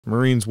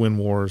Marines win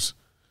wars.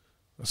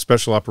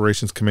 Special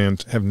Operations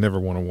Command have never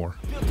won a war.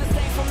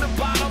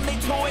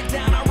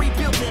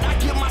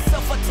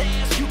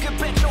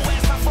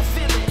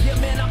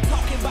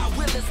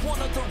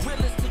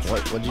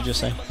 What did you just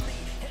say?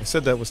 I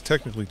said that was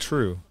technically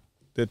true,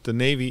 that the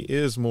Navy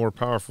is more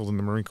powerful than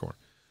the Marine Corps.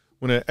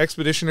 When an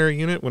expeditionary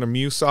unit, when a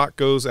MUSOC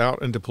goes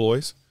out and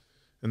deploys,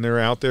 and they're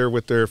out there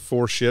with their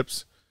 4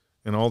 ships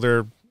and all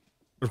their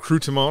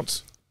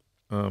accoutrements,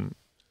 an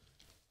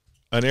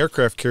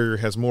aircraft carrier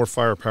has more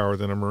firepower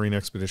than a Marine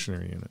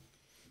Expeditionary Unit.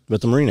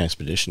 But the Marine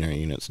Expeditionary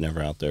Unit's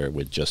never out there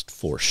with just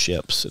 4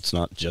 ships. It's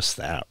not just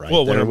that, right?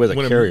 Well, they're with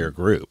a carrier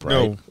group, right?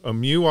 No, a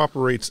MU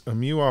operates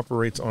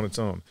on its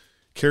own.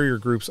 Carrier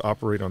groups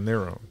operate on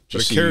their own.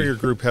 But a carrier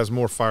group has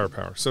more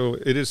firepower. So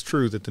it is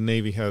true that the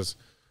Navy has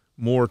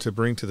more to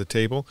bring to the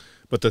table.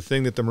 But the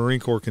thing that the Marine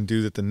Corps can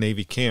do that the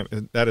Navy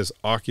can't, that is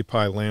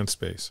occupy land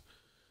space.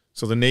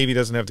 So the Navy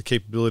doesn't have the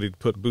capability to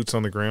put boots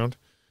on the ground.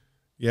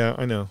 Yeah,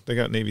 I know. They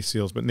got Navy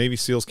SEALs, but Navy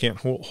SEALs can't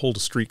hold a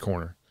street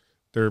corner.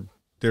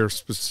 They're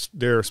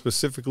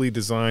specifically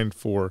designed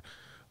for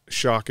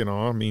shock and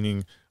awe,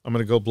 meaning I'm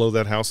going to go blow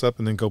that house up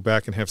and then go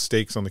back and have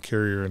steaks on the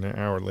carrier an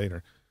hour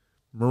later.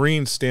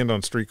 Marines stand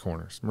on street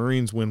corners.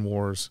 Marines win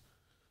wars.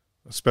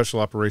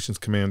 Special Operations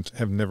Command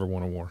have never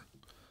won a war.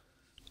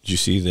 Did you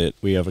see that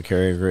we have a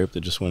carrier group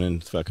that just went in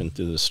fucking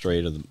through the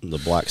Strait of the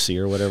Black Sea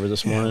or whatever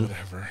this morning?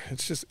 Whatever.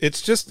 It's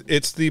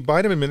the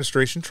Biden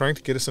administration trying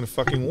to get us in a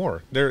fucking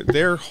war.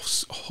 Their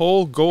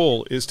whole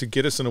goal is to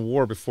get us in a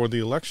war before the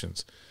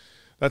elections.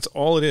 That's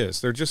all it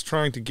is. They're just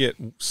trying to get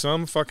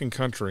some fucking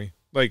country,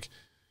 like,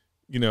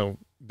 you know,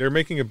 they're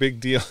making a big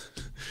deal.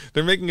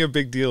 They're making a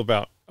big deal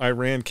about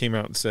Iran came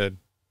out and said,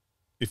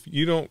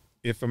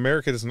 if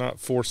America does not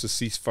force a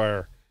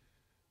ceasefire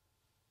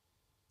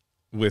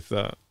with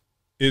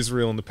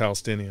Israel and the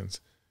Palestinians,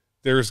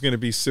 there's going to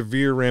be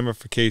severe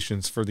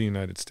ramifications for the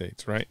United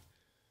States, right?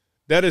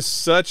 That is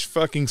such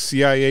fucking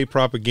CIA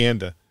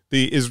propaganda.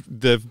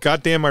 The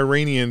goddamn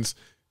Iranians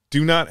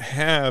do not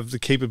have the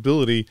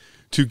capability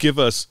to give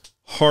us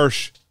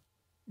harsh.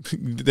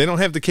 They don't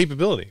have the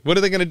capability. What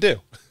are they going to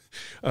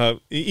do?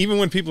 Even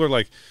when people are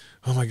like,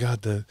 oh my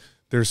God,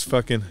 there's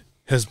fucking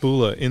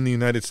Hezbollah in the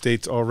United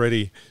States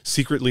already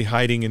secretly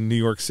hiding in New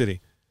York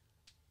City.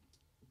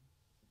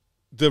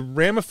 The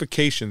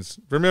ramifications,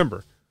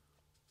 remember,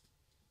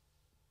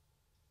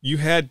 you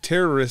had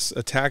terrorists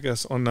attack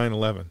us on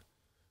 9/11.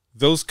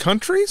 Those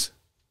countries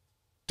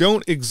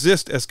don't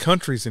exist as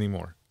countries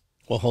anymore.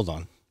 Well, hold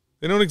on.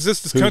 They don't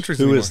exist as countries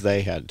anymore. Who is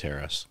they had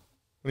terrorists?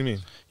 What do you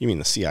mean? You mean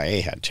the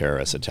CIA had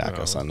terrorists attack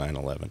us on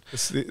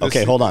 9/11?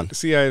 Okay, hold on. The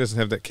CIA doesn't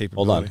have that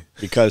capability. Hold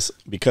on,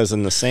 because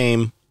in the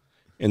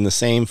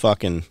same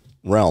fucking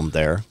realm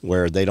there,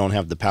 where they don't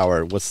have the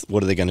power, what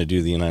are they going to do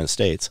to the United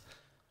States?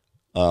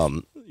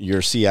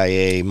 Your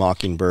CIA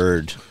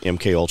Mockingbird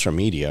MK Ultra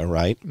Media,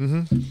 right,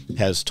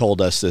 has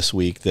told us this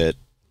week that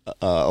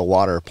a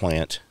water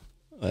plant,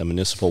 a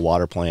municipal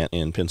water plant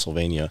in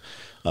Pennsylvania,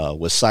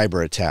 was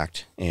cyber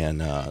attacked,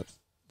 and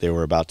they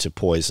were about to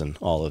poison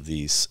all of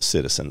these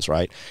citizens,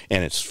 right?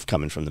 And it's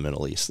coming from the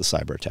Middle East, the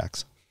cyber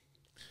attacks.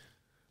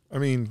 I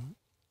mean,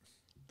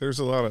 there's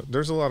a lot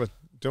of.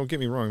 Don't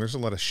get me wrong. There's a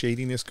lot of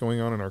shadiness going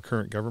on in our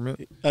current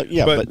government.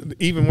 Yeah, but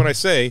even when I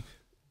say,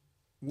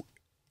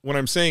 what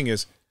I'm saying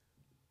is,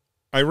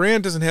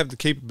 Iran doesn't have the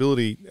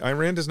capability.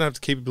 Iran doesn't have the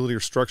capability or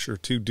structure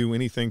to do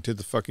anything to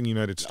the fucking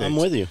United States. I'm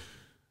with you.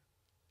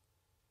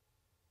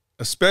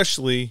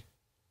 Especially,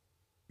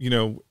 you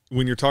know,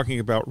 when you're talking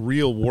about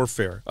real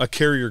warfare, a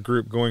carrier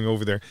group going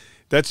over there.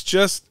 That's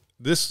just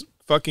this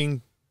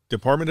fucking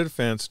Department of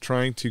Defense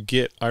trying to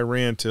get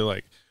Iran to,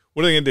 like,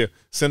 what are they going to do?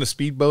 Send a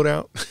speedboat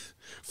out,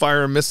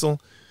 fire a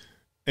missile,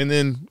 and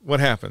then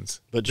what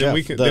happens? But then Jeff,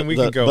 we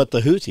can go. But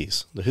the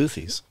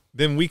Houthis.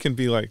 Then we can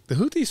be like, the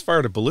Houthis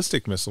fired a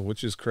ballistic missile,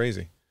 which is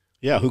crazy.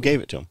 Yeah, who gave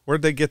it to them?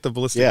 Where'd they get the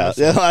ballistic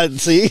missile? Yeah,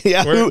 see?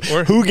 Yeah,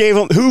 who gave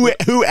them?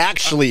 Who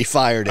actually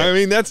fired it? I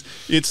mean,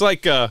 it's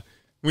like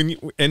when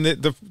you, and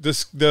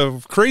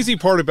the crazy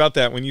part about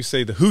that, when you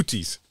say the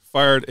Houthis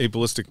fired a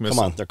ballistic missile.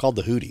 Come on, they're called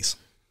the Houthis.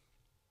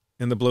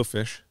 And the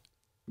blowfish.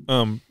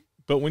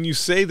 But when you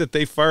say that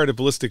they fired a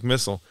ballistic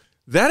missile,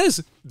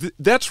 that's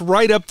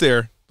right up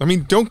there. I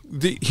mean,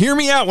 hear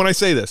me out when I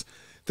say this.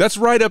 That's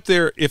right up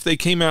there if they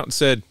came out and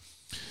said,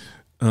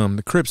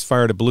 the Crips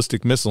fired a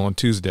ballistic missile on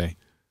Tuesday.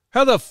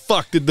 How the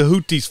fuck did the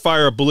Houthis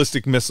fire a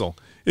ballistic missile?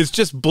 It's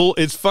just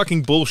it's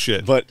fucking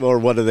bullshit. Or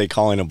what are they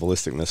calling a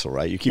ballistic missile,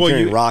 right? You keep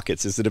hearing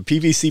rockets. Is it a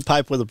PVC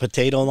pipe with a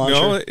potato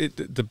launcher? No,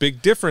 the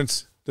big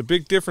difference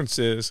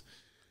is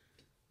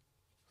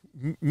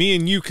me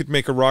and you could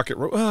make a rocket.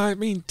 Well, I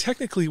mean,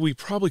 technically we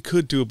probably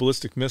could do a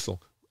ballistic missile.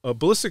 A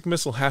ballistic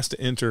missile has to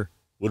enter.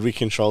 Would we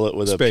control it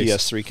with space. A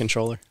PS3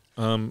 controller?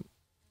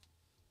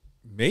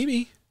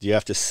 Maybe. Do you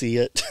have to see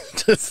it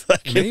to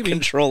fucking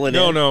control it?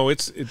 No,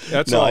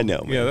 that's all. I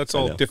know. Yeah, that's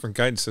all different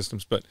guidance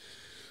systems. But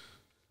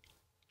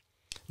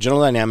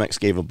General Dynamics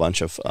gave a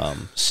bunch of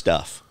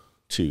stuff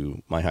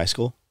to my high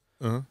school.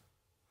 I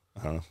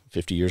don't know,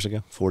 50 years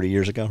ago, 40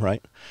 years ago,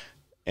 right?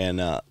 And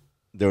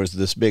there was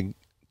this big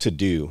to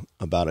do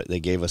about it. They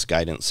gave us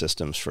guidance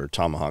systems for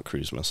Tomahawk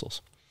cruise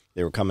missiles.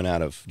 They were coming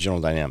out of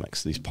General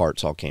Dynamics. These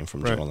parts all came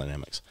from General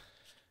Dynamics.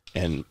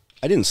 And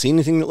I didn't see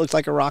anything that looked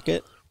like a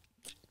rocket.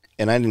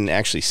 And I didn't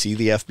actually see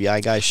the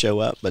FBI guys show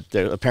up, but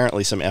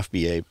apparently some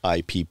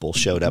FBI people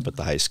showed up at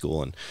the high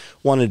school and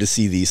wanted to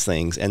see these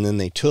things. And then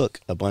they took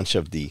a bunch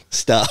of the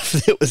stuff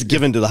that was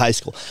given to the high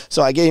school.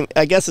 So I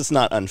guess it's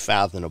not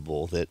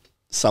unfathomable that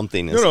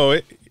something is... No,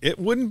 it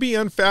wouldn't be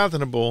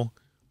unfathomable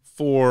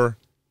for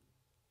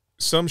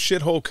some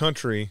shithole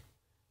country,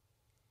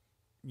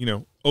 you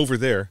know, over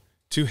there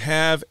to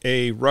have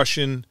a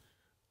Russian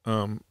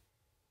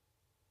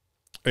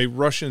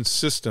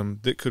system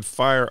that could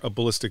fire a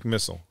ballistic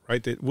missile,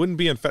 right? That wouldn't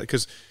be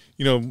because,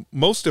 you know,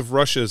 most of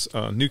Russia's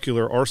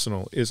nuclear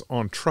arsenal is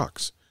on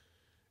trucks.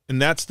 And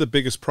that's the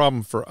biggest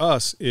problem for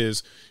us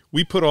is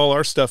we put all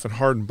our stuff in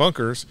hardened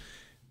bunkers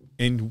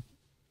and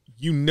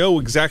you know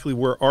exactly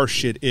where our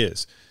shit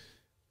is.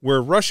 Where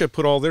Russia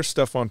put all their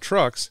stuff on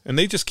trucks and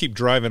they just keep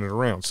driving it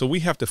around. So we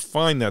have to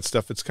find that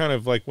stuff. It's kind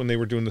of like when they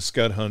were doing the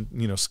Scud hunt,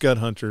 you know, Scud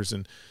hunters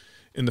and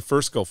in the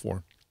first Gulf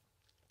War.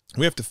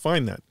 We have to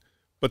find that.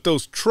 But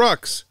those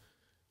trucks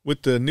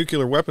with the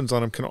nuclear weapons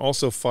on them can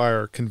also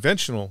fire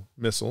conventional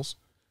missiles,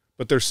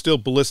 but they're still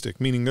ballistic,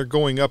 meaning they're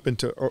going up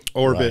into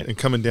orbit and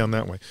coming down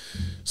that way.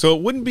 So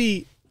it wouldn't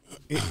be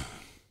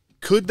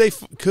could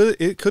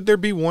there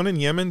be one in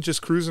Yemen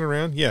just cruising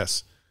around?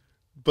 Yes.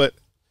 But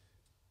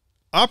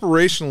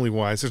operationally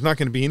wise, there's not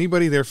going to be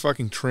anybody there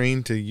fucking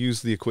trained to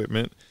use the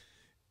equipment,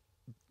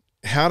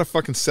 how to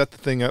fucking set the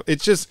thing up.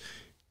 It's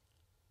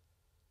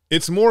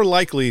more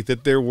likely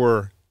that there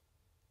were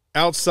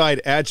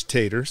outside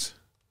agitators,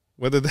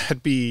 whether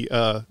that be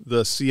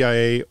the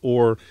CIA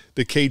or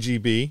the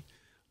KGB,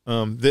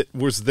 that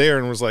was there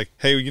and was like,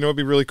 hey, you know, it'd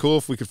be really cool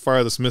if we could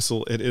fire this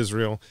missile at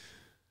Israel.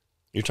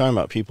 You're talking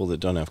about people that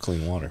don't have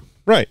clean water.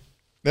 Right.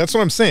 That's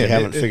what I'm saying. They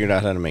haven't figured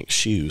out how to make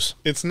shoes.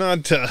 It's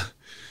not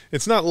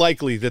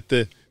likely that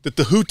the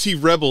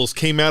Houthi rebels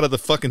came out of the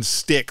fucking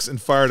sticks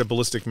and fired a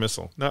ballistic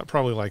missile. Not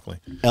probably likely.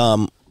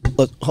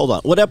 Hold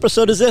on. What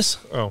episode is this?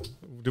 Oh,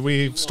 did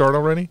we start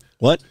already?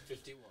 What?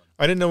 51.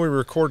 I didn't know we were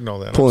recording all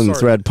that. Pulling the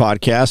Thread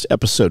podcast,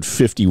 episode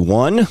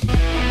 51.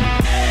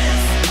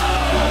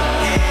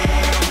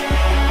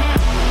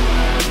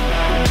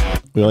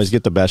 We always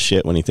get the best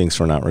shit when he thinks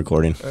we're not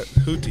recording.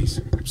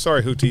 Houthis.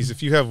 Sorry, Houthis.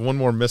 If you have one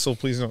more missile,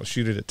 please don't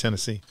shoot it at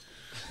Tennessee.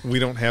 We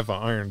don't have an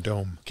Iron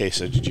Dome. Okay,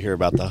 so did you hear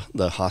about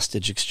the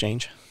hostage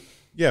exchange?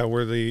 Yeah,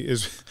 where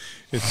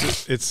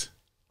it's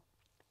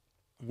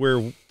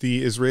where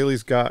the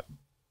Israelis got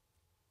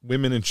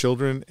women and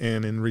children,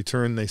 and in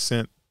return they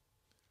sent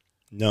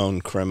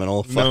known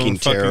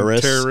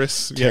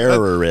terrorists. Yeah,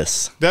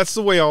 that's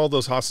the way all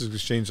those hostage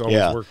exchanges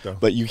always work, though.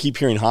 But you keep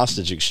hearing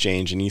hostage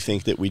exchange, and you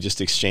think that we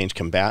just exchange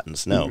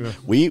combatants. No,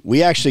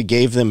 we actually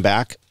gave them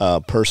back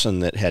a person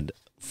that had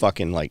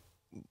fucking like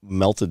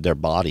melted their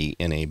body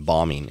in a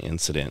bombing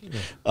incident.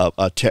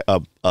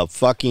 A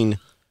fucking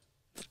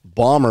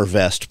bomber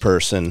vest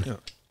person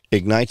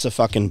ignites a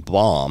fucking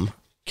bomb,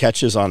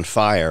 catches on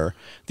fire.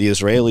 The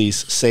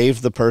Israelis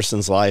saved the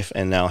person's life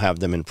and now have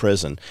them in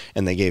prison,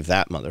 and they gave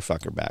that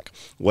motherfucker back.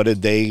 What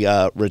did they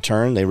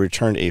return? They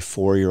returned a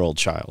 4-year-old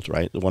child,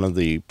 right? One of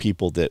the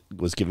people that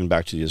was given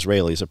back to the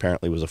Israelis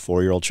apparently was a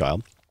 4-year-old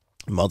child.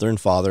 Mother and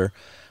father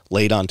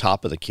laid on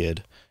top of the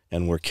kid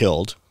and were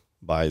killed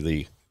by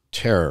the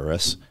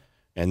terrorists,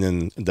 and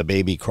then the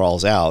baby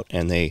crawls out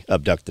and they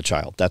abduct the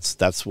child. That's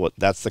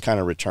the kind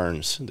of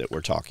returns that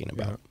we're talking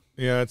about.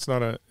 Yeah, it's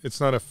not a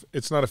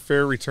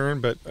fair return,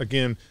 but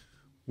again,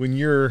 when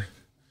you're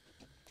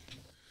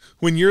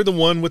the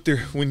one with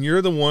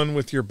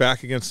your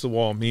back against the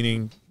wall,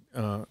 meaning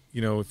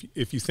you know,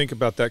 if you think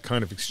about that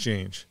kind of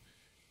exchange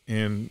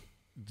and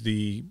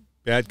the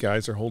bad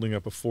guys are holding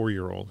up a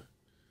 4-year-old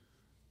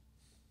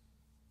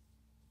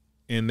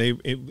and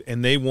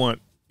they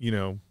want, you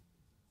know,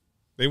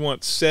 they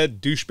want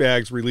said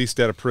douchebags released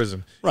out of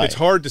prison. Right. It's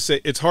hard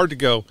to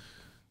go,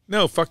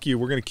 no, fuck you.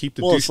 We're going to keep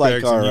the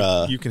douchebags, like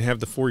and you can have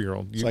the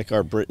 4-year-old. It's like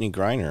our Brittany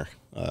Griner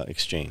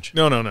exchange.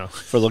 No.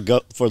 For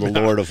the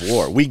Lord of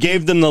War. We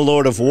gave them the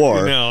Lord of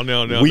War. No.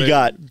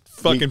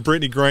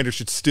 Brittany Griner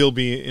should still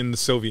be in the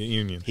Soviet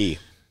Union. We're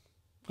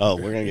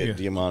going to get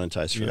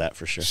demonetized for that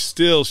for sure.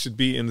 Still should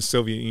be in the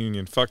Soviet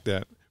Union. Fuck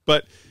that.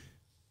 But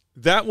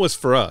that was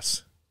for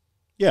us.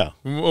 Yeah.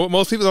 What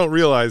most people don't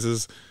realize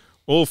is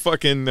old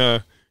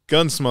fucking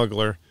gun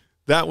smuggler,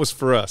 that was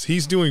for us.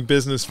 He's doing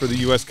business for the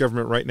U.S.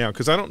 government right now.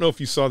 Because I don't know if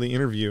you saw the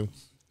interview.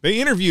 They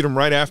interviewed him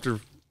right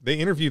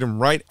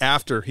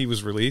after he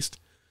was released.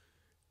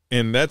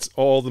 And that's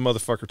all the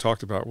motherfucker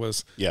talked about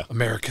was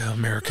America.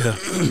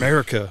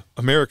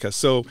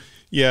 So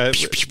I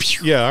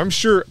am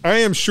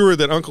sure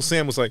that Uncle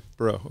Sam was like,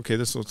 bro, okay,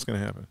 this is what's going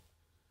to happen.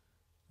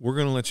 We're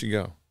going to let you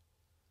go.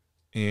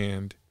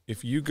 And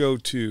if you go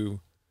to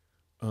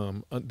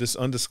this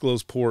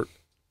undisclosed port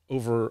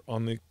over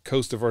on the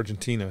coast of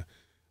Argentina,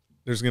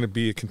 there's going to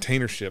be a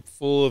container ship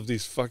full of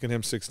these fucking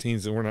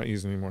M16s that we're not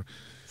using anymore.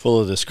 Full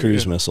of this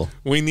cruise missile.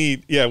 We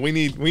need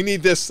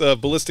this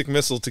ballistic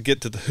missile to get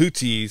to the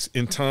Houthis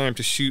in time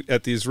to shoot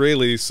at the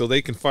Israelis so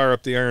they can fire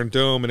up the Iron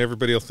Dome and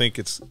everybody will think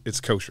it's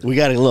kosher. We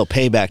got a little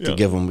payback to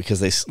give them because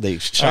they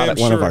shot at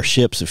one of our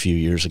ships a few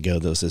years ago,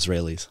 those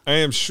Israelis. I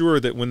am sure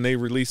that when they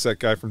released that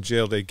guy from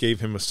jail, they gave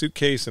him a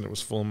suitcase and it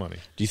was full of money.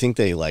 Do you think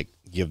they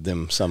give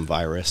them some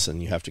virus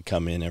and you have to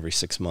come in every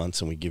 6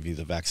 months and we give you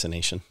the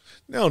vaccination?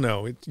 No.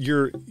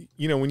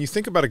 When you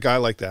think about a guy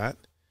like that,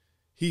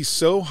 he's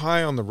so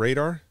high on the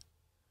radar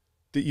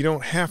that you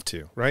don't have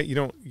to, right?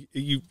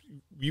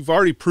 You've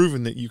already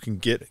proven that you can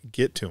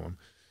get to him.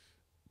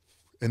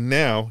 And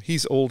now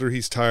he's older,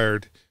 he's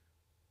tired.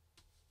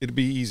 It'd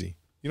be easy.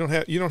 You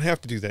don't have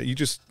to do that. You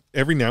just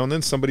every now and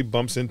then somebody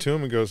bumps into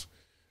him and goes,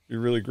 "You're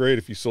really great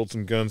if you sold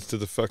some guns to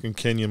the fucking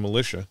Kenya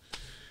militia."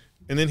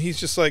 And then he's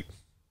just like,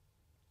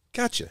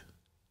 "Gotcha.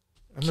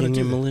 I'm gonna do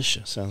that." Kenya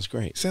militia sounds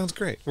great. Sounds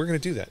great. We're gonna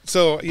do that.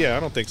 So yeah, I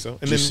don't think so.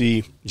 And did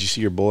you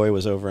see your boy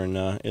was over in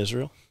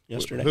Israel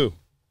yesterday? Who?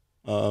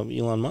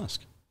 Elon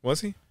Musk.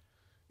 Was he?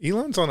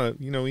 Elon's on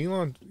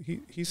Elon.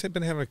 He's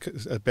been having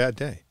a bad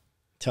day.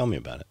 Tell me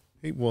about it.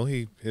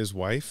 His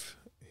wife,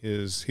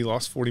 he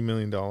lost $40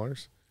 million.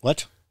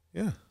 What?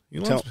 Yeah.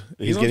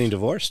 He's getting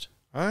divorced.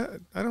 I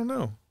don't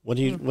know. What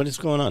is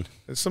going on?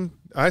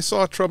 I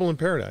saw Trouble in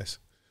Paradise.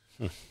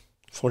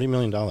 $40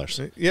 million.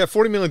 Yeah,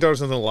 $40 million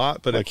isn't a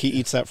lot, but he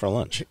eats that for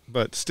lunch.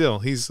 But still,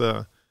 he's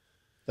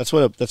that's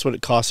what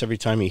it costs every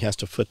time he has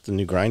to put the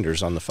new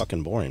grinders on the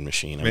fucking boring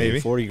machine. I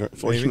mean,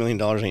 $40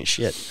 million ain't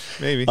shit.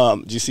 Maybe.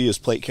 Did you see his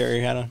plate carrier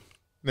he had on?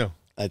 No.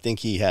 I think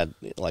he had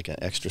like an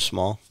extra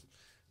small.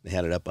 They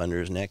had it up under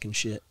his neck and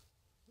shit.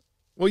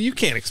 Well, you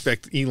can't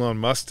expect Elon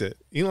Musk to.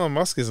 Elon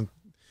Musk isn't.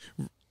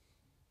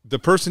 The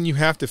person you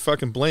have to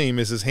fucking blame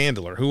is his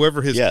handler.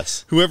 Whoever his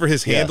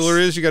handler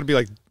is, you got to be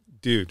like,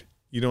 dude,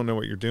 you don't know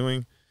what you're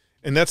doing,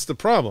 and that's the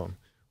problem.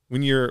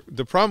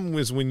 The problem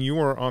is when you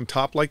are on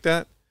top like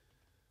that,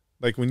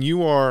 like when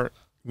you are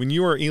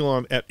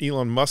Elon at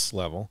Elon Musk's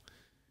level,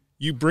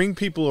 you bring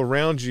people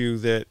around you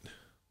that.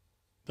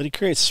 But he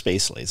creates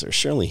space lasers.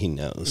 Surely he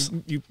knows.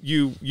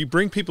 You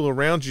bring people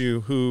around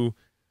you who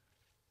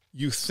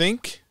you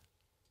think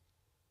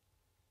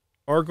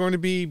are going to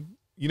be,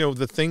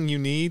 the thing you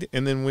need,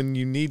 and then when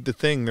you need the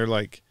thing, they're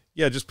like,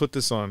 yeah, just put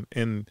this on.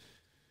 And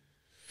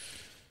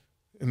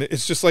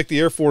it's just like the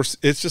Air Force.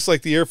 It's just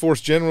like the Air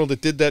Force general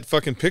that did that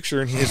fucking picture,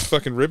 and his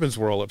fucking ribbons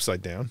were all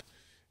upside down.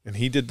 And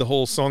he did the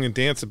whole song and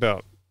dance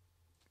about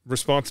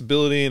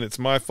responsibility, and it's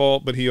my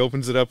fault. But he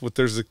opens it up with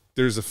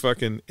there's a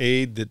fucking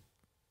aide that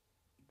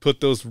put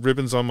those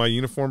ribbons on my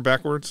uniform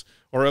backwards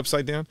or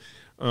upside down.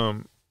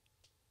 You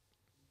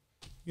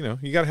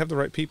got to have the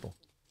right people,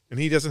 and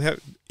he doesn't have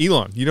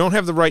Elon. You don't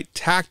have the right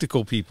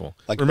tactical people.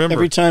 Like remember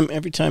every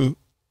time.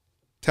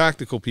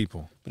 Tactical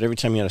people. But every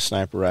time you had a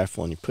sniper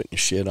rifle and you're putting your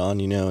shit on,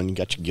 and you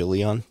got your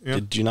ghillie on,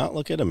 did you not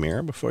look at a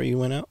mirror before you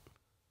went out?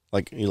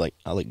 Like, you're like,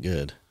 I look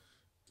good.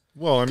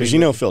 Well, I mean.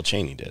 Because Phil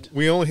Cheney did.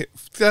 Phil.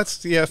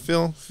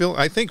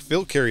 I think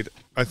Phil carried.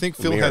 I think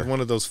Phil had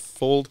one of those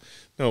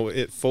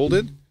it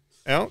folded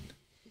out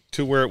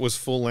to where it was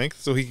full length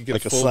so he could get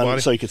like a full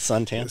body. So he could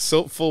suntan?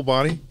 So full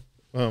body.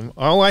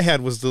 All I had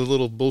was the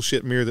little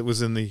bullshit mirror that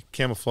was in the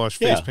camouflage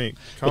face paint.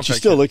 But you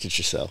still looked at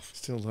yourself.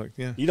 Still looked,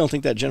 yeah. You don't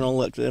think that general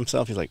looked at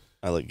himself? He's like,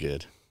 I look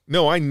good.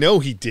 No, I know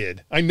he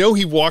did. I know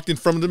he walked in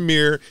front of the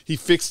mirror. He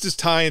fixed his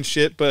tie and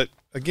shit. But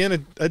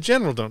again, a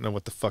general don't know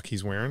what the fuck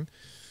he's wearing.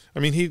 I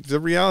mean, the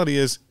reality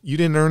is you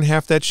didn't earn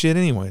half that shit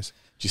anyways.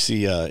 Did you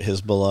see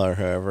Hezbollah or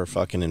whoever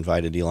fucking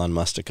invited Elon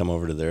Musk to come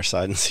over to their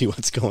side and see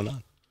what's going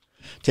on?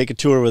 Take a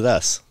tour with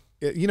us.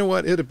 You know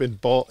what? It'd have been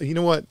You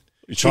know what?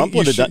 Trump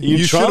would have done.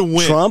 Trump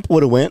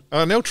would have went.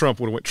 I know Trump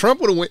would have went. Trump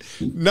would have went.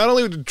 Not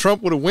only would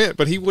Trump would have went,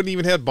 but he wouldn't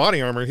even have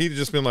body armor. He'd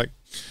just been like,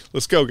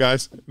 "Let's go,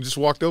 guys," and just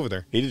walked over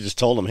there. He'd have just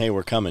told them, "Hey,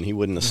 we're coming." He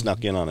wouldn't have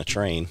snuck in on a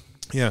train.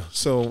 Yeah.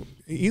 So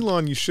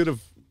Elon, you should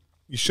have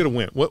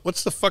went.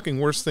 What's the fucking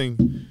worst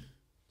thing?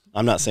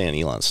 I'm not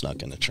saying Elon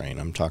snuck in a train.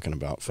 I'm talking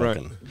about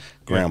fucking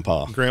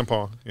Grandpa. Yeah,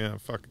 Grandpa. Yeah.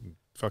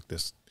 Fuck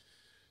this,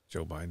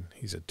 Joe Biden.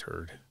 He's a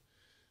turd.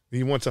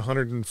 He wants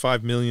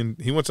 $105 million.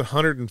 He wants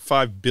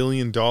 $105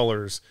 billion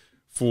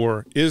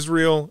for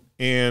Israel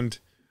and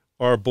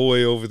our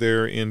boy over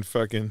there in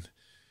fucking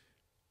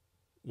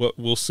what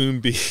will soon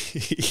be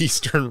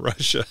Eastern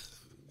Russia.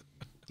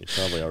 He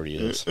probably already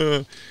is.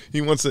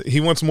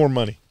 He wants more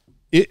money.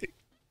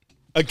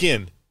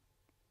 Again.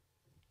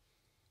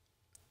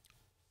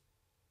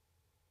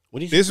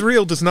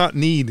 Israel does not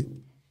need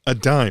a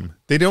dime.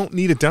 They don't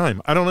need a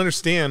dime. I don't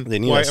understand why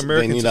Americans...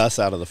 They need us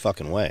out of the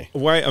fucking way.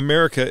 Why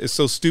America is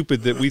so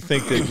stupid that we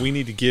think that we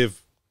need to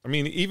give... I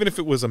mean, even if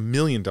it was $1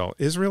 million,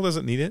 Israel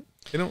doesn't need it.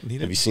 They don't need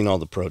it. Have you seen all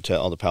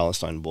the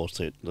Palestine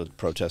bullshit, the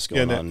protests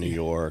going on in New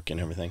York and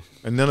everything?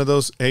 And none of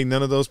those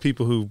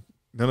people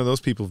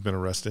have been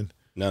arrested.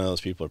 None of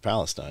those people are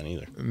Palestine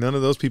either. None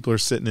of those people are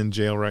sitting in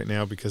jail right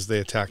now because they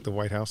attacked the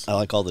White House. I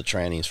like all the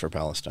trannies for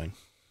Palestine.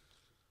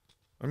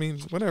 I mean,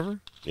 whatever.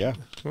 Yeah.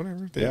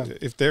 Whatever.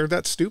 If they're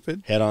that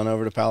stupid. Head on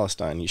over to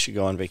Palestine. You should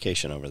go on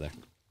vacation over there.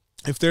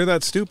 If they're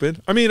that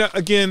stupid, I mean,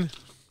 again,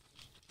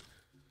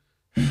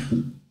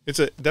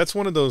 that's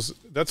kind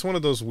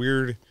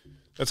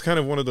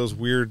of one of those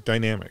weird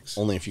dynamics.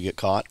 Only if you get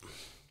caught.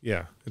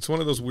 Yeah, it's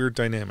one of those weird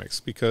dynamics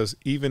because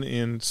even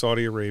in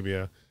Saudi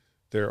Arabia,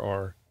 there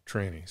are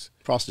trannies.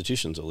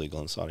 Prostitution's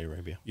illegal in Saudi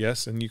Arabia.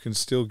 Yes, and you can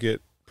still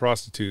get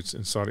prostitutes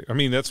in Saudi. I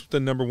mean, that's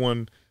the number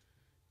one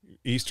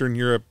Eastern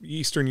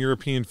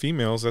European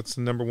females. That's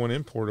the number one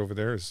import over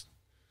there. Is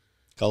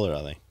color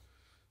are they?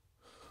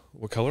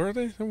 What color are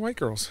they? They're white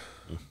girls.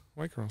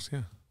 White girls,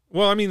 yeah.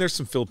 Well, I mean, there's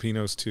some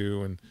Filipinos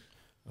too, and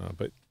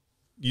but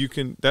you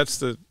can. That's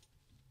the,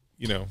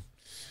 you know.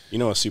 You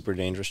know, a super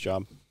dangerous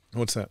job.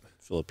 What's that?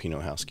 Filipino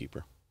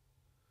housekeeper.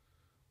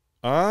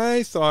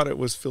 I thought it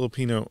was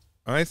Filipino.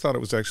 I thought it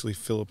was actually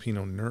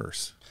Filipino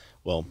nurse.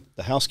 Well,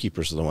 the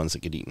housekeepers are the ones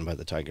that get eaten by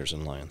the tigers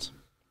and lions.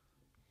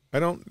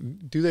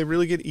 Do they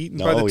really get eaten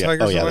by the tigers and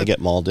lions? Oh, yeah, they get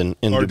mauled in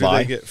Dubai. Or do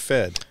they get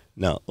fed?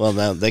 No. Well,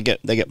 no, they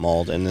get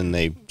mauled, and then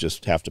they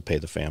just have to pay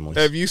the families.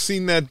 Have you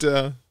seen that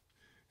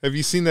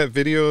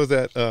video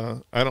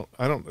that I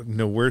don't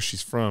know where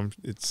she's from.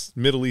 It's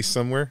Middle East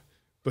somewhere.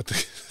 But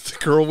the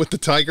girl with the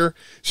tiger,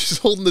 she's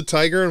holding the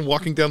tiger and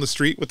walking down the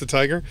street with the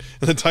tiger,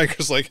 and the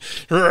tiger's like,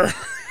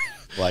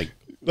 like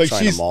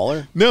trying to maul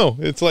her. No,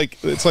 it's like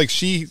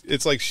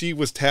she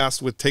was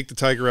tasked with take the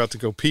tiger out to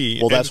go pee.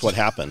 Well, that's what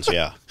happens,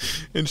 yeah.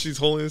 And she's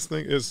holding this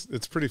thing. It's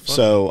pretty funny.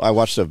 So I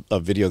watched a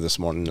video this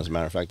morning. As a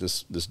matter of fact,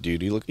 this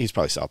dude, he's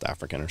probably South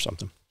African or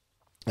something,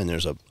 and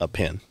there's a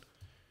pin.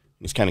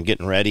 He's kind of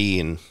getting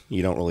ready, and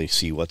you don't really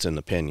see what's in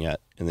the pin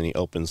yet. And then he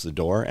opens the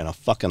door, and a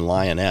fucking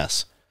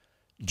lioness.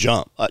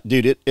 Jump,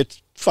 dude!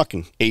 It's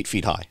fucking 8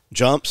 feet high.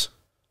 Jumps,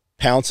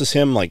 pounces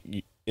him like,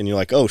 and you're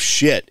like, oh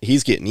shit,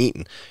 he's getting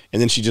eaten.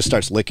 And then she just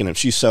starts licking him.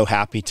 She's so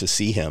happy to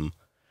see him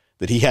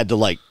that he had to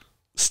like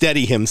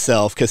steady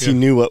himself because he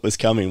knew what was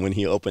coming when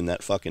he opened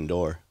that fucking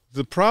door.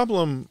 The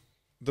problem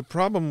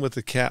with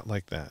a cat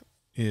like that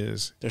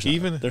is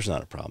there's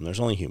not a problem.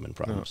 There's only human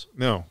problems.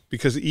 No,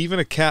 because even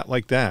a cat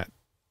like that,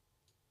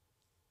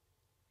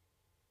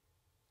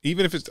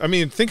 even if it's, I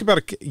mean, think about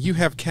it. You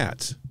have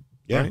cats,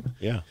 right?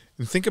 Yeah.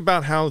 And think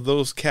about how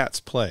those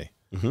cats play.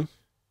 Mm-hmm.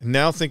 And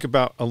now think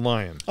about a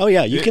lion. Oh,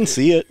 yeah, you can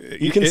see it.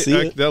 You can see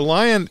it. The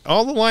lion,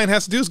 all the lion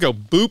has to do is go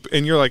boop,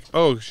 and you're like,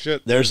 oh,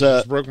 shit,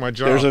 just broke my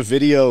jaw. There's a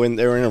video, and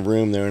they're in a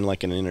room. They're in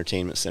like an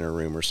entertainment center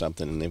room or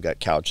something, and they've got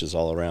couches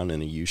all around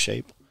in a U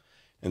shape.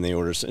 And they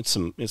order, it's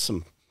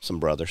some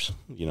brothers,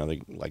 you know,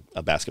 they like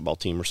a basketball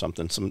team or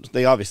something.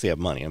 They obviously have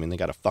money. I mean, they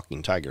got a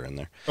fucking tiger in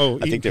there. Oh,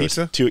 I think there was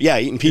two. Yeah,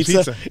 eating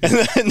pizza. And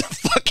then the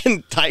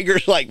fucking tiger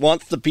like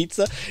wants the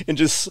pizza and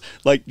just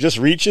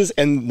reaches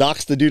and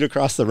knocks the dude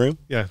across the room.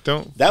 Yeah,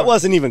 that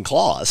wasn't even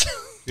claws.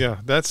 Yeah,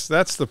 that's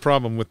the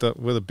problem with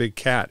a big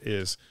cat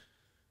is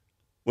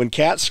when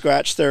cats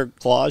scratch their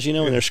claws, you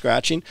know, when they're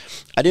scratching.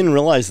 I didn't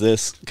realize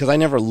this because I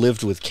never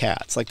lived with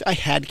cats. Like I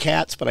had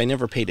cats, but I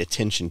never paid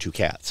attention to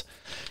cats.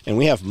 And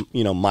we have,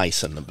 you know,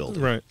 mice in the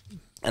building. Right.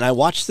 And I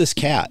watched this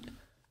cat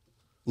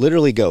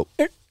literally go,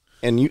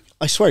 and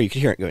I swear you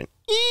could hear it going,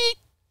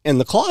 and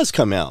the claws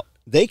come out.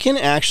 They can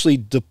actually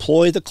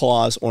deploy the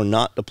claws or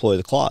not deploy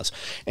the claws.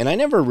 And I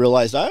never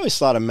realized, I always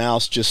thought a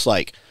mouse just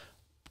like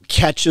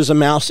catches a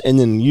mouse and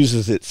then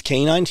uses its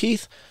canine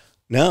teeth.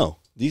 No,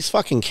 these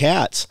fucking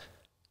cats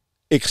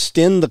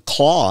extend the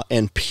claw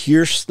and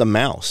pierce the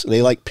mouse.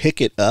 They like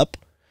pick it up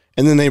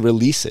and then they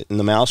release it and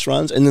the mouse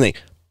runs and then they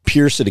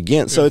pierce it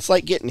again. So it's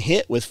like getting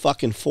hit with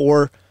fucking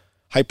 4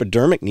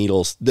 hypodermic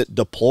needles that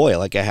deploy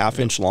like a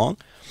half-inch long.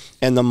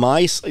 And the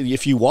mice,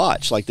 if you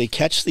watch, like they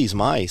catch these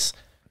mice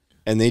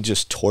and they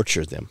just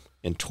torture them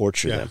and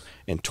torture them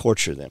and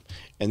torture them.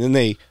 And then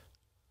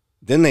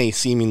they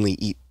seemingly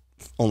eat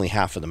only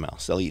half of the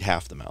mouse. They'll eat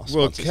half the mouse.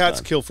 Well, cats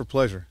kill for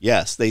pleasure.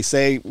 Yes, they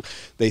say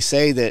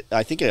that.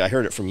 I think I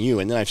heard it from you,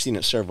 and then I've seen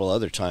it several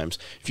other times.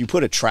 If you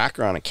put a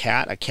tracker on a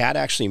cat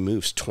actually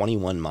moves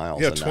 21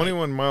 miles. Yeah,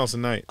 21 miles a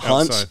night.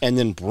 Hunts outside. And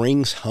then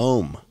brings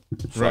home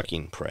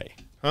fucking prey.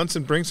 Hunts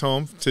and brings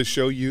home to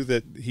show you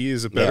that he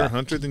is a better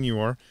hunter than you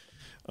are.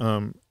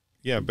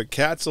 But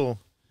cats will.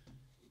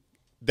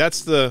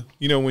 That's the,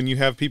 you know, when you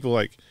have people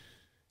like,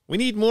 we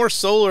need more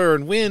solar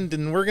and wind,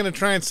 and we're going to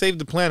try and save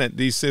the planet.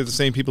 These are the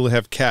same people that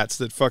have cats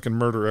that fucking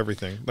murder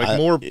everything. Like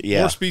more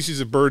species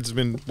of birds have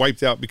been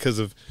wiped out because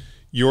of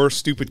your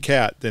stupid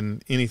cat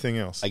than anything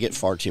else. I get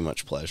far too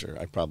much pleasure.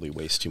 I probably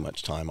waste too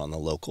much time on the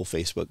local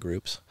Facebook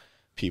groups.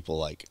 People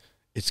like,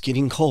 it's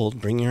getting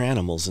cold, bring your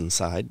animals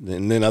inside.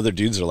 And then other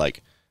dudes are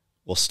like,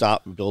 well,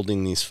 stop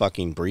building these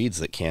fucking breeds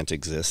that can't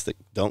exist, that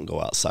don't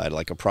go outside.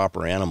 Like a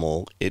proper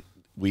animal,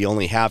 we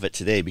only have it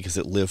today because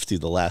it lived through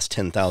the last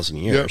 10,000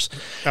 years.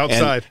 Yep.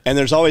 Outside. And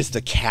there's always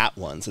the cat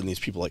ones, and these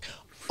people are like,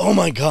 oh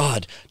my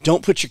God,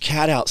 don't put your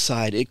cat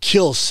outside. It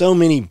kills so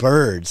many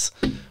birds.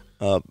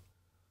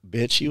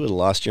 Bitch, you would have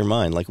lost your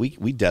mind. Like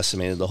we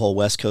decimated the whole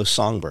West Coast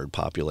songbird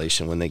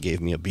population when they gave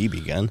me a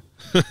BB gun.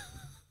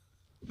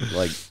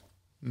 Like,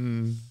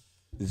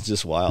 it's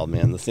just wild,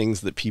 man. The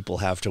things that people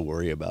have to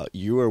worry about.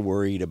 You are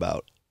worried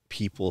about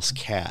people's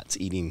cats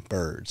eating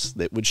birds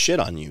that would shit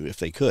on you if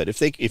they could. If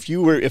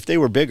they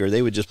were bigger,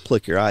 they would just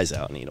pluck your eyes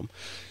out and eat them.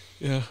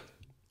 Yeah.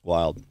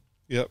 Wild.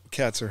 Yep.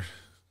 Cats are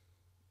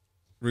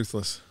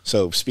ruthless.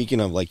 So speaking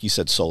of, like you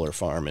said, solar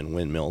farm and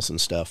windmills and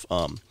stuff,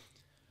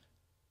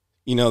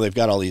 you know, they've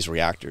got all these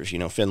reactors. You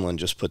know, Finland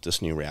just put this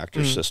new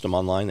reactor system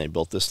online. They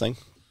built this thing.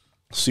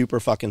 Super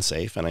fucking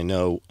safe. And I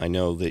know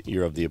that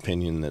you're of the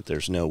opinion that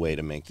there's no way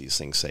to make these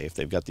things safe.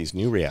 They've got these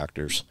new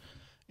reactors,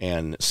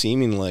 and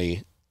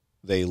seemingly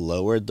they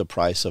lowered the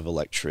price of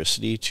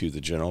electricity to the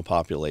general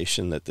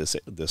population that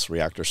this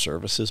reactor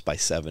services by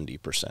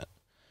 70%.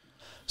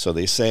 So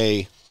they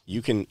say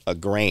you can,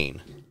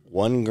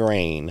 one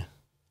grain,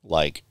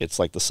 like it's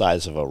like the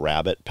size of a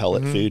rabbit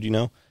pellet food, you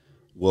know,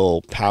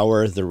 will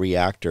power the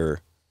reactor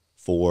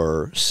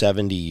for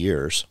 70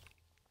 years,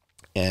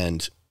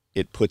 and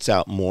it puts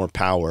out more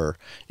power.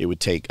 It would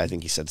take, I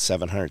think he said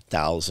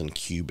 700,000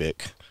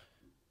 cubic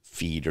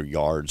feet or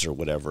yards or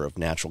whatever of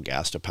natural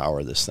gas to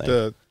power this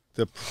thing.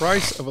 The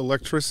price of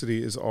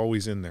electricity is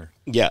always in there.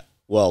 Yeah.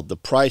 Well, the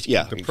price,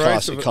 yeah, it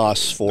costs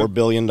 $4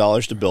 billion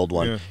to build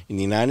one. Yeah. In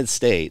the United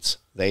States,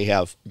 they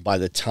have, by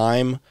the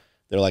time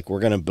they're like, we're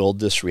going to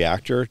build this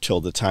reactor, till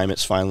the time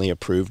it's finally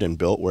approved and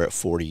built, we're at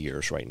 40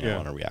 years right now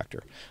on a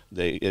reactor.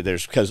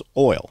 There's because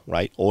oil,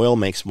 right? Oil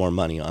makes more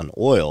money on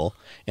oil,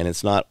 and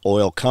it's not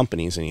oil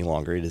companies any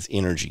longer. It is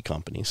energy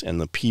companies.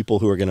 And the people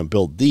who are going to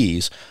build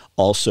these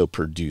also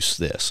produce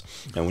this.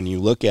 And when you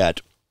look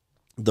at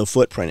the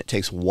footprint, it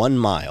takes 1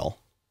 mile,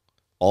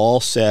 all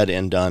said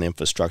and done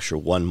infrastructure,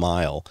 1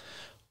 mile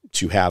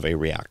to have a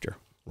reactor,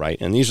 right?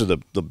 And these are the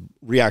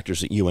reactors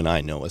that you and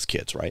I know as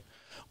kids, right?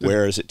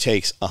 Whereas it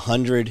takes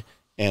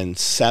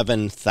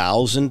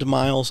 107,000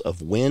 miles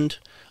of wind.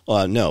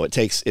 No, it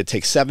takes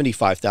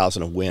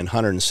 75,000 of wind,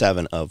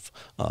 107 of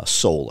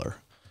solar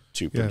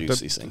to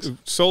produce these things.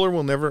 Solar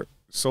will never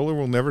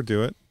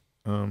do it.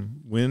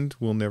 Wind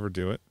will never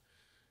do it.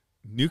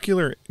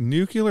 Nuclear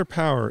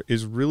power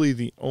is really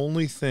the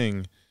only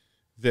thing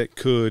that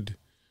could.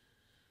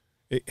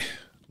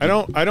 I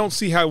don't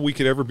see how we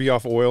could ever be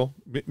off oil.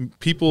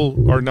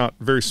 People are not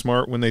very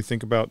smart when they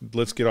think about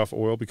let's get off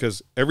oil,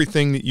 because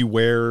everything that you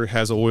wear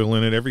has oil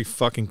in it. Every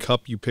fucking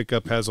cup you pick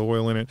up has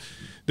oil in it.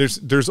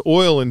 There's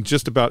oil in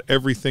just about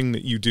everything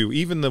that you do.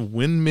 Even the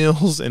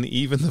windmills and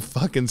even the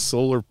fucking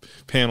solar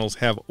panels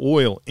have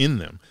oil in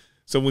them.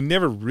 So we'll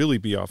never really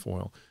be off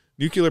oil.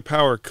 Nuclear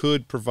power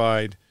could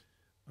provide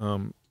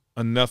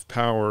enough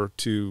power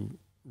to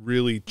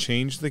really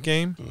change the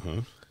game.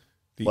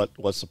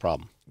 What's the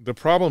problem? The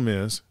problem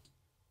is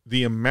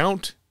the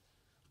amount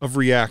of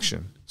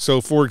reaction. So,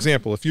 for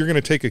example, if you're going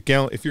to take a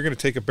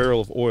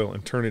barrel of oil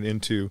and turn it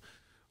into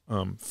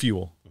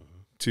fuel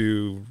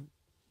to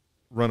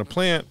run a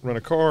plant, run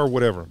a car,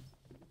 whatever,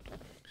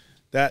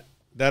 that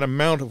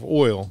amount of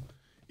oil,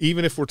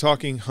 even if we're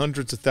talking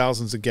hundreds of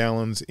thousands of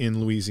gallons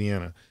in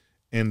Louisiana,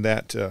 and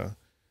that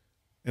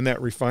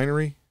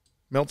refinery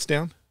melts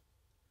down,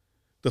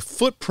 the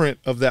footprint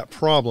of that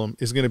problem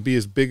is going to be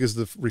as big as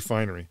the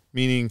refinery,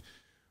 meaning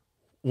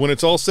when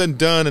it's all said and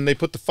done and they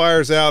put the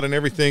fires out and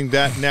everything,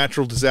 that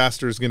natural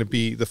disaster is going to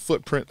be the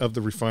footprint of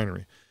the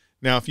refinery.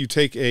 Now, if you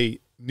take a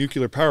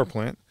nuclear power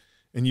plant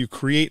and you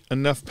create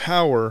enough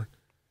power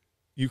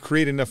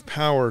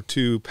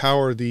to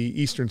power the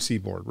eastern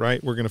seaboard,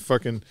 right? We're going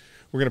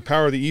to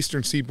power the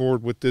eastern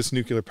seaboard with this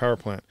nuclear power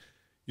plant.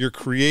 You're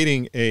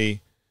creating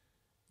a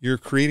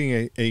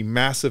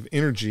massive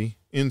energy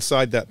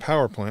inside that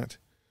power plant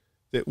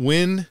that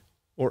when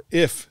or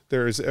if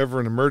there is ever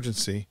an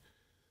emergency,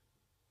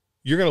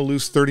 you're going to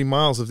lose 30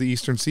 miles of the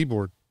eastern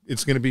seaboard.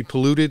 It's going to be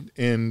polluted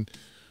and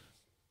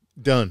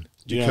done.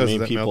 Do you know how many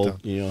people?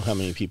 You know how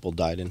many people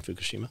died in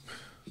Fukushima?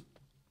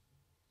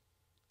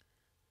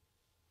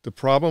 The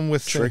problem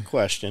with trick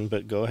question,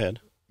 but go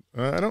ahead.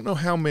 I don't know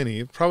how many.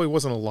 It probably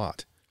wasn't a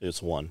lot.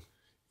 It's one.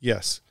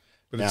 Yes.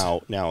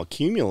 But now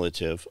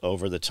cumulative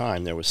over the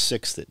time, there was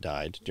 6 that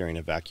died during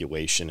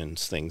evacuation and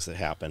things that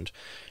happened,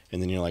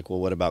 and then you're like, well,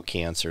 what about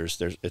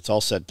cancers? It's all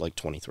said like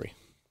 23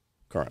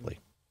 currently.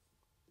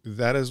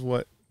 That is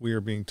what we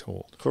are being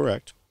told.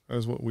 Correct. That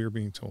is what we are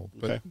being told.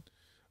 But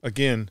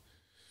again,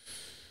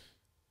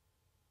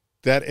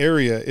 that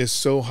area is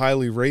so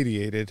highly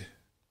radiated,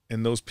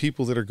 and those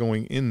people that are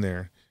going in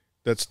there,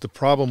 that's the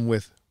problem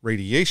with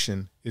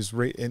radiation is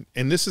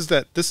and this is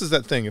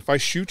that thing. If I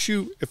shoot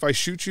you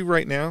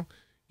right now,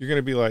 you're going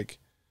to be like,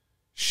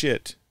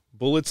 shit,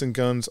 bullets and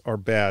guns are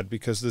bad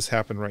because this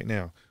happened right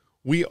now.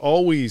 We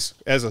always,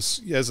 as a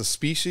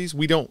species,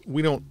 we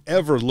don't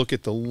ever look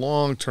at the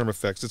long-term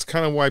effects. It's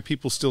kind of why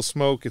people still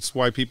smoke. It's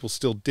why people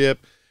still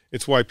dip.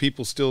 It's why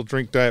people still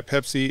drink Diet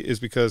Pepsi, is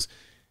because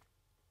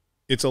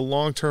it's a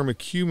long-term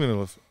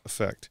accumulative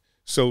effect.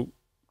 So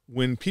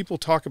when people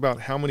talk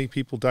about how many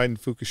people died in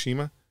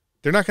Fukushima,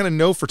 they're not going to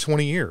know for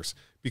 20 years,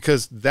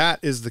 because that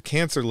is the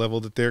cancer level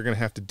that they're going to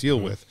have to deal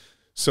with.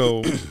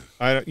 So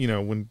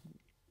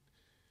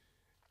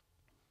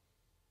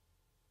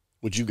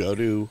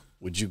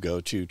Would you go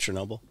to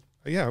Chernobyl?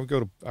 Yeah, I would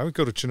go to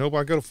Chernobyl.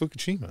 I'd go to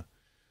Fukushima.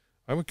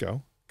 I would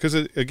go, because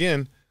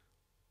again,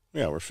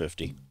 Yeah, we're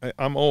 50.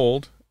 I'm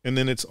old, and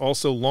then it's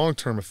also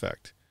long-term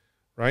effect,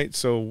 right?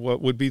 So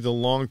what would be the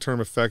long-term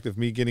effect of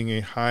me getting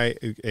a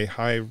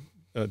high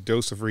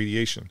dose of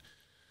radiation?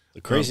 The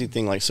crazy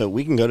thing, like, so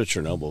we can go to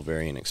Chernobyl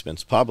very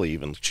inexpensive, probably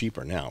even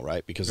cheaper now,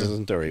 right? Because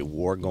isn't there a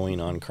war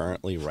going on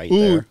currently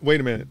there?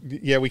 Wait a minute.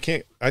 Yeah, we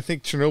can't. I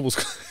think Chernobyl's.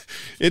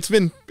 it's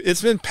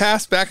been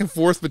passed back and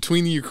forth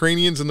between the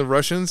Ukrainians and the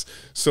Russians.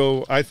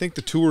 So I think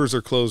the tours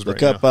are closed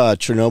right now. Look up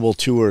Chernobyl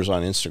tours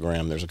on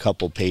Instagram. There's a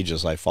couple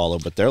pages I follow,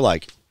 but they're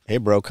like, "Hey,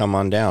 bro, come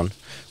on down."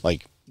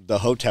 Like the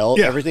hotel,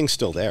 everything's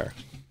still there.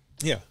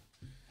 Yeah,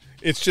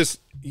 it's just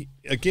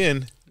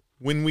again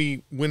when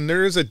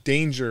there is a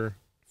danger.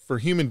 For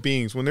human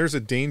beings, when there's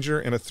a danger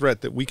and a threat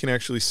that we can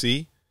actually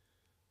see,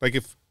 like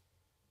if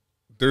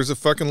there's a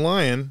fucking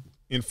lion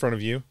in front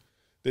of you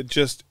that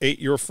just ate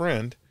your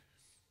friend,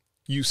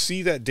 you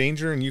see that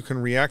danger and you can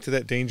react to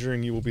that danger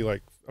and you will be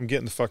like, I'm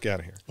getting the fuck out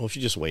of here. Well, if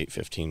you just wait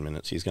 15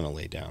 minutes, he's going to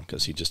lay down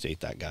because he just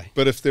ate that guy.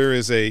 But if there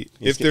is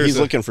he's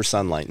looking for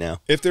sunlight now.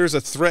 If there's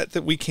a threat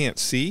that we can't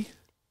see,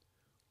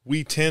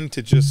 we tend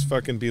to just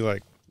fucking be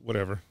like,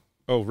 whatever.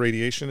 Oh,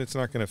 radiation, it's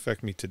not going to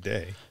affect me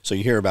today. So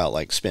you hear about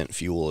like spent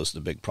fuel is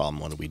the big problem.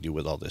 What do we do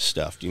with all this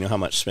stuff? Do you know how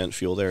much spent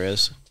fuel there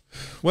is?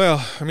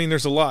 Well, I mean,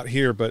 there's a lot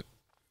here, but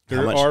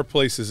there are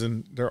places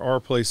in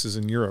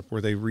Europe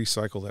where they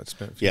recycle that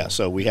spent fuel. Yeah,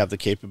 so we have the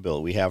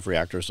capability. We have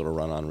reactors that will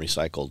run on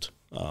recycled,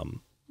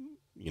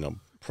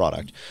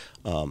 product.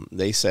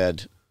 They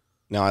said,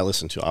 now I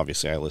listened to a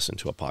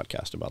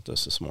podcast about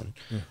this morning,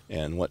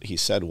 and what he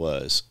said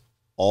was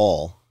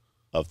all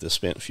of the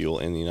spent fuel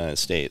in the United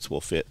States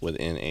will fit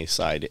within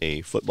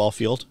a football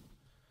field,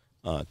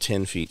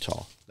 10 feet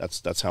tall.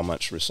 That's how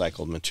much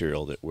recycled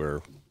material that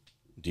we're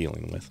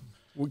dealing with.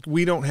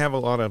 We don't have a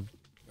lot of,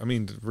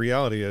 the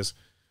reality is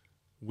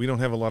we don't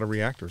have a lot of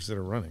reactors that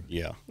are running.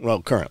 Yeah.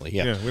 Well, currently,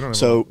 yeah. We don't have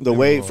so the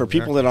way, for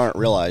people that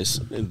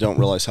don't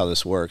realize how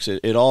this works,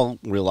 it all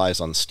relies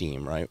on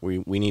steam, right?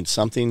 We need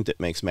something that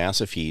makes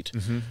massive heat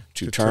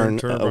to turn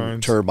a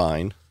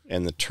turbine.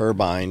 And the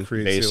turbine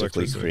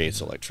basically creates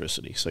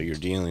electricity. So you're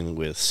dealing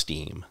with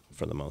steam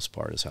for the most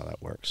part is how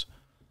that works.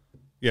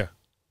 Yeah.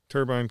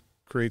 Turbine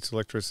creates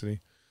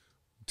electricity.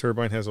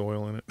 Turbine has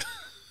oil in it.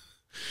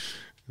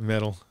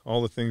 Metal.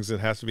 All the things that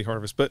has to be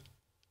harvested. But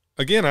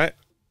again, I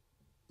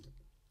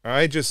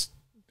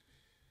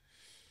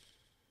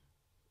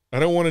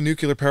don't want a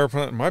nuclear power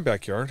plant in my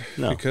backyard.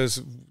 No.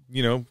 Because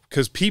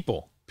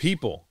people.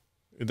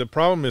 The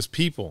problem is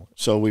people.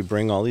 So we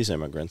bring all these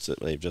immigrants that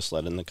they've just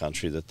let in the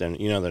country that then,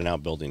 they're now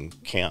building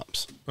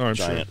camps,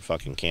 giant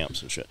fucking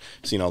camps and shit.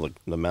 Seen all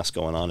the mess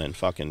going on in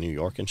fucking New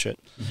York and shit.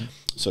 Mm-hmm.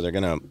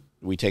 So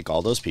we take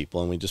all those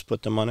people and we just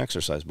put them on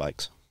exercise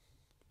bikes.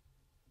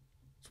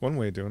 It's one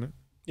way of doing it.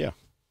 Yeah.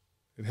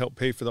 It helped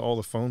pay for all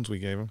the phones we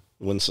gave them.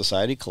 When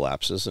society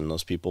collapses and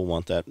those people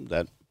want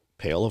that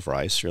pail of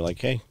rice, you're like,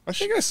 hey, I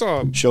think I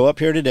saw show up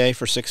here today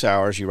for 6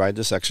 hours. You ride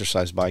this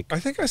exercise bike. I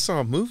think I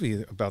saw a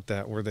movie about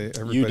that where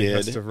everybody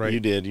has to ride. You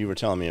did. You were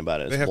telling me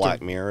about it. It's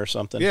Black Mirror or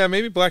something. Yeah,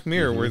 maybe Black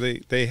Mirror, where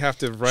they have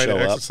to ride an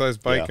exercise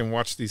bike and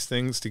watch these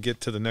things to get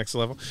to the next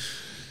level.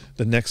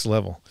 The next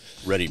level.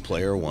 Ready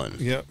Player One.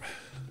 Yep.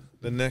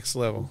 The next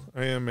level.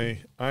 I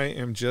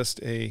am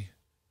just a.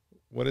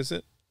 What is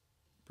it,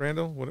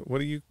 Brandel?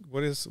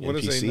 What is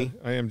NPC?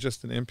 I am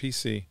just an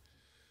NPC.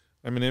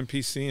 I'm an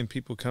NPC, and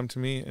people come to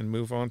me and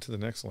move on to the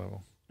next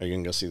level. Are you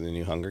going to go see the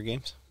new Hunger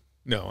Games?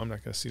 No, I'm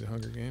not going to see the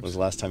Hunger Games. When was the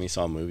last time you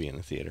saw a movie in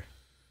the theater?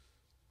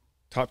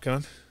 Top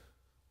Gun.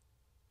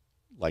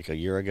 Like a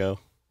year ago?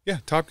 Yeah,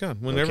 Top Gun.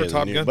 Whenever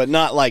Top Gun. But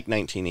not like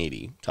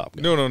 1980 Top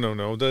Gun.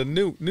 No. The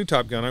new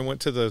Top Gun. I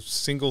went to the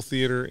single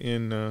theater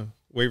in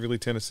Waverly,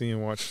 Tennessee,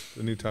 and watched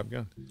the new Top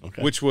Gun.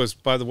 Okay. Which was,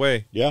 by the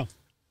way... Yeah.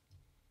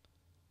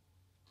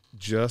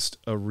 Just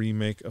a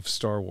remake of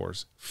Star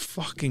Wars.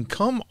 Fucking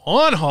come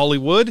on,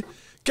 Hollywood.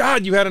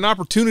 God, you had an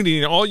opportunity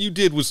and all you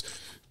did was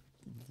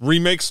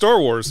remake Star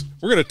Wars.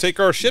 We're going to take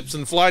our ships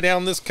and fly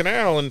down this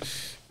canal and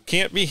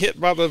can't be hit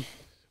by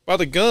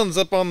the guns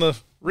up on the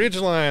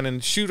ridgeline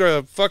and shoot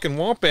a fucking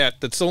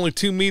wombat that's only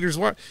 2 meters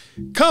wide.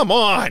 Come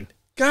on.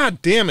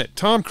 God damn it.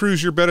 Tom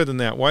Cruise, you're better than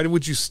that. Why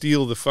would you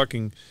steal the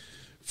fucking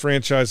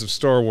franchise of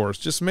Star Wars?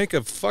 Just make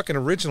a fucking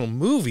original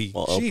movie.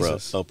 Well,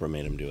 Jesus. Oprah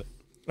made him do it.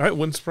 I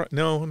wouldn't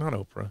no, not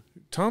Oprah.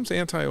 Tom's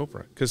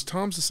anti-Oprah because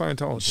Tom's a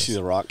Scientologist. See,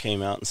 The Rock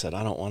came out and said,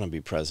 I don't want to be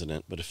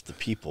president, but if the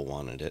people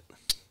wanted it.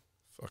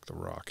 Fuck The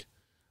Rock.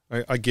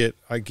 I get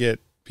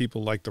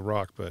people like The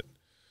Rock, but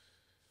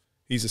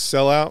he's a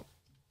sellout.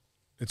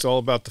 It's all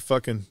about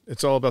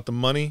the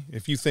money.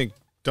 If you think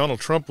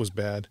Donald Trump was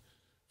bad.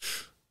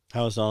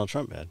 How is Donald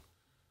Trump bad?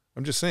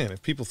 I'm just saying,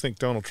 if people think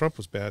Donald Trump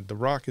was bad, The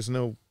Rock is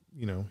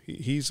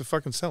he's a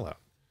fucking sellout.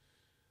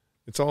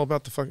 It's all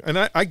about the fucking, and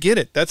I get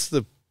it. That's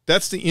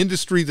the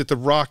industry that The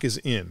Rock is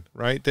in,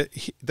 right?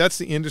 That's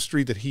the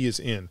industry that he is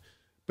in.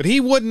 But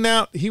he wasn't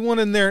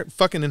in there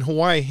fucking in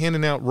Hawaii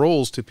handing out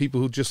rolls to people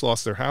who just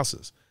lost their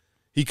houses.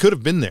 He could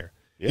have been there.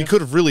 Yeah. He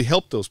could have really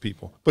helped those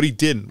people, but he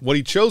didn't. What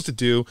he chose to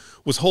do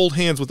was hold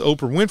hands with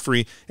Oprah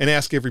Winfrey and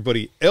ask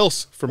everybody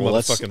else for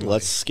motherfucking money.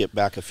 Let's skip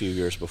back a few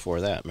years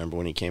before that. Remember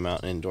when he came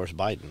out and endorsed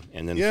Biden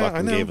and then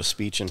fucking gave a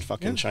speech in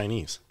fucking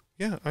Chinese?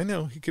 Yeah, I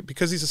know.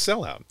 Because he's a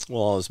sellout.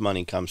 Well, all his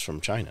money comes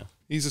from China.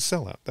 He's a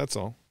sellout. That's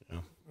all. Yeah.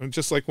 And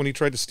just like when he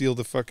tried to steal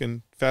the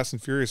fucking Fast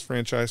and Furious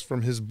franchise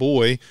from his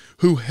boy,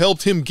 who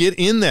helped him get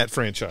in that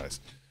franchise.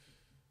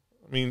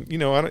 I mean,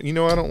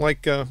 I don't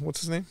like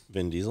what's his name?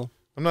 Vin Diesel.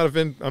 I'm not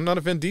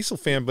a Vin Diesel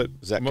fan, but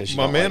is that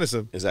my man is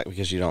a. Is that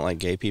because you don't like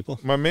gay people?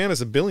 My man is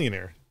a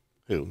billionaire.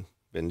 Who?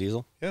 Vin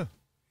Diesel? Yeah,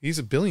 he's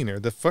a billionaire.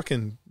 The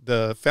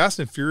Fast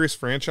and Furious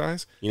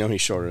franchise. You know he's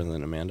shorter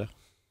than Amanda.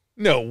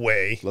 No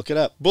way. Look it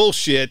up.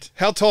 Bullshit.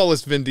 How tall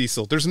is Vin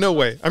Diesel? There's no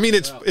way. I mean,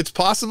 it's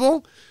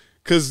possible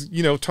because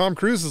Tom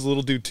Cruise is a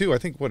little dude too. I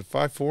think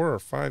 5'4" or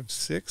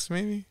 5'6"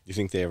 maybe. You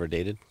think they ever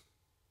dated?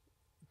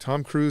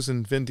 Tom Cruise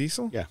and Vin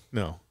Diesel? Yeah.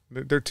 No,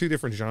 they're two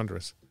different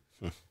genres.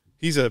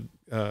 He's a.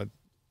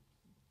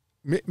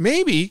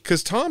 Maybe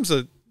because Tom's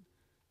a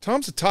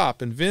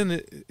top and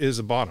Vin is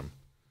a bottom.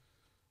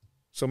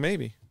 So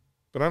maybe,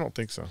 but I don't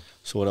think so.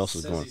 So what else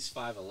is going on? He's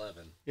 5'11".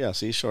 Yeah,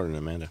 so he's shorter than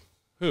Amanda.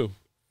 Who?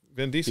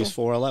 Vin Diesel? He's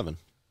 4'11".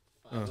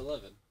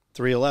 5'11".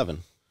 3'11".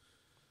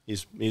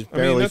 He's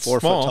barely 4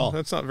 foot tall.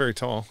 That's not very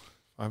tall.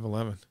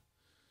 5'11".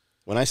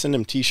 When I send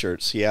him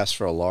T-shirts, he asks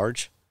for a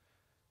large,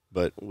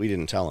 but we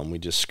didn't tell him. We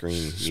just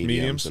screen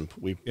mediums and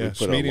we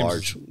put a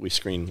large. We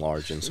screen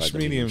large inside the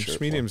medium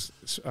shirt. Mediums.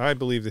 I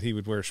believe that he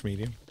would wear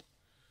medium.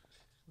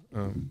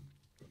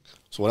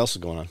 So what else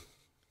is going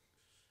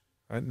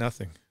on?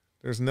 Nothing.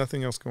 There's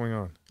nothing else going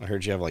on. I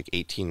heard you have like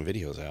 18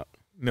 videos out.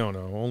 No,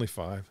 only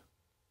 5.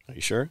 Are you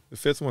sure? The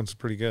 5th one's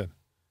pretty good.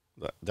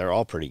 They're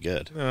all pretty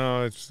good.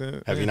 No,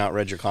 have you not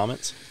read your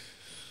comments?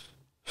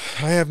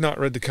 I have not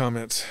read the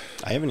comments.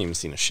 I haven't even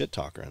seen a shit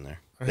talker in there.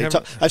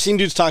 I've seen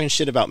dudes talking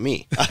shit about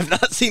me. I've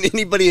not seen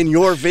anybody in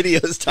your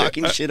videos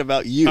talking shit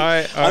about you.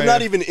 I'm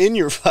not even in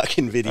your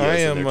fucking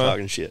videos and they're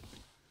talking shit.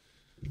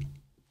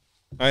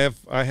 I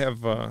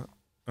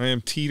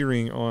am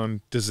teetering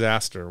on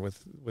disaster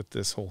with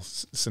this whole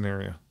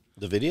scenario.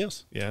 The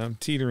videos? Yeah, I'm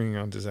teetering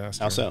on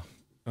disaster. How so?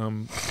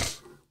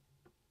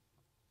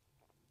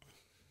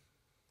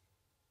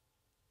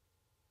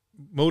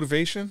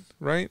 Motivation,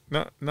 right?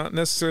 Not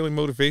necessarily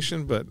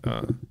motivation, but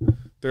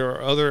there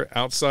are other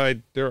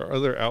outside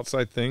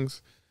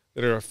things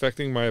that are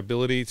affecting my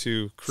ability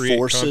to create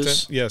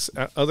content. Yes,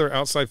 other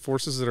outside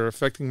forces that are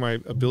affecting my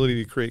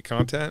ability to create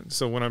content.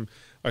 So when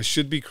I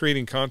should be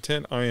creating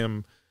content, I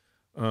am.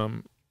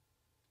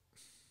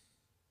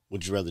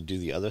 Would you rather do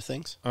the other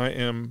things? I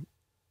am.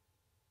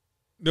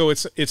 No,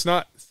 it's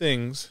not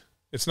things.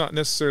 It's not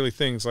necessarily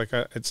things.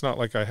 It's not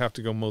like I have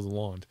to go mow the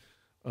lawn.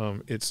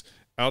 It's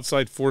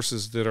outside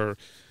forces that are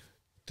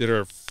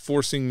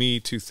forcing me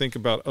to think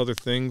about other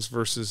things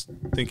versus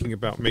thinking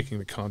about making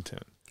the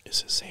content.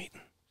 Is it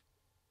Satan?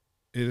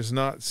 It is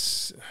not.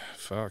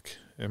 Fuck.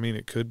 I mean,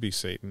 it could be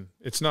Satan.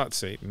 It's not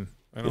Satan.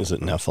 Is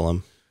it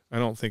Nephilim? I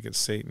don't think it's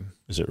Satan.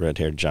 Is it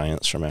red-haired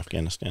giants from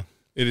Afghanistan?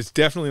 It is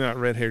definitely not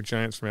red-haired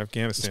giants from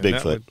Afghanistan.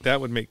 It's Bigfoot.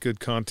 That would make good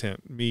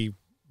content. Me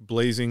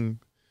blazing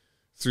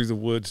through the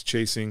woods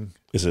chasing.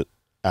 Is it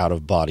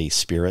out-of-body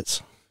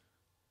spirits?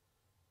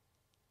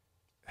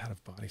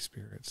 Out-of-body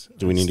spirits.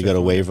 Do we need to go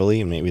to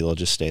Waverly and maybe they'll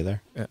just stay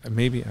there?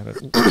 Maybe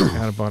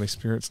out-of-body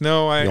spirits.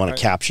 No, You want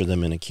to capture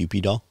them in a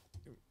Kewpie doll?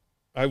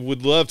 I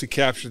would love to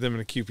capture them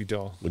in a Kewpie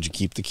doll. Would you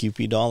keep the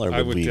Kewpie doll, or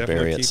would we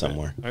bury it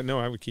somewhere? I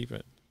would keep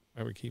it.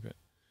 I would keep it.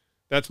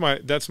 That's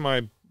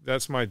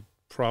my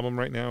problem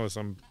right now.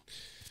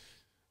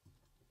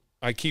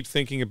 I keep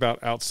thinking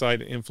about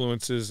outside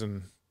influences,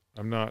 and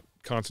I'm not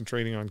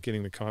concentrating on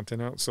getting the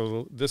content out.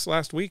 So this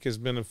last week has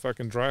been a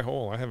fucking dry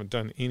hole. I haven't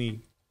done any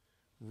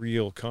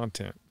real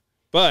content,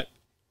 but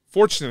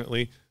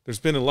fortunately, there's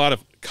been a lot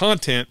of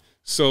content,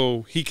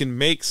 so he can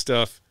make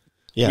stuff.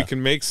 Yeah. We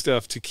can make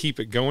stuff to keep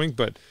it going,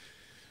 but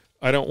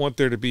I don't want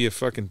there to be a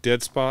fucking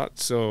dead spot,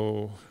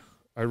 so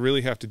I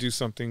really have to do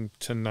something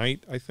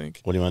tonight, I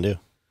think. What do you want to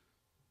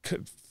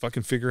do?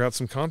 Fucking figure out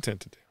some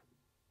content to do.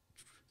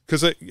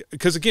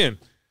 Because again,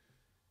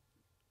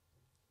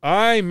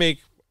 I make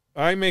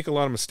a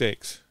lot of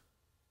mistakes.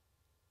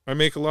 I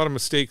make a lot of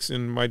mistakes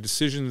in my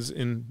decisions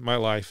in my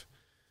life.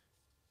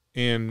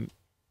 And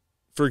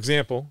for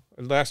example,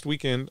 last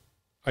weekend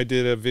I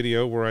did a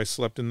video where I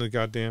slept in the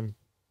goddamn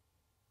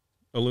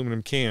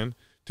aluminum can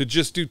to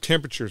just do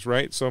temperatures,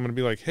 right? So I'm going to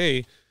be like,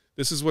 hey,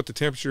 this is what the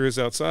temperature is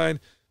outside.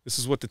 This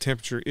is what the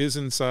temperature is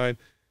inside.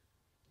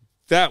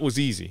 That was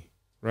easy,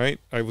 right?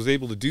 I was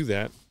able to do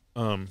that.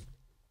 But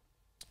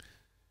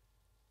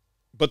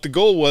the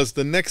goal was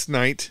the next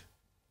night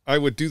I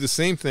would do the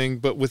same thing,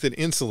 but with it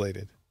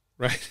insulated,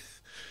 right?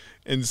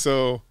 And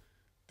so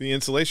the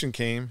insulation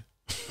came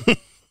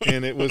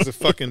and it was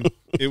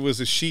it was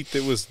a sheet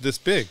that was this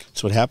big.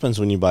 That's what happens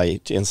when you buy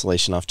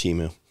insulation off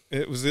Temu.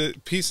 It was a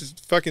piece of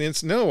fucking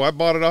no, I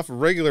bought it off a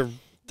regular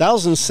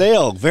 1,000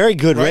 sale. Very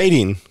good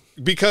rating.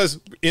 Because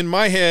in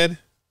my head,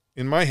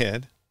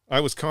 I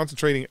was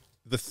concentrating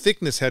the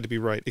thickness had to be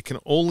right. It can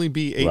only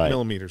be 8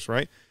 millimeters,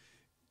 right?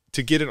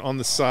 To get it on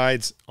the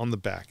sides, on the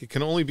back, it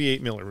can only be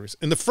 8 millimeters.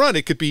 In the front,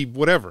 it could be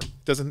whatever.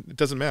 It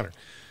doesn't matter,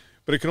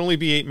 but it can only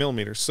be 8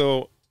 millimeters.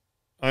 So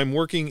I'm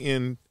working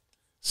in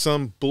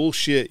some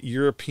bullshit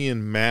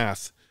European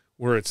math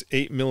where it's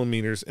 8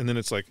 millimeters, and then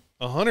it's like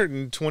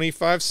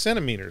 125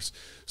 centimeters.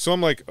 So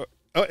I'm like,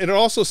 and it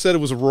also said it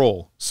was a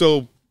roll.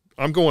 So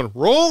I'm going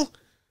roll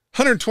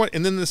 120,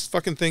 and then this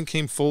fucking thing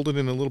came folded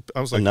in a little.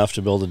 I was like, enough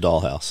to build a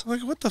dollhouse. I'm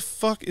like, what the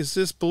fuck is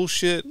this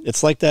bullshit?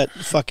 It's like that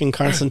fucking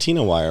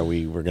concertina wire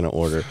we were going to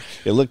order.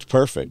 It looked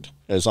perfect.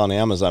 It was on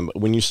Amazon. But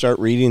when you start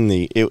reading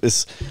it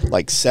was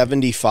like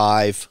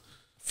 75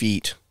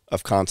 feet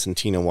of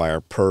concertina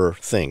wire per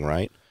thing,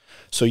 right?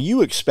 So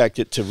you expect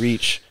it to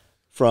reach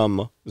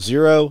from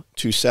 0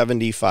 to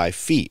 75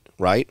 feet,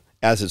 right?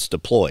 As it's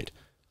deployed.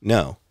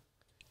 No.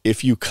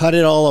 If you cut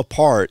it all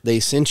apart, they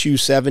sent you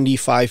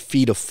 75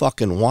 feet of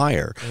fucking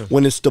wire.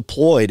 When it's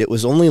deployed, it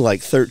was only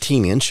like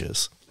 13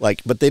 inches.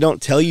 Like, but they don't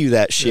tell you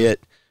that shit.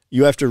 Yeah.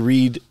 You have to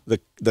read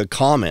the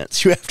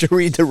comments. You have to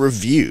read the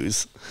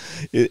reviews.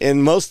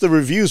 And most of the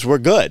reviews were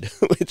good.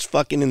 It's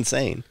fucking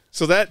insane.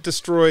 So that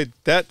destroyed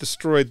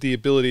the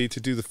ability to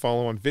do the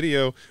follow-on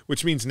video,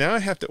 which means now I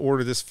have to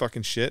order this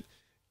fucking shit.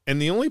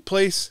 And the only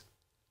place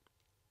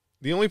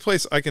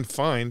I can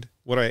find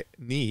what I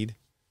need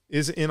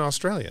is in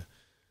Australia.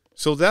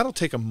 So that'll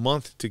take a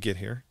month to get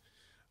here.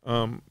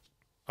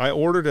 I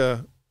ordered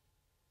a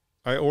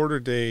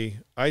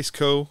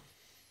Iceco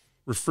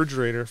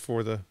refrigerator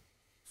for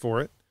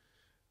it,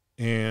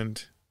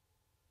 and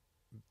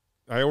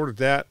I ordered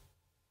that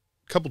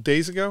a couple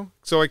days ago,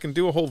 so I can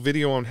do a whole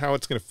video on how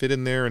it's going to fit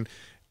in there, and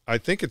I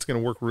think it's going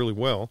to work really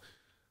well.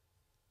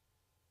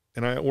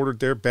 And I ordered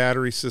their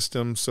battery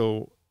system,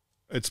 so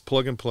it's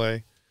plug and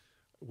play,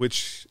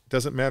 which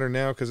doesn't matter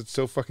now because it's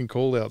so fucking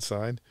cold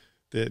outside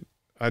that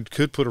I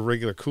could put a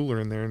regular cooler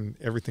in there and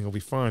everything will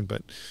be fine.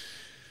 But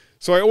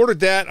so I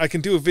ordered that. I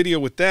can do a video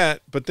with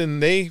that. But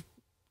then they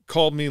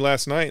called me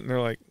last night and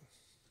they're like,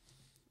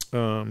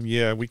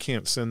 yeah, we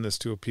can't send this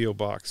to a P.O.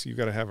 box. You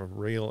got to have a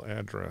rail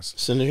address.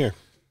 Send it here.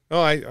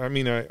 Oh, I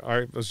mean,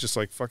 I was just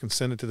like, fucking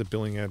send it to the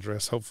billing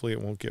address. Hopefully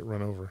it won't get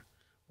run over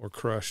or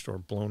crushed or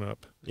blown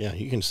up. Yeah,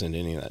 you can send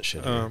any of that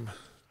shit.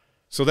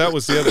 So that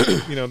was the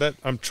other, that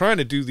I'm trying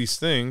to do these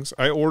things.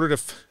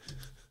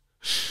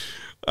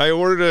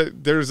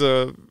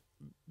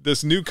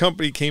 This new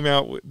company came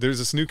out. There's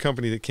this new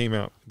company that came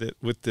out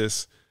with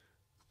this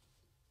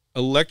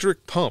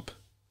electric pump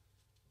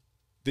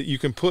that you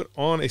can put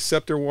on a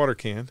Scepter water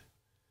can,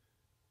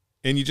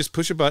 and you just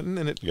push a button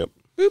and it, boop,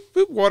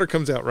 boop, water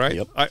comes out, right?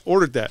 Yep. I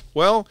ordered that.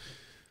 Well,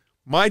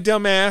 my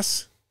dumb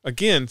ass,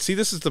 again, see,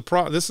 this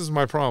is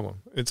my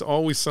problem. It's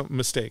always some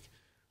mistake.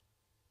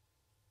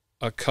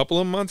 A couple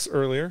of months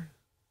earlier,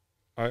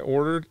 I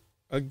ordered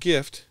a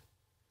gift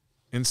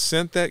and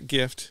sent that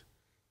gift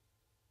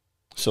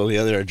so the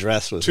other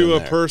address was to a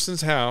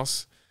person's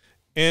house,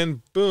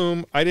 and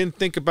boom, I didn't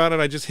think about it.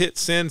 I just hit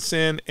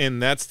send,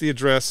 and that's the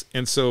address,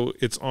 and so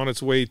it's on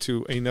its way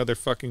to another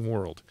fucking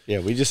world. Yeah,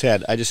 I just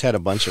had a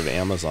bunch of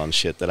Amazon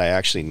shit that I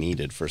actually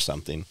needed for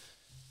something,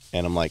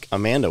 and I'm like,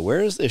 Amanda,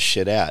 where is this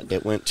shit at?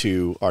 It went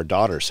to our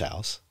daughter's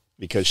house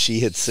because she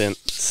had sent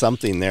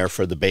something there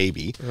for the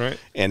baby, right?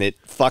 And it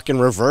fucking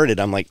reverted.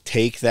 I'm like,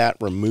 take that,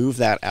 remove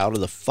that out of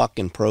the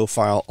fucking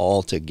profile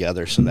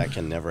altogether, so that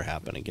can never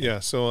happen again. Yeah.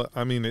 So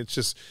I mean,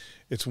 it's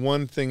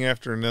one thing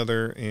after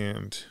another,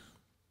 and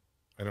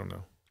I don't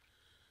know.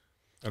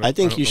 I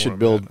think you should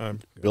build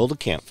a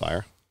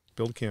campfire.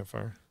 Build a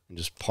campfire and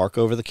just park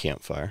over the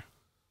campfire.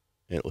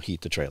 It will heat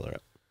the trailer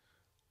up.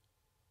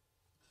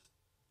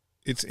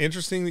 It's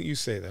interesting that you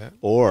say that.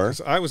 Or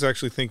I was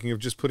actually thinking of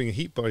just putting a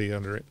heat buddy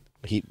under it.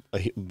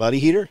 A buddy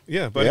heater?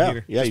 Yeah, buddy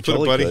heater. Yeah, just you put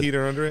totally a buddy could.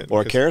 heater under it.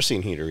 Or a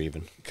kerosene heater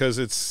even. Because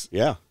it's...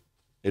 Yeah.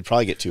 It'd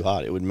probably get too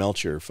hot. It would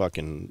melt your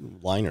fucking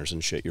liners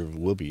and shit, your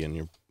whoopee and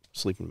your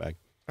sleeping bag.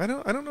 I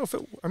don't know if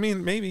it... I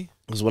mean, maybe.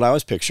 Because what I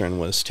was picturing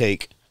was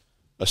take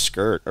a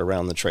skirt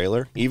around the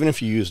trailer, even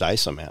if you used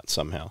isomats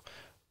somehow,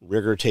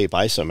 rigger tape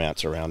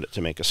isomats around it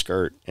to make a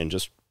skirt, and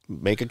just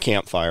make a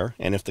campfire.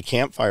 And if the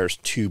campfire's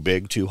too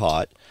big, too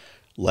hot,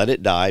 let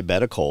it die,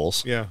 bed of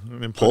coals. Yeah.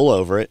 And then pull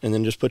over it, and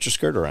then just put your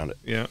skirt around it.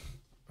 Yeah.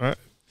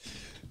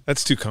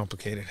 That's too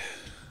complicated.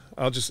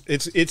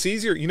 It's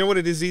easier. You know what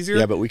it is easier?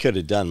 Yeah, but we could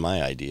have done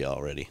my idea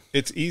already.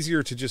 It's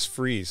easier to just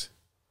freeze.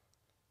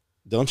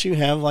 Don't you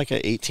have like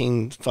a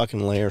 18 fucking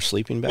layer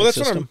sleeping bag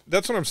system?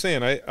 That's what I'm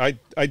saying.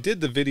 I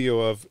did the video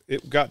of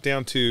it. Got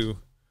down to,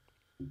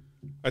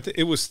 I think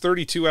it was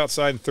 32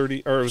 outside and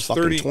 30, or it was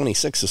 30.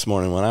 26 this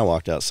morning when I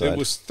walked outside. It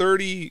was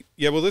 30.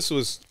 Yeah, well, this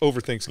was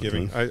over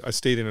Thanksgiving. I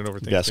stayed in it over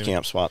Thanksgiving. Best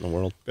camp spot in the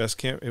world. Best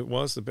camp. It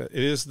was the best.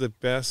 It is the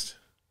best.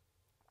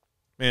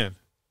 Man,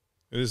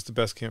 it is the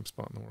best camp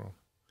spot in the world.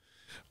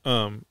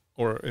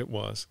 Or it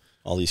was.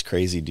 All these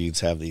crazy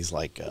dudes have these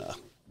like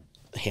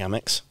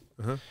hammocks.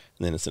 And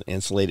then it's an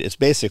insulated. It's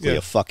basically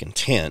a fucking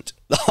tent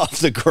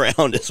off the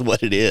ground is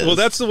what it is. Well,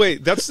 that's the way.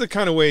 That's the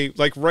kind of way.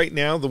 Like right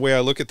now, the way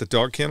I look at the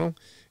dog kennel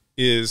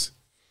is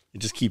It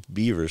just keeps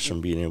beavers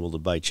from being able to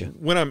bite you.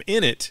 When I'm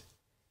in it,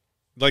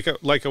 like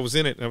I was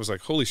in it, and I was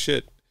like, holy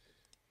shit,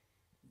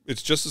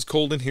 it's just as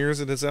cold in here as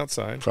it is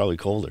outside. Probably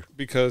colder.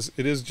 Because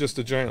it is just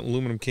a giant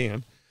aluminum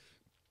can.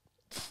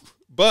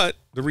 But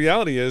the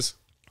reality is,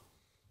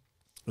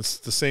 it's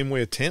the same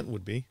way a tent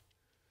would be.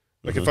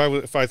 Like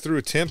if I threw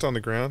a tent on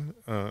the ground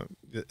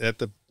at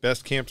the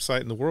best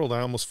campsite in the world, I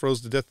almost froze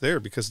to death there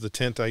because the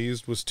tent I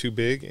used was too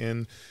big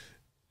and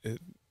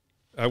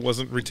I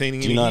wasn't retaining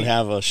any. Do you not heat.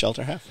 have a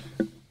shelter half?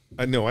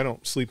 No, I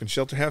don't sleep in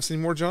shelter halves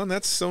anymore, John.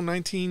 That's so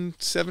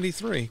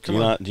 1973. Come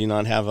on. Do you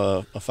not have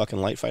a fucking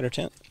light fighter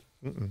tent?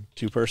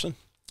 2-person?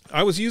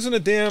 I was using a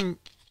damn,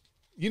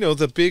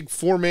 the big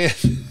 4-man.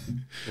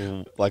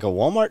 Like a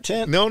Walmart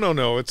tent?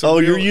 No. It's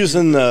you're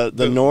using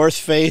the North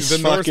Face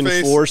fucking North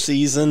Face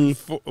 4-season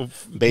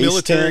base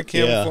military tent?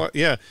 camouflage.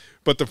 Yeah.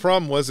 But the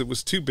problem was it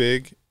was too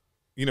big.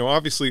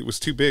 Obviously it was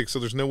too big, so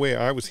there's no way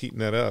I was heating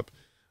that up.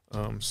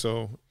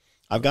 So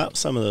I've got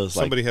some of those.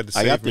 Somebody had to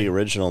save I got me. the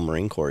original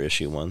Marine Corps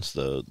issue ones,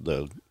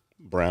 the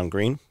brown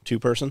green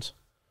 2-persons.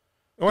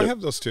 Oh, I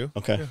have those too.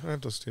 Okay. Yeah, I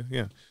have those too.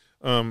 Yeah.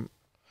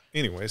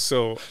 Anyway,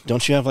 so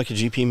don't you have like a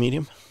GP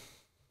medium?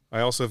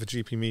 I also have a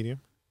GP medium.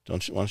 Why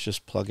don't you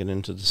just plug it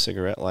into the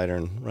cigarette lighter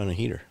and run a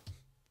heater?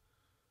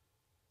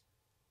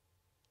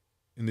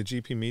 In the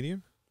GP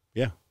medium?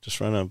 Yeah, just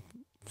run a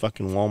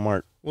fucking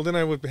Walmart. Well, then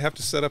I would have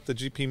to set up the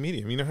GP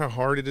medium. You know how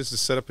hard it is to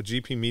set up a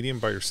GP medium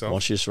by yourself? Why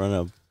don't you just run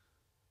a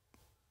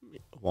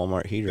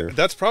Walmart heater?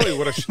 That's probably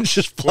what I should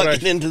just plug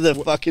it into the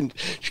fucking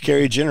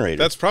carry generator.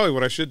 That's probably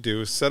what I should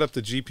do is set up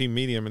the GP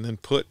medium and then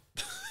put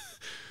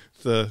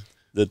the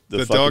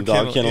fucking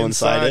dog kennel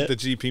inside it, the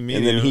GP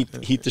medium, and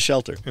then heat the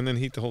shelter, and then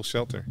heat the whole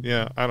shelter.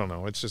 Yeah, I don't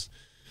know. It's just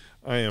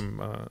I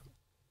am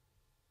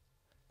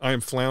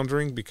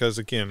floundering because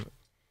again,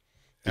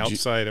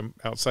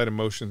 outside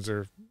emotions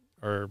are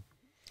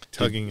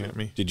tugging at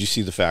me. Did you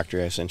see the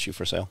factory I sent you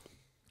for sale?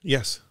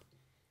 Yes.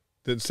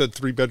 It said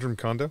 3-bedroom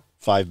condo.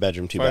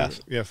 5-bedroom, 2-bath.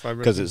 Yeah, 5 bedroom.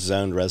 Because it's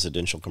zoned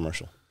residential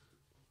commercial.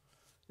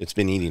 It's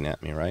been eating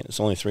at me, right? It's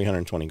only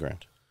 $320,000.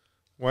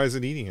 Why is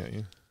it eating at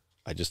you?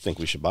 I just think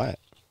we should buy it.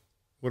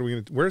 What are we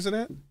gonna? Where is it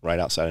at? Right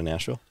outside of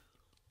Nashville.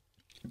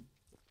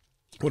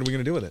 What are we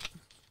gonna do with it?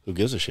 Who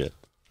gives a shit?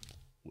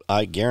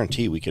 I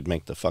guarantee we could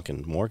make the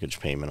fucking mortgage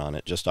payment on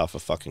it just off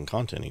of fucking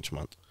content each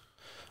month.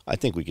 I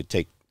think we could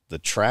take the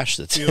trash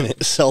that's in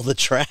it, sell the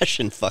trash,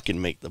 and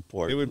fucking make the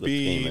port. It would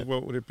be payment.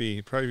 What would it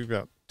be? Probably be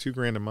about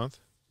 $2,000 a month.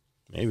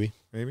 Maybe.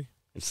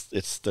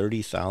 It's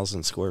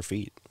 30,000 square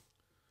feet.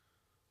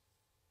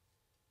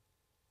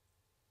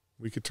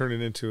 We could turn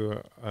it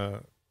into a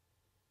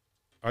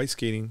ice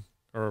skating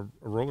or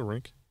a roller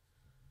rink.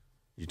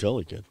 You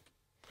totally could.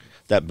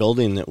 That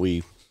building that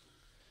we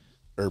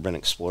urban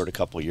explored a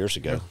couple of years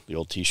ago, the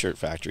old T-shirt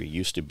factory,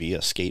 used to be a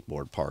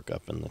skateboard park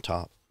up in the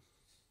top.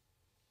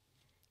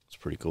 It's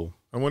pretty cool.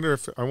 I wonder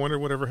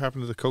whatever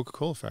happened to the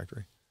Coca-Cola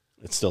factory.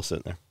 It's still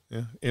sitting there.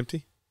 Yeah,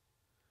 empty.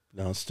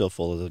 No, it's still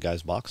full of the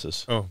guy's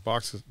boxes. Oh,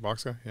 box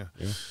guy. Yeah.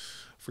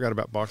 Forgot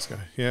about box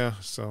guy. Yeah.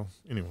 So,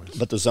 anyways.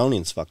 But the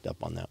zoning's fucked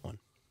up on that one.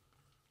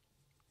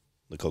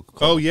 The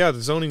Coca-Cola. Oh yeah, the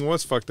zoning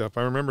was fucked up.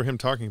 I remember him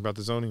talking about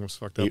the zoning was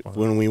fucked up.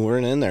 When we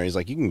weren't in there, he's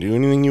like, "You can do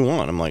anything you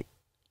want." I'm like,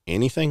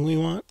 "Anything we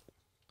want?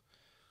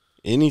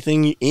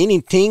 Anything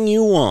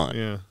you want?"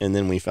 Yeah. And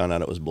then we found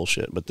out it was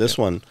bullshit. But this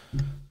one,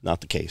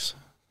 not the case.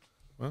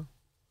 Well,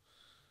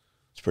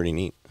 it's pretty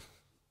neat.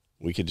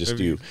 We could just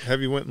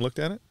Have you went and looked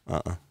at it?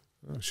 Oh,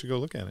 we should go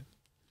look at it.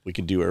 We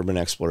could do urban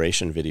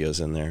exploration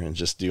videos in there and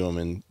just do them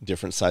in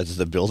different sides of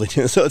the building.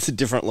 So it's a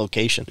different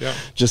location. Yeah.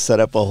 Just set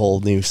up a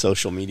whole new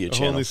social media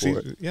channel for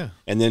it. Yeah.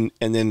 And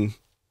then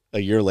a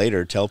year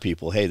later tell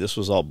people, hey, this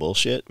was all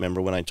bullshit.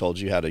 Remember when I told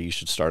you you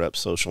should start up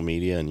social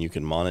media and you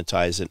can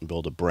monetize it and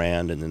build a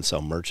brand and then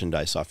sell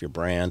merchandise off your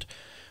brand?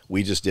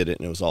 We just did it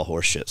and it was all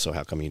horseshit. So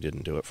how come you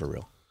didn't do it for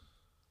real?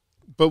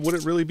 But would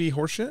it really be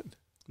horseshit?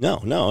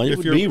 No, it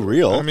would be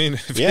real. I mean,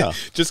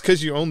 just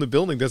because you own the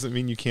building doesn't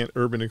mean you can't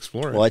urban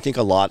explore it. Well, I think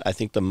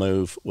the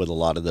move with a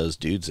lot of those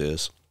dudes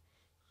is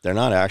they're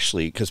not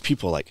actually, because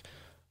people are like,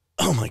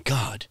 oh my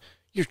God,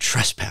 you're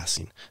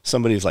trespassing.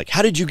 Somebody's like,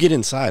 how did you get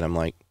inside? I'm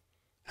like,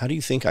 how do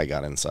you think I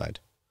got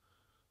inside?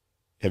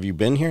 Have you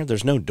been here?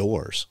 There's no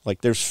doors. Like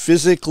there's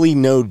physically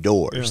no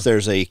doors.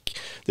 Yeah.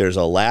 There's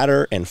a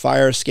ladder and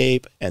fire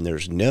escape and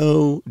there's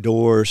no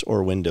doors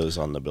or windows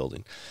on the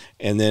building.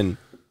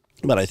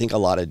 But I think a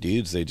lot of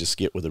dudes, they just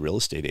get with a real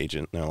estate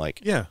agent and they're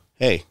like, yeah,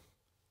 hey,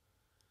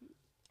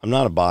 I'm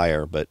not a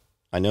buyer, but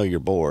I know you're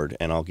bored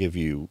and I'll give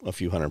you a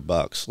few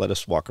 $100. Let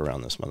us walk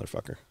around this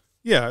motherfucker.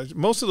 Yeah.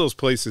 Most of those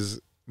places,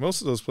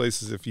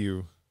 if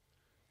you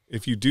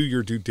do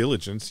your due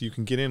diligence, you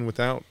can get in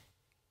without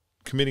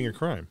committing a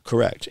crime.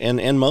 Correct.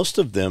 And most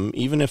of them,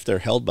 even if they're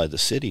held by the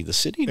city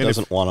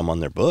doesn't want them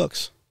on their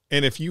books.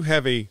 And if you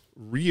have a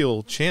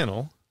real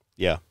channel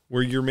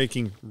where you're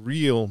making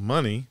real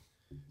money,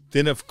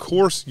 then of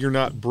course you're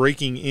not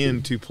breaking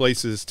into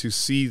places to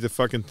see the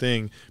fucking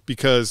thing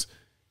because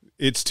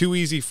it's too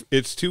easy.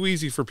 It's too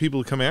easy for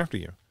people to come after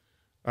you.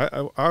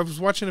 I was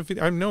watching a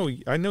video. I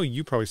know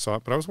you probably saw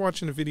it, but I was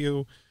watching a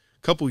video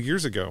couple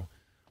years ago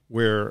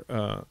where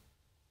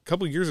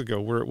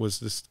it was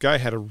this guy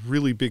had a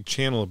really big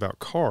channel about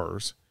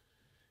cars,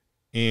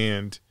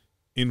 and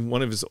in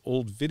one of his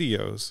old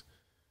videos,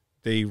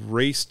 they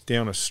raced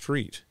down a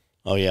street.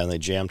 Oh yeah, and they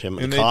jammed him.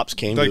 And the cops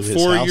came to his house.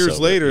 Like 4 years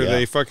later, yeah.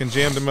 They fucking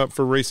jammed him up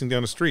for racing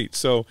down a street.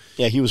 So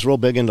yeah, he was real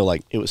big into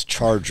like it was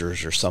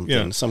Chargers or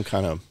something, some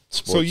kind of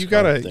sports. So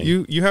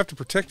you have to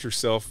protect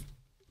yourself.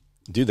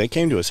 Dude, they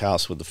came to his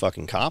house with the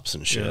fucking cops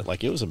and shit. Yeah.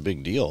 Like, it was a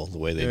big deal the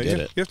way they did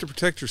it. You have to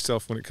protect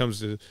yourself when it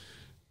comes to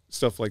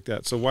stuff like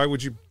that. So why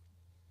would you?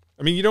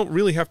 I mean, you don't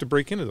really have to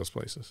break into those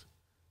places.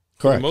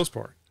 Correct. For the most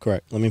part.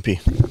 Correct. Let me pee.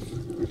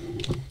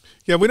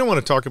 Yeah, we don't want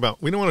to talk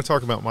about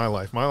my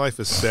life. My life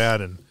is sad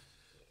and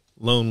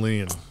lonely.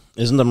 And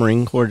isn't the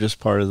Marine Corps just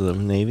part of the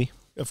Navy?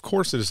 Of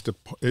course it is.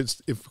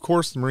 Of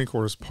course, the Marine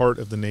Corps is part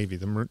of the Navy.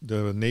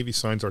 The Navy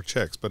signs our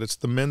checks, but it's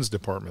the men's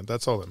department.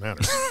 That's all that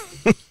matters.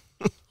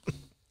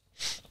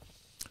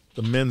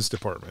 The men's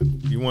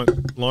department. You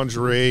want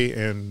lingerie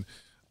and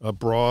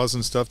bras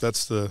and stuff.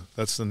 That's the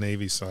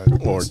Navy side.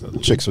 Or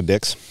chicks with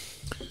dicks.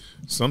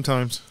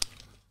 Sometimes.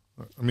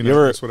 I mean,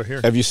 that's what I hear.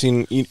 Have you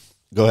seen?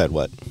 Go ahead.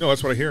 What? No,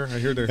 that's what I hear.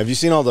 Have you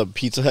seen all the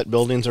Pizza Hut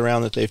buildings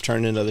around that they've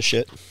turned into the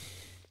shit?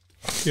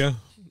 Yeah.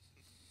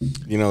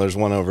 You know, there's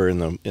one over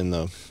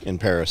in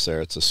Paris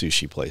there. It's a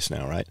sushi place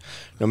now, right?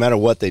 No matter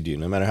what they do,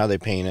 no matter how they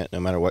paint it, no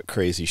matter what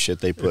crazy shit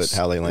they put,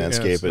 how they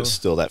landscape it, it's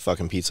still that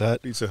fucking Pizza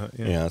Hut. Pizza Hut,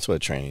 yeah. Yeah, that's what a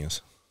training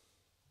is.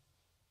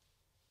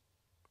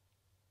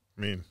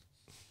 I mean,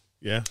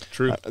 yeah,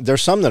 true.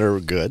 There's some that are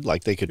good,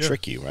 like they could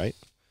trick you, right?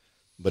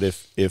 But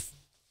if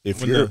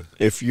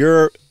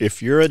you're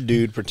a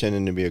dude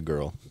pretending to be a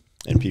girl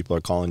and people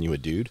are calling you a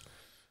dude,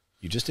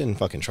 you just didn't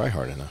fucking try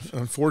hard enough.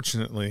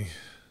 Unfortunately,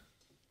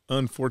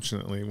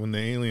 when the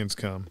aliens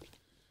come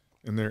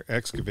and they're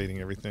excavating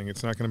everything,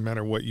 it's not going to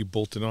matter what you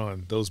bolted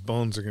on. Those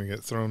bones are going to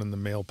get thrown in the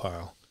mail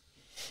pile.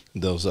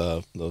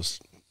 Those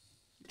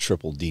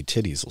triple D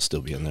titties will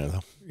still be in there,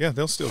 though. Yeah,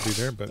 they'll still be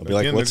there, but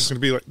again, they're just going to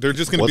be like,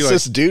 what's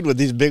this dude with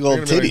these big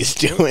old titties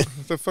doing?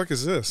 What the fuck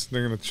is this?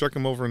 They're going to chuck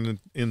them over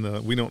in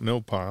the we don't know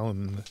pile,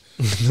 and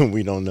the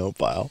we don't know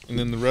pile, and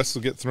then the rest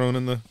will get thrown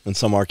in the. And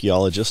some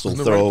archaeologist will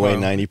throw away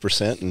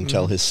 90% and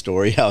tell his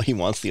story how he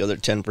wants the other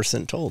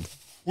 10% told.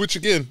 Which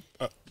again,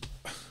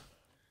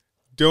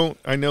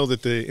 I know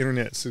that the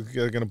internet's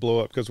going to blow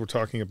up because we're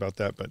talking about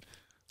that, but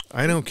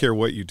I don't care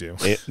what you do.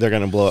 They're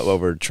going to blow up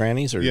over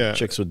trannies or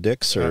chicks with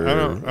dicks or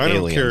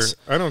aliens.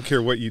 I don't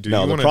care what you do.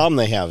 No, the problem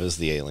they have is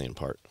the alien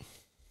part.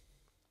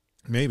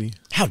 Maybe.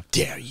 How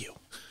dare you?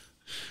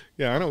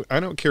 Yeah, I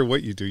don't care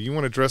what you do. You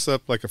want to dress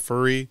up like a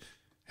furry,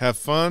 have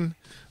fun?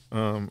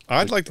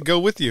 I'd like to go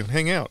with you,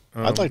 hang out.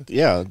 But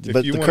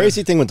the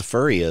crazy thing with the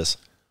furry is,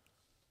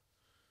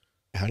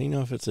 how do you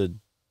know if it's a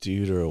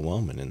dude or a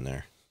woman in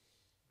there?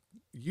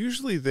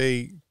 Usually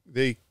they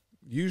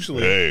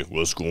usually. Hey,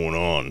 what's going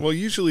on? Well,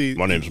 usually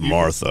my name's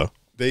Martha.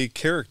 They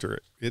character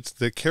it. It's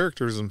the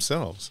characters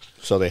themselves.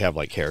 So they have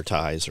like hair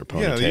ties or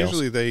ponytails. Yeah,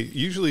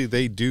 usually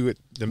they do it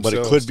themselves.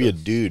 But it could be a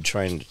dude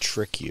trying to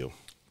trick you.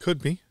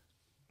 Could be.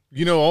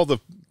 You know, all the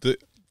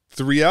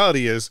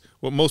reality is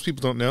what most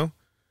people don't know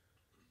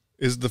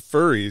is the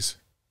furries.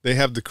 They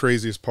have the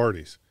craziest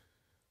parties.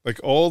 Like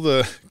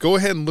go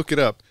ahead and look it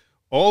up.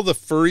 All the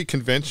furry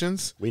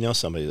conventions. We know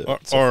somebody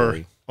that's a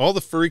furry. All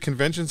the furry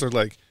conventions are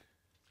like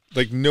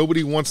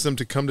nobody wants them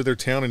to come to their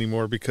town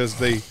anymore because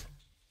they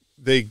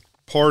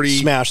party,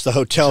 smash the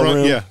hotel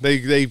room. Yeah,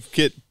 they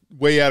get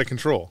way out of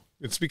control.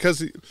 It's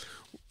because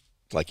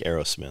like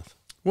Aerosmith.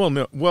 Well,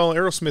 no. Well,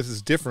 Aerosmith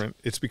is different.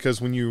 It's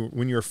because when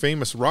you're a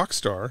famous rock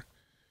star,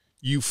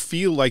 you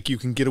feel like you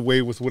can get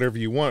away with whatever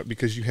you want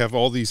because you have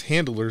all these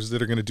handlers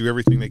that are going to do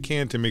everything they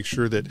can to make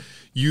sure that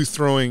you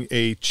throwing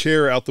a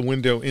chair out the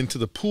window into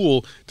the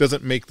pool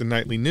doesn't make the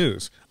nightly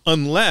news.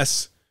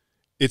 Unless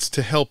it's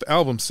to help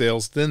album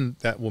sales, then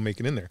that will make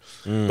it in there.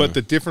 But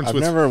the difference I've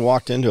never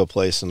walked into a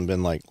place and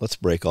been like, let's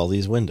break all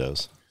these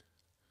windows.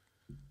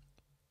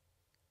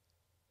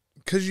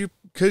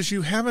 Because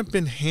you haven't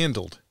been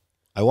handled.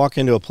 I walk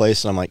into a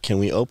place and I'm like, can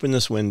we open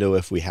this window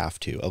if we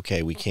have to?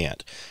 Okay, we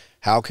can't.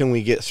 How can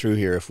we get through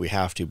here if we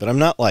have to? But I'm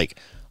not like,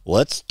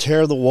 let's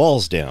tear the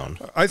walls down.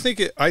 I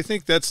think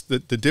that's the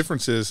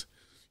difference is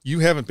you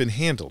haven't been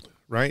handled,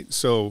 right?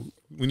 So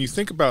when you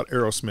think about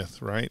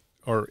Aerosmith, right,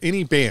 or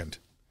any band,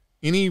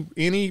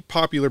 any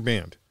popular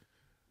band,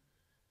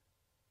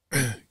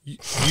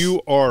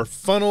 you are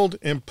funneled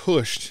and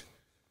pushed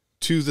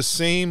to the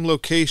same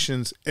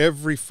locations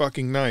every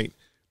fucking night,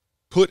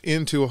 put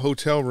into a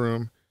hotel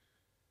room,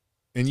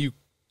 and you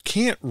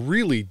can't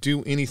really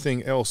do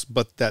anything else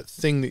but that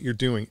thing that you're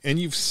doing. And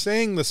you've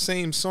sang the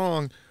same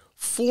song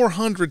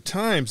 400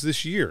 times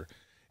this year.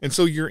 And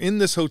so you're in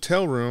this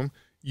hotel room,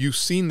 you've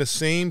seen the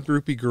same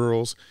groupie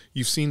girls,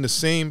 you've seen the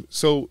same,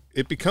 so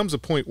it becomes a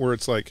point where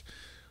it's like,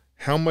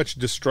 how much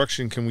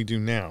destruction can we do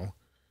now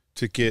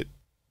to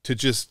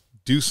just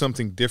do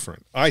something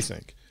different? I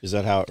think. Is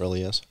that how it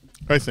really is?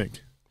 I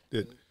think.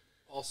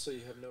 Also,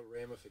 you have no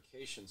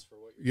ramifications for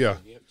what you're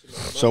doing. You have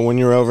so when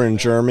you're over in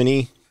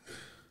Germany,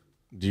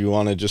 do you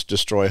want to just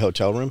destroy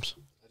hotel rooms?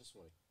 I just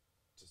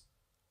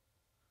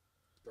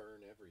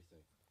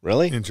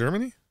Really? In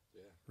Germany?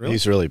 Really?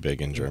 He's really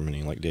big in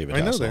Germany, like David.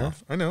 I know they are.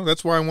 I know.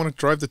 That's why I want to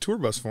drive the tour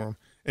bus for him.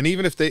 And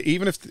even if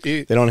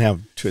they don't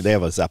have they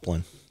have a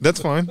Zeppelin.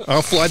 That's fine.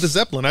 I'll fly the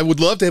Zeppelin. I would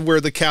love to wear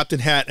the captain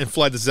hat and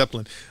fly the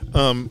Zeppelin.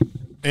 And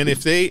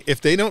if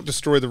they don't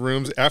destroy the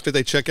rooms after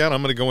they check out,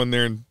 I'm going to go in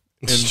there and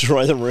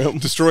destroy the room.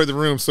 Destroy the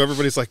room. So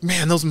everybody's like,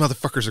 man, those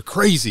motherfuckers are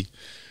crazy.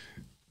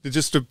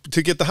 Just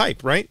to get the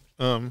hype, right?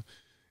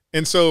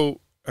 And so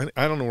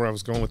I don't know where I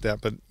was going with that,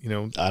 but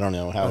I don't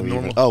know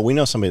how. We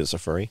know somebody that's a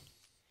furry.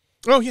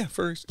 Oh yeah,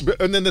 furries.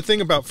 And then the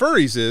thing about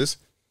furries is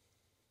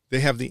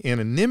they have the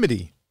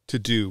anonymity to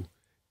do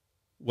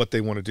what they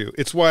want to do.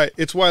 It's why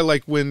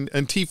like when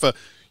Antifa,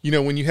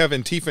 when you have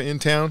Antifa in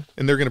town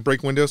and they're going to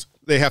break windows,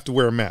 they have to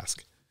wear a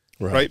mask,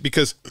 right?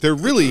 Because they're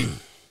really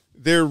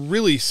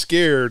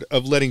scared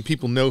of letting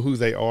people know who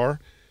they are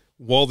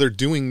while they're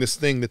doing this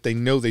thing that they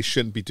know they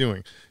shouldn't be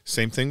doing.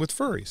 Same thing with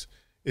furries.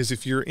 Is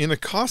if you're in a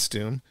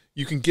costume,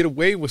 you can get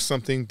away with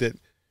something that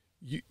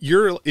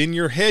you're in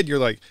your head. You're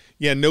like,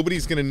 yeah,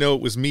 nobody's going to know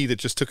it was me that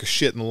just took a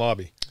shit in the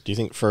lobby. Do you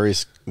think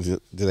furries, do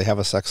they have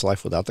a sex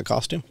life without the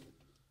costume?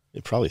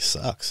 It probably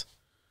sucks.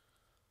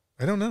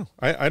 I don't know.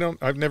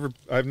 I've never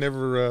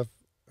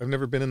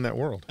been in that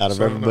world. Out of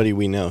everybody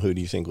we know, who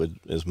do you think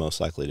is most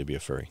likely to be a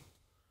furry?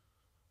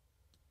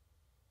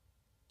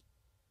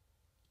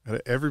 Out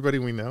of everybody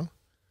we know?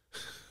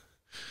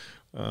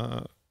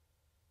 I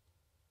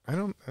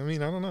don't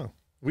know.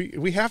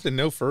 We have to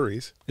know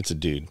furries. It's a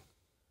dude.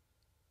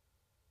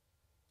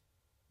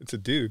 It's a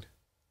dude.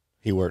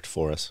 He worked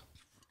for us.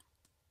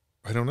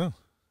 I don't know.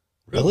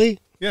 Really?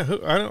 Yeah,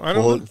 I don't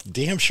know.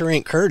 Damn sure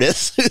ain't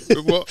Curtis.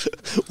 Well,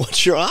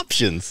 what's your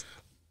options?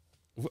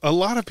 A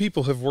lot of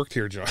people have worked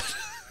here, John.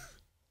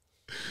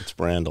 It's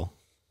Brandel.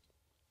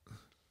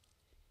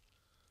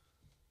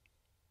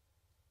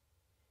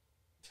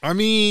 I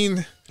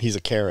mean, he's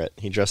a carrot.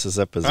 He dresses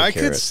up as a carrot.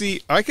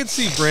 I could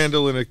see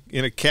Brandel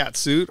in a cat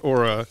suit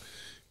or a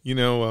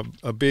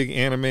big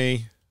anime.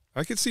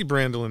 I could see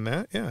Brandel in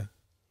that. Yeah,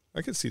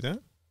 I could see that.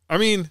 I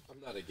mean,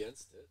 I'm not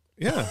against it.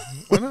 Yeah,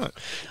 why not?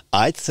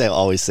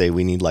 always say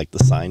we need like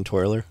the sign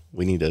twirler.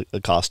 We need a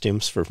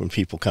costumes for when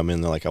people come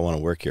in. They're like, I want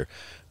to work here.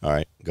 All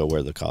right, go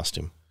wear the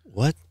costume.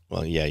 What?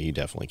 Well, yeah, you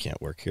definitely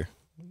can't work here.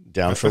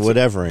 Down for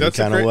whatever, any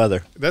kind of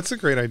weather. That's a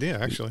great idea,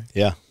 actually.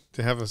 Yeah.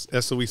 To have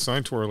a SOE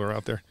sign twirler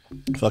out there.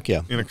 Fuck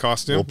yeah. In a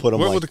costume. We'll put them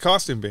what would the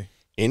costume be?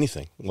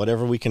 Anything.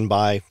 Whatever we can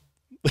buy.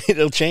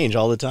 It'll change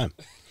all the time.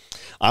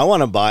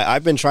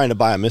 I've been trying to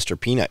buy a Mr.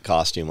 Peanut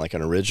costume, like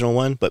an original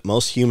one, but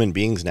most human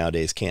beings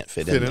nowadays can't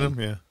fit in them.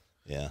 Yeah.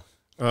 Yeah.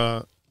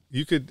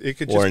 It could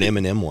just or an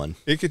M&M one.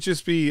 It could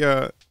just be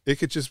a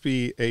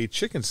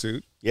chicken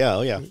suit. Yeah,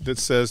 oh yeah. That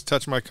says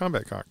 "Touch my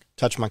combat cock."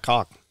 Touch my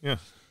cock. Yeah.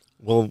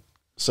 Well,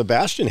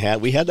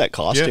 we had that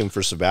costume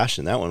for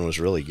Sebastian. That one was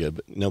really good,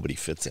 but nobody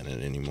fits in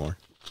it anymore.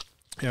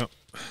 Yeah.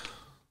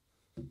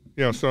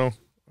 Yeah. So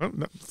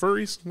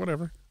furries,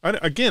 whatever.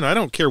 I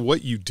don't care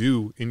what you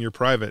do in your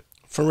private.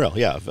 For real,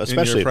 yeah.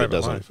 Especially if it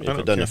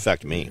doesn't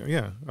affect me.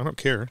 Yeah, I don't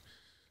care.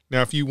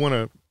 Now, if you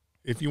want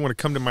to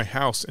come to my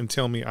house and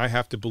tell me I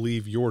have to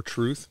believe your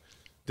truth,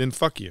 then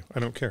fuck you.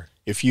 I don't care.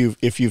 If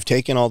you've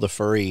taken all the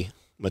furry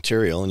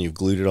material and you've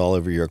glued it all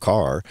over your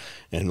car,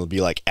 and it'll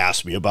be like,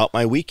 ask me about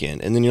my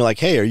weekend, and then you're like,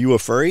 hey, are you a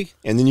furry?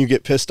 And then you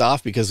get pissed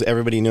off because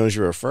everybody knows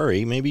you're a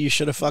furry. Maybe you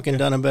should have fucking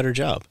done a better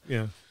job.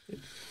 Yeah.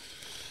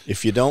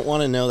 If you don't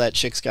want to know that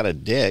chick's got a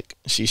dick,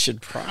 she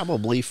should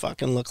probably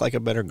fucking look like a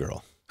better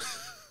girl.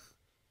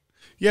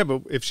 Yeah,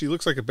 but if she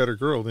looks like a better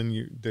girl, then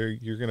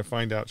you're going to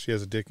find out she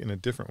has a dick in a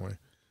different way.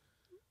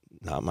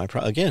 Not my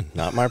problem.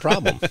 Not my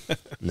problem.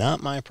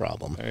 Not my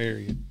problem. I hear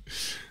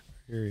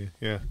you.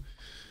 Yeah.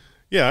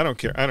 Yeah, I don't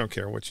care. I don't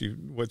care what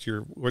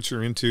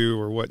you're into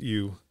or what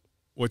you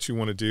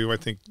want to do. I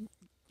think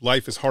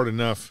life is hard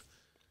enough.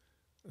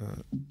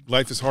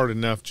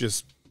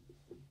 Just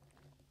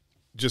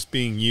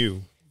being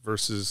you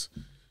versus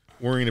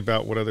worrying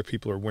about what other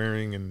people are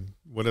wearing and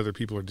what other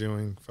people are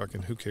doing.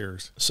 Fucking who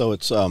cares? So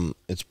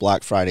it's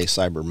Black Friday,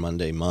 Cyber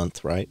Monday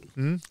month, right?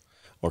 Mm-hmm.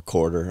 Or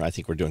quarter. I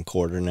think we're doing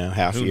quarter now.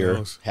 Half who year,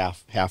 knows?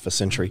 half a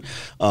century.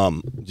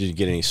 Did you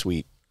get any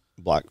sweet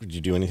did you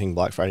do anything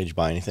Black Friday? Did you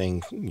buy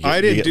anything? I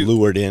didn't get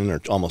lured in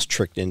or almost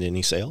tricked into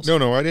any sales?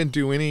 No, I didn't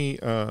do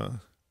any.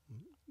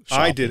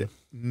 I did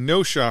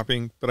no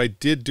shopping, but I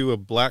did do a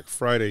Black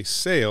Friday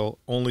sale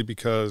only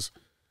because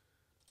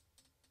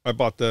I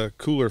bought the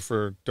cooler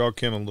for Dog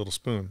Kennel Little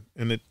Spoon,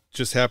 and it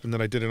just happened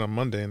that I did it on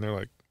Monday, and they're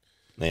like,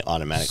 they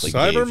automatically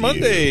Cyber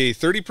Monday,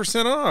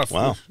 30% off.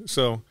 Wow!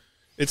 So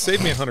it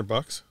saved me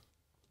 $100.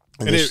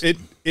 And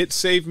it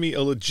saved me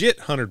a legit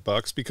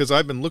 $100 because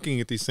I've been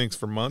looking at these things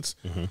for months,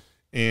 mm-hmm.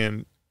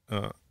 and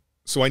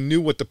so I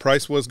knew what the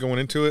price was going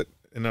into it,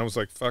 and I was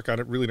like, "Fuck, I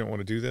really don't want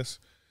to do this."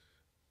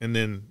 And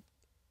then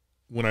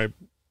when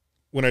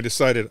I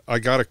decided I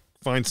got to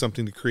find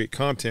something to create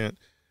content,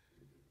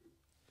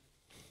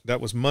 that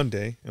was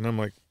Monday, and I'm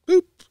like,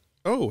 "Boop!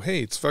 Oh,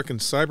 hey, it's fucking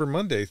Cyber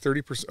Monday,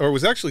 30%." Or it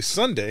was actually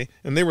Sunday,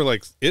 and they were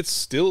like, "It's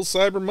still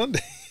Cyber Monday."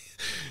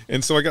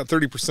 And so I got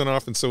 30%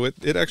 off, and so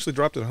it actually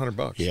dropped at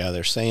 $100. Yeah,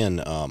 they're saying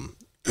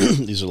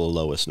these are the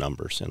lowest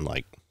numbers in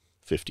like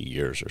 50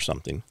 years or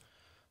something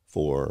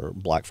for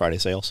Black Friday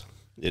sales.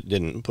 It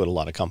didn't put a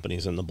lot of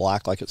companies in the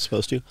black like it's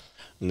supposed to.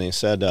 And they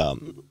said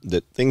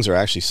that things are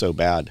actually so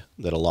bad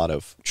that a lot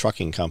of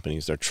trucking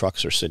companies, their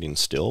trucks are sitting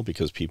still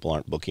because people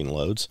aren't booking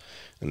loads.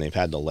 And they've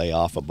had to lay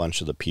off a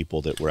bunch of the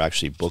people that were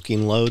actually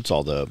booking loads,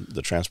 all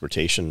the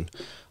transportation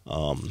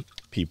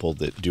people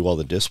that do all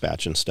the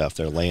dispatch and stuff.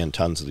 They're laying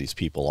tons of these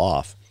people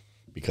off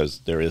because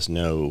there is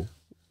no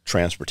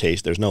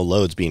transportation. There's no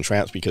loads being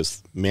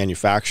because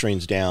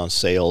manufacturing's down,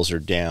 sales are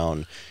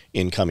down,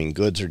 incoming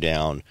goods are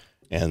down,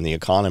 and the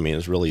economy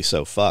is really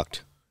so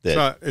fucked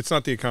that it's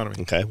not the economy.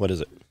 Okay, what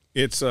is it?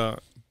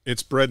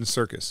 It's bread and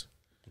circus.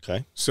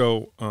 Okay.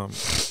 So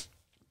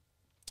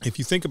if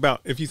you think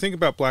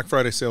about Black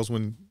Friday sales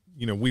when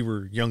we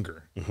were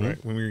younger,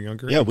 right? When we were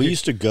younger, yeah, we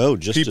used to go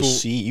just to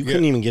see. You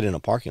couldn't even get in a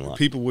parking lot.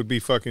 People would be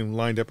fucking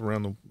lined up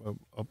around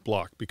a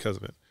block because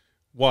of it.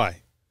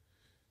 Why?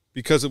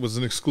 Because it was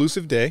an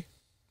exclusive day.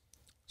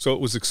 So it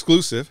was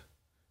exclusive.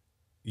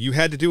 You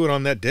had to do it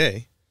on that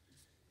day.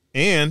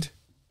 And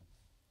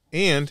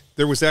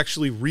there was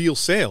actually real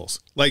sales.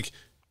 Like,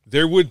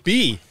 there would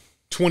be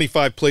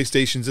 25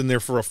 PlayStations in there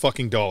for a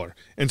fucking $1.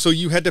 And so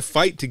you had to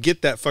fight to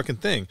get that fucking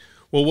thing.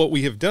 Well, what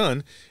we have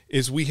done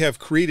is we have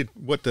created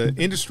what the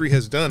industry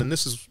has done, and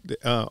this is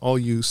all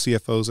you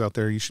CFOs out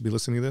there, you should be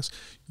listening to this.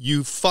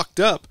 You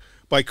fucked up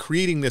by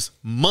creating this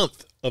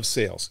month of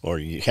sales. Or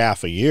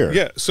half a year.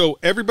 Yeah, so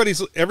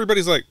everybody's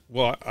like,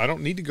 well, I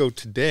don't need to go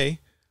today.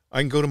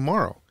 I can go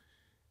tomorrow.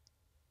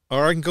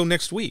 Or I can go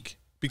next week.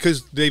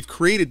 Because they've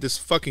created this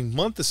fucking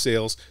month of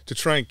sales to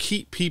try and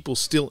keep people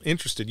still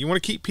interested. You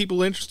want to keep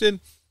people interested?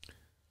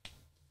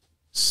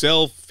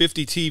 Sell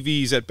 50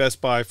 TVs at Best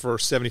Buy for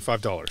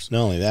 $75.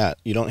 Not only that,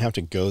 you don't have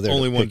to go there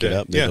Only to one pick day. it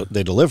up. Yeah.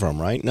 They deliver them,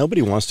 right?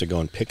 Nobody wants to go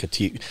and pick a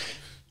TV.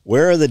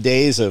 Where are the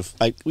days of,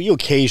 you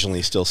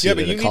occasionally still see it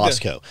at a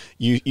Costco.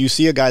 You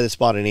see a guy that's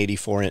bought an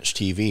 84-inch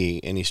TV,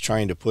 and he's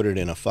trying to put it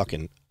in a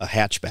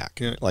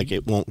hatchback. Yeah. Like,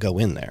 it won't go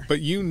in there.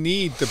 But you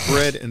need the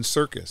bread and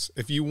circus.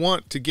 If you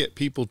want to get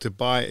people to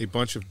buy a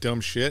bunch of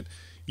dumb shit,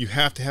 you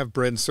have to have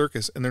bread and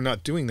circus, and they're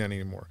not doing that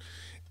anymore.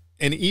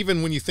 And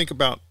even when you think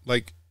about,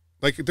 like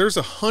there's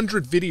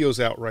 100 videos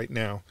out right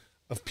now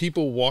of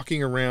people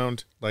walking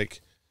around,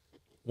 like,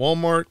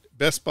 Walmart,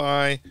 Best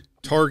Buy,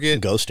 Target.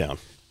 Ghost Town.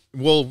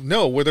 Well,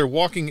 no, where they're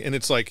walking and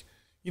it's like,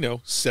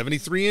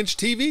 73-inch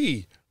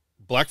TV,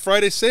 Black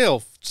Friday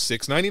sale,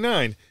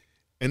 $6.99.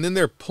 And then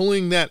they're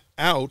pulling that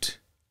out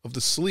of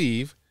the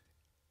sleeve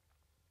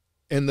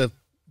and the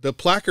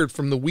placard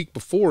from the week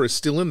before is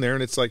still in there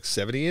and it's like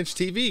 70-inch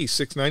TV,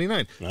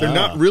 $6.99. They're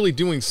not really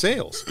doing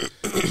sales.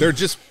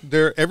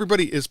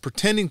 Everybody is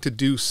pretending to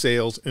do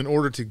sales in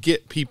order to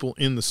get people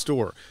in the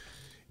store.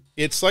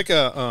 It's like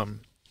here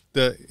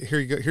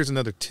you go. Here's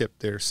another tip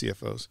there,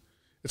 CFOs.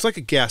 It's like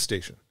a gas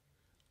station.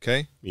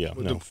 Okay. Yeah.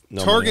 No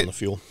Target, money on the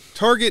fuel.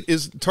 Target,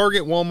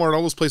 Walmart,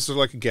 all those places are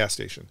like a gas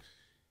station.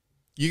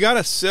 You got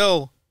to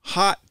sell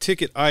hot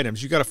ticket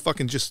items. You got to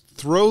fucking just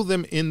throw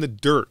them in the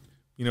dirt.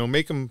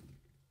 Make them,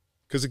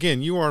 because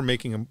again, you are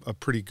making a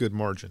pretty good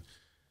margin.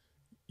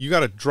 You got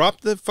to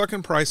drop the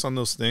fucking price on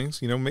those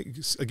things.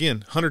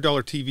 Again, $100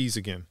 TVs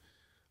again.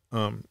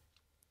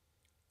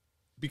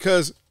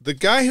 Because the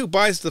guy who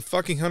buys the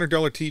fucking $100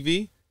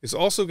 TV is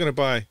also going to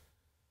buy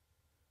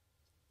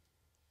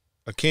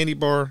a candy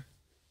bar,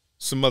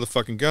 some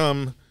motherfucking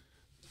gum,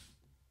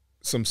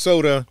 some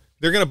soda.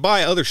 They're going to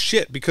buy other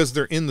shit because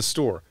they're in the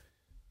store.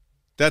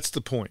 That's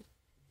the point.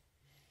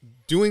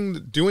 Doing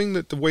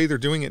the way they're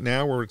doing it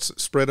now, where it's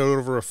spread out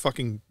over a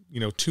fucking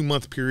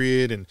 2-month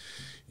period, and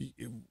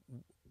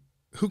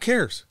who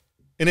cares?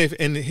 And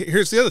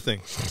here's the other thing: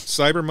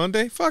 Cyber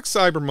Monday. Fuck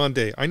Cyber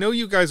Monday. I know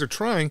you guys are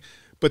trying,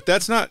 but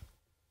that's not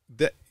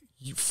that.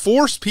 You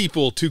force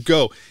people to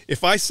go.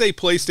 If I say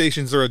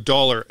PlayStations are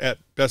 $1 at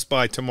Best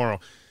Buy tomorrow,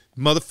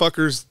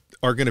 motherfuckers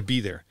are going to be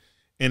there.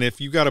 And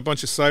if you got a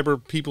bunch of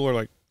cyber people are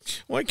like,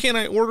 why can't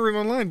I order it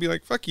online? Be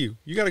like, fuck you.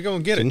 You got to go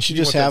and get it.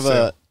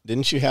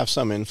 Didn't you have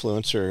some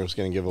influencer who was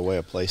going to give away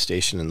a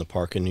PlayStation in the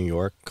park in New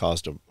York,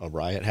 caused a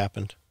riot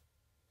happened?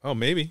 Oh,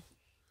 maybe.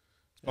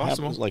 It's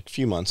possible. Happened, like a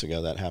few months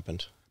ago that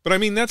happened. But I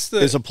mean, is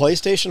a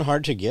PlayStation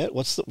hard to get?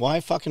 It's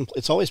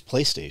always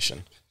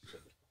PlayStation.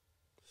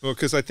 Well,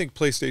 because I think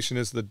PlayStation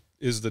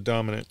is the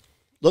dominant.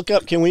 Look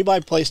up. Can we buy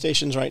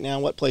PlayStations right now?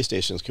 What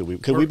PlayStations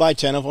could we buy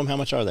 10 of them? How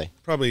much are they?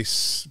 Probably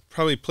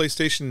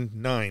PlayStation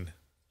 9.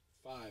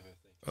 5, I think.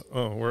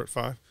 Oh, we're at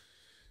 5.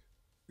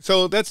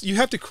 So you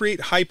have to create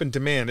hype and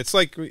demand. It's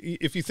like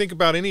if you think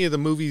about any of the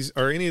movies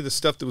or any of the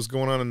stuff that was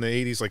going on in the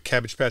 80s, like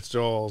Cabbage Patch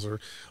Dolls or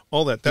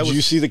all that. Did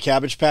you see the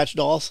Cabbage Patch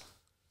Dolls?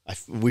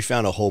 We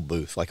found a whole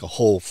booth, like a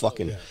whole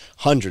fucking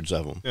hundreds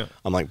of them. Yeah.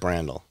 I'm like,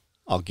 Brandel,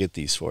 I'll get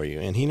these for you.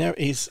 And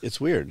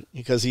it's weird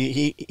because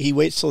he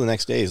waits till the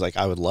next day. He's like,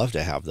 I would love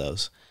to have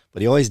those,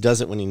 but he always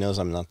does it when he knows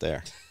I'm not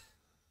there.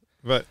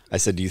 But I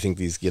said, do you think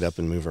these get up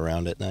and move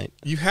around at night?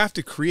 You have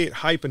to create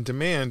hype and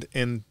demand,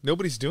 and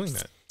nobody's doing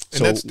that.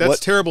 And So that's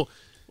terrible.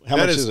 How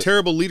much is it?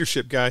 Terrible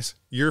leadership, guys.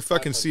 You're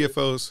fucking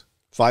CFOs.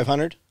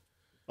 500?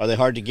 Are they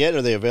hard to get?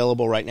 Are they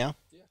available right now?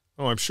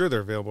 Oh, I'm sure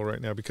they're available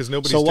right now because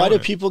nobody's So why do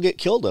doing it. people get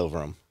killed over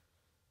them?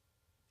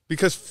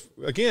 Because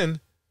again,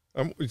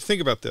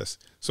 think about this.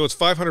 So it's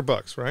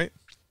 $500, right?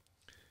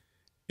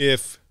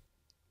 If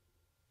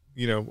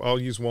I'll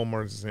use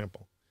Walmart as an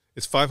example.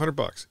 It's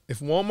 $500. If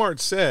Walmart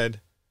said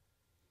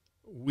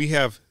we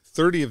have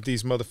 30 of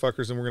these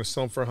motherfuckers and we're going to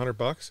sell them for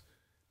 $100,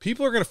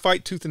 people are going to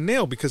fight tooth and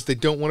nail because they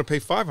don't want to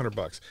pay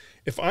 $500.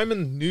 If I'm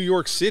in New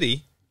York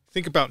City,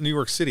 think about New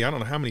York City. I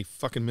don't know how many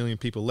fucking million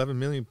people, 11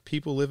 million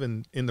people live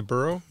in the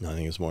borough. No, I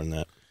think it's more than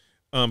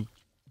that.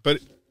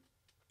 But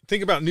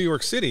think about New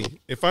York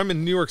City. If I'm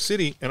in New York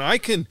City and I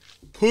can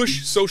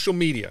push social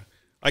media,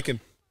 I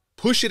can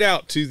push it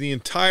out to the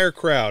entire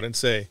crowd and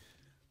say,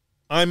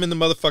 I'm in the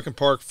motherfucking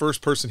park.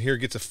 First person here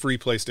gets a free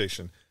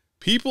PlayStation.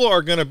 People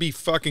are going to be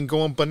fucking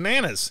going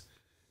bananas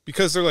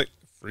because they're like,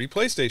 free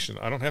PlayStation.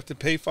 I don't have to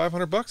pay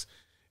 $500.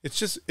 It's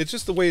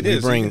just the way it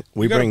is.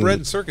 We got to bread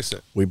and circus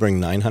it. We bring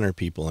 900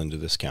 people into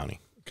this county.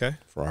 Okay.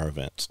 For our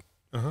events.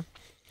 Uh-huh.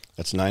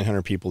 That's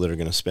 900 people that are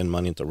going to spend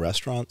money at the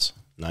restaurants,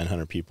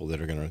 900 people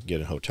that are going to get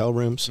in hotel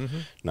rooms,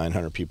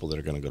 900 people that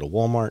are going to go to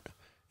Walmart,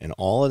 and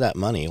all of that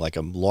money, like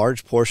a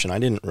large portion, I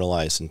didn't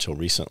realize until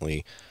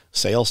recently,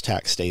 sales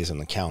tax stays in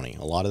the county.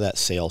 A lot of that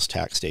sales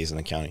tax stays in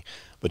the county.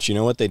 But you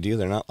know what they do?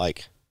 They're not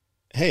like,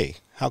 hey,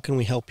 how can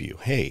we help you?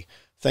 Hey,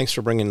 thanks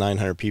for bringing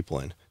 900 people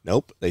in.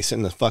 Nope. They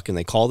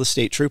call the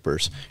state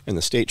troopers, and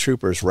the state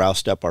troopers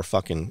roust up our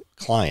fucking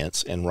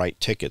clients and write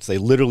tickets. They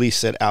literally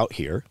sit out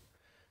here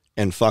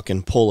and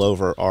fucking pull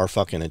over our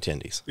fucking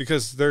attendees.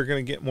 Because they're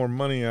going to get more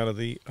money out of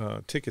the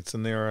tickets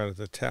than they are out of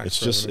the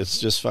tax revenue. It's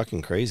just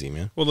fucking crazy,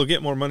 man. Well, they'll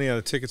get more money out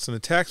of tickets than the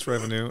tax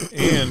revenue,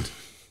 and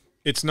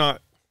it's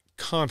not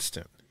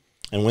constant.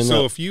 And when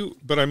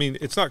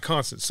it's not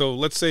constant. So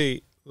let's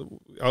say,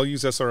 I'll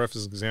use SRF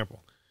as an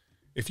example.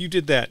 If you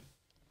did that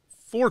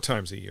 4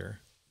 times a year,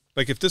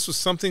 like if this was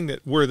something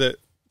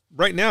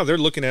right now they're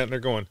looking at it and they're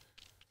going,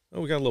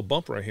 oh, we got a little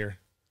bump right here.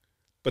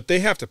 But they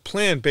have to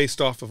plan based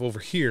off of over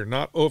here,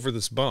 not over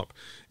this bump.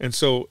 And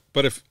so,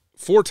 but if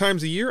 4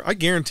 times a year, I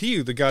guarantee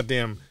you the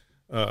goddamn,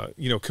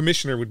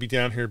 commissioner would be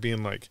down here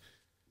being like,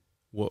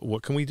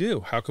 what can we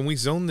do? How can we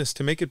zone this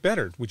to make it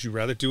better? Would you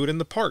rather do it in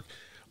the park?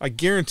 I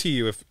guarantee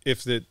you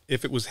if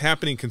it was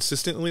happening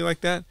consistently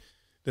like that,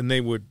 then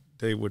they would.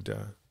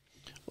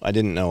 I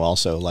didn't know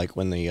also, like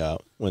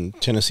when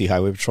Tennessee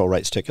Highway Patrol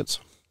writes tickets,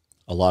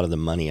 a lot of the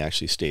money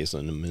actually stays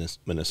in the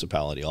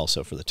municipality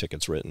also for the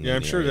tickets written. Yeah,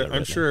 I'm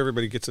sure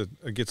everybody gets a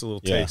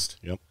little taste.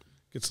 Yep.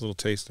 Gets a little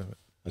taste of it.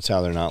 That's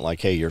how they're not like,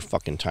 hey, you're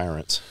fucking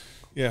tyrants.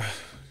 Yeah.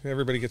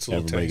 Everybody gets a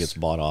little taste. Everybody gets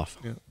bought off.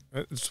 Yeah.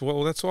 That's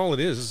all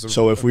it is.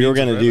 So if we were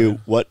going to do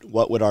what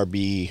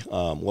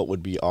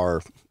would be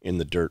our in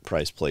the dirt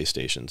price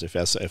PlayStations?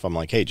 If I'm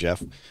like, hey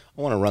Jeff,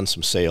 I want to run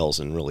some sales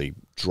and really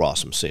draw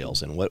some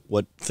sales, and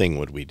what thing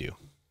would we do?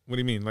 What do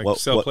you mean, like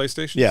sell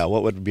PlayStations? Yeah,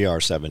 what would be our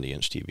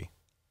 70-inch TV?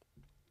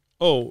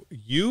 Oh,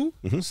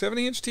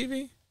 70-inch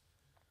TV?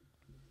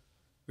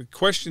 The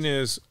question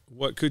is,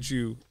 what could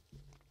you?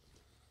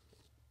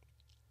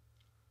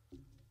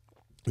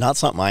 Not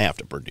something I have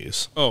to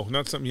produce. Oh,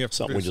 not something you have to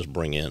something produce. We just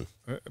bring in.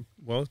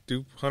 Well,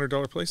 do $100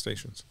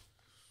 PlayStations.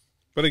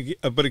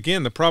 But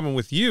again, the problem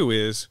with you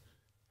is,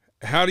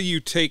 how do you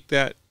take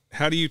that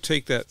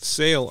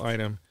sale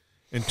item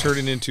and turn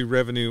it into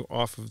revenue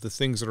off of the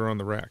things that are on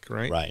the rack,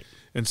 right? Right.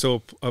 And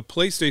so a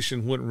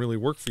PlayStation wouldn't really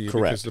work for you.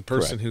 Correct. Because the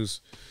person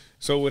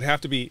so it would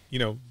have to be,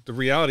 the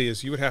reality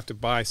is you would have to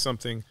buy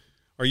something,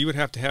 or you would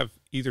have to have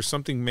either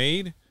something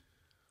made.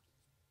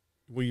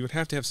 Well, you would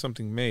have to have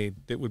something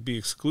made that would be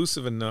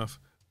exclusive enough,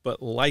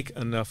 but like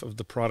enough of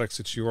the products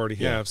that you already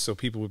have, so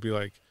people would be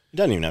like, it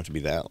doesn't even have to be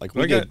that. Like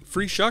I got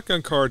free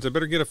shotgun cards. I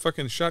better get a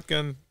fucking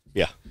shotgun.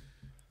 Yeah.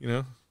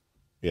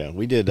 Yeah,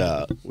 we did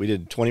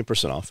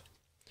 20% off,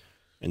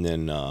 and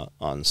then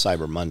on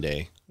Cyber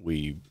Monday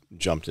we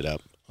jumped it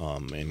up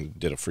and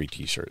did a free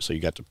T-shirt. So you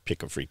got to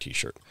pick a free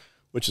T-shirt,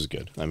 which is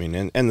good. I mean,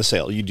 and the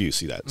sale, you do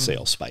see that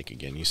sales spike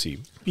again. You see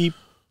beep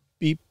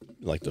beep,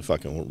 like the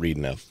fucking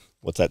reading of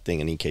what's that thing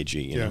in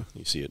EKG. You know,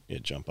 you see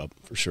it jump up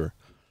for sure.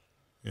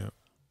 Yeah.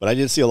 But I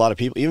did see a lot of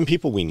people, even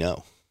people we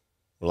know,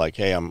 were like,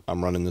 "Hey, I'm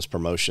running this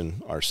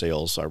promotion. Our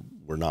sales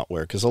we're not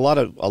where," because a lot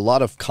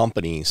of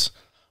companies,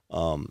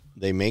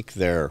 they make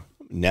their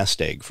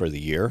nest egg for the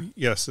year.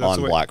 Yes,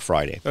 on Black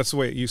Friday. That's the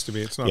way it used to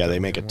be. It's not. Yeah, they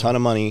make a ton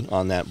of money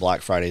on that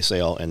Black Friday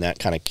sale, and that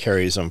kind of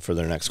carries them for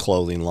their next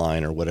clothing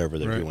line or whatever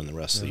they're doing the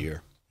rest of the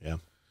year. Yeah.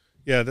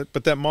 Yeah,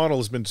 but that model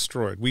has been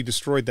destroyed. We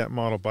destroyed that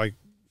model by,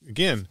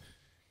 again,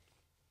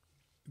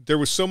 there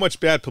was so much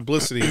bad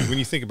publicity when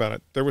you think about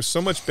it. There was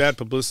so much bad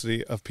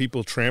publicity of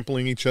people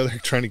trampling each other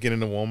trying to get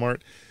into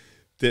Walmart,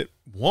 that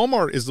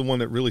Walmart is the one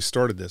that really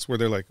started this, where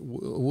they're like,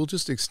 we'll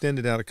just extend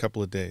it out a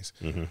couple of days.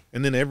 Mm-hmm.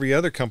 And then every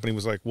other company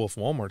was like, well, if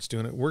Walmart's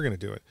doing it, we're going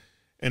to do it.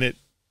 And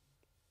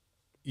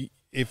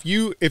if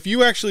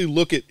you actually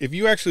look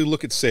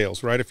at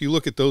sales, right? If you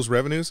look at those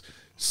revenues,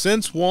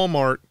 since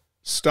Walmart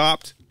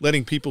stopped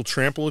letting people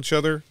trample each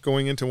other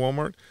going into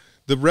Walmart,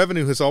 the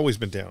revenue has always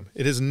been down.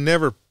 It has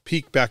never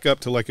peaked back up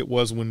to like it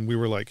was when we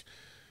were like,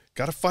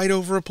 got to fight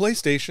over a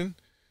PlayStation.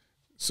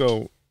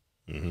 So,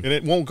 and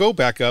it won't go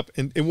back up,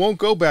 and it won't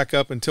go back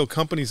up until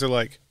companies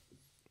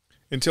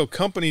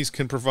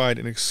can provide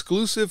an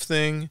exclusive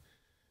thing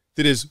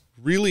that is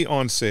really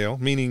on sale.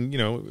 Meaning,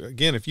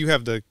 again, if you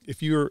have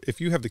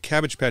the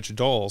Cabbage Patch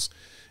dolls,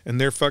 and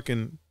they're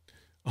fucking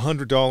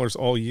 $100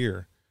 all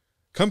year,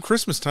 come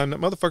Christmas time, that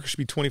motherfucker should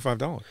be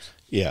 $25.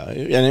 Yeah,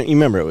 and you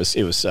remember it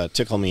was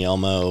Tickle Me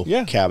Elmo,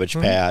 Cabbage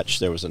Patch.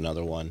 There was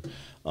another one,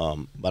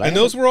 but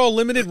those were all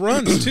limited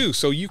runs too.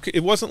 So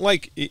it wasn't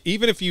like,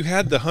 even if you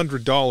had the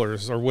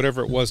 $100 or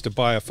whatever it was to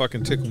buy a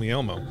fucking Tickle Me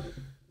Elmo,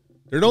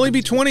 there'd only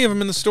be 20 of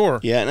them in the store.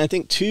 Yeah, and I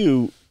think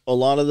too, a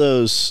lot of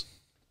those,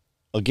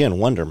 again,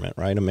 wonderment,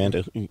 right,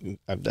 Amanda?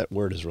 That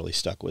word has really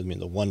stuck with me.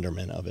 The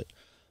wonderment of it.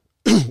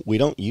 We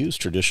don't use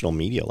traditional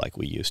media like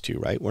we used to,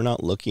 right? We're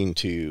not looking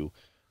to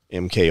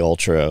MK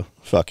Ultra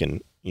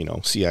fucking,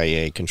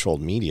 CIA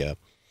controlled media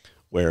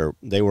where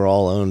they were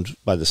all owned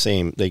by the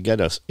same, they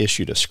get us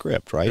issued a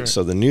script, right?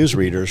 So the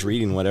newsreader's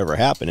reading whatever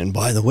happened. And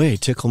by the way,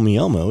 Tickle Me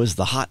Elmo is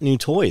the hot new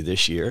toy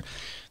this year.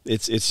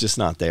 It's just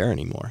not there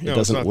anymore. It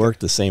doesn't work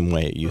the same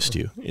way it used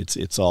to.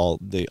 It's all,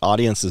 the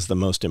audience is the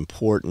most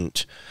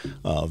important,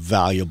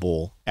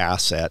 valuable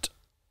asset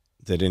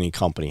that any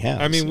company has.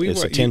 I mean,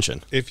 it's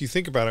attention. If you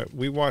think about it,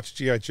 we watched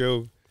G.I.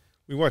 Joe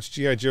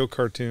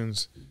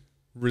cartoons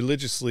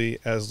religiously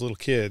as little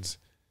kids,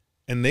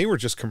 and they were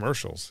just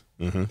commercials.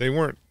 They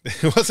weren't.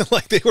 It wasn't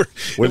like they were.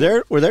 Were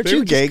there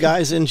two gay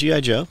guys in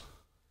G.I. Joe?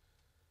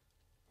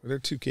 Were there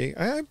two gay?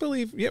 I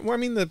believe. Yeah. Well, I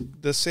mean,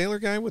 the sailor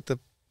guy with the.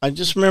 I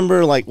just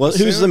remember, like,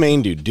 who's the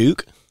main dude?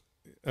 Duke.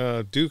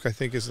 Duke, I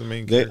think, is the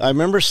main character. I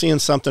remember seeing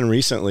something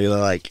recently,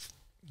 like,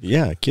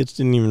 yeah, kids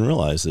didn't even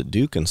realize that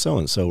Duke and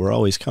so were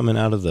always coming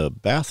out of the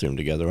bathroom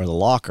together or the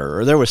locker,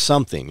 or there was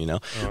something,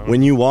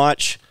 when you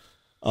watch,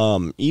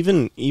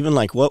 even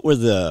like, what were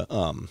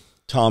the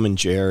Tom and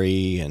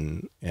Jerry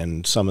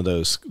and some of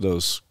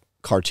those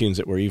cartoons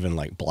that were even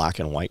like black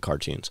and white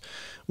cartoons.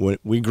 When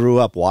we grew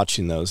up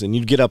watching those, and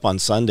you'd get up on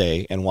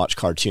Sunday and watch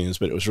cartoons,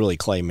 but it was really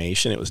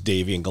claymation. It was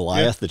Davy and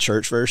Goliath, the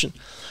church version.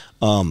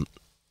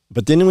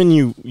 But then when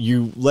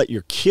you let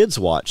your kids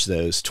watch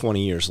those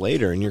 20 years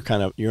later, and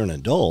you're an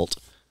adult,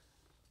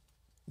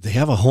 they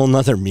have a whole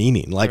nother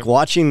meaning. Like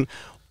watching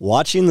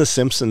The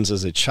Simpsons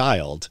as a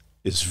child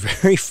is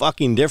very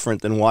fucking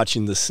different than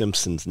watching The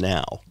Simpsons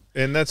now.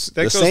 And that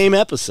goes, same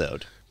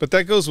episode. But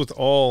that goes with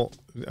all,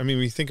 I mean,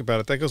 when you think about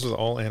it, that goes with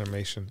all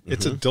animation.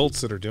 It's adults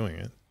that are doing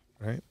it,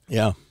 right?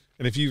 Yeah.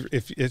 And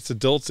if it's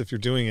adults, if you're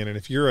doing it, and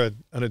if you're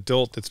an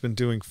adult that's been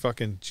doing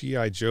fucking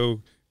G.I.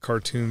 Joe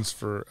cartoons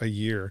for a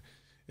year,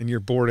 and you're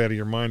bored out of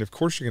your mind, of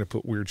course you're going to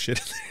put weird shit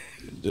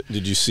in there.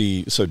 Did you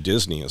see, so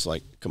Disney is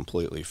like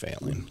completely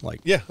failing. Like,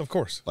 yeah, of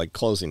course. Like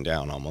closing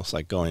down almost,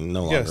 like going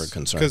no longer a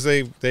concern. Because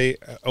they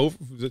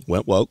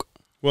went woke.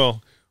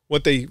 Well,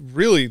 the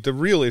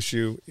real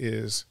issue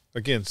is,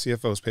 again,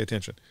 CFOs, pay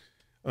attention.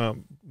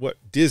 What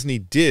Disney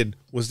did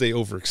was they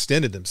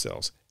overextended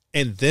themselves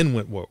and then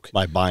went woke.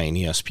 By buying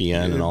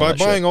ESPN and all that shit.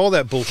 By buying all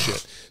that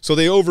bullshit. So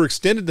they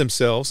overextended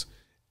themselves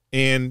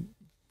and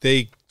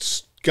they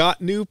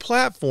got new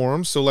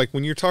platforms. So like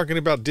when you're talking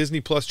about Disney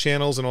Plus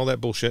channels and all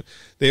that bullshit,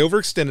 they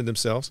overextended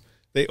themselves.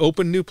 They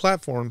opened new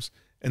platforms,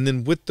 and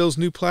then with those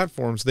new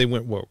platforms, they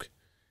went woke.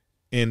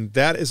 And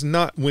that is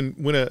not,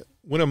 when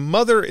a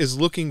mother is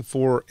looking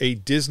for a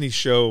Disney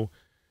show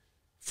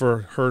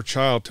for her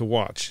child to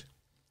watch,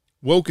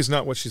 woke is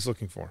not what she's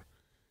looking for.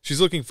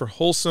 She's looking for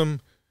wholesome,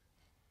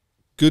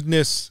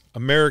 goodness,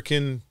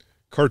 American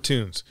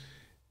cartoons.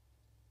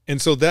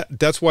 And so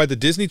that's why the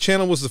Disney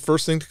Channel was the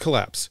first thing to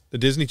collapse. The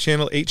Disney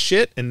Channel ate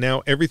shit, and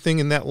now everything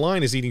in that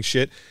line is eating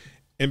shit.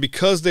 And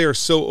because they are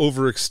so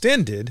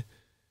overextended,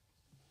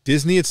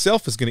 Disney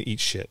itself is going to eat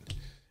shit.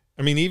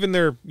 I mean, even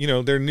their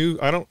new,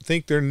 I don't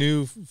think their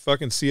new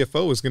fucking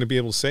CFO is going to be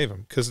able to save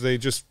them because they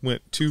just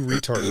went too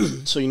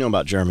retarded. So you know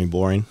about Jeremy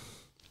Boring?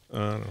 I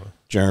don't know.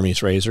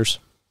 Jeremy's Razors?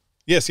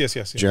 Yes.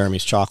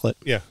 Jeremy's Chocolate?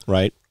 Yeah.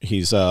 Right?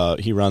 He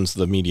runs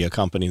the media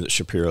company that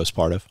Shapiro's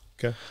part of.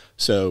 Okay.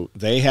 So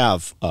they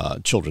have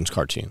children's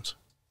cartoons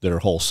that are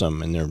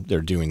wholesome, and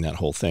they're doing that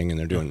whole thing, and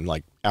they're doing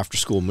like after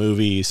school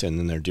movies, and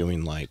then they're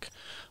doing like,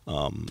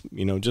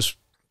 just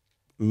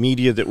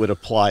media that would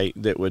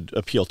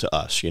appeal to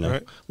us,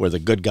 right. Where the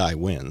good guy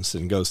wins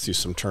and goes through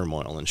some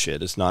turmoil and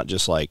shit. It's not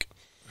just like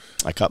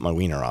I cut my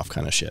wiener off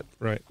kind of shit.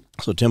 Right.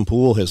 So Tim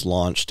Pool has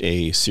launched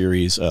a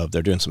series of,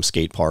 they're doing some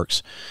skate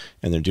parks,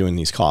 and they're doing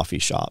these coffee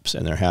shops,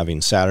 and they're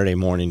having Saturday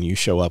morning, you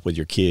show up with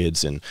your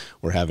kids, and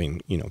we're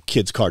having,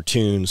 kids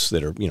cartoons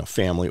that are,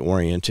 family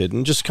oriented,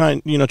 and just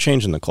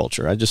changing the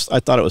culture. I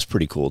thought it was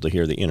pretty cool to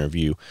hear the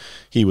interview.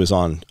 He was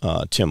on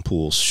Tim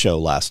Pool's show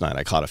last night.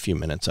 I caught a few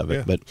minutes of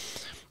it, but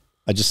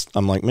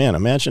I'm like, man,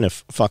 imagine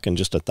if fucking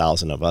just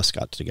 1,000 of us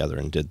got together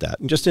and did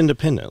that, just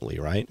independently,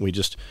 right? We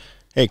just,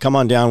 hey, come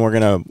on down. We're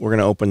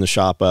gonna open the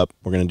shop up.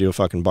 We're gonna do a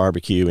fucking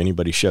barbecue.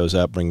 Anybody shows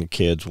up, bring the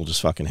kids. We'll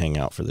just fucking hang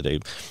out for the day.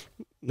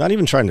 Not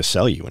even trying to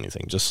sell you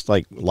anything. Just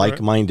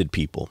like-minded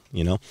people.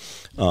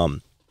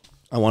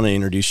 I want to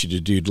introduce you to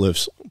Dude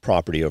Lives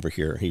Property over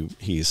here.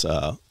 He's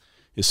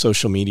his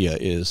social media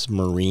is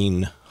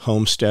Marine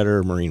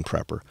Homesteader, Marine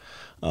Prepper.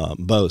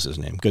 Bo's his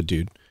name, good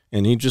dude.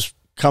 And he just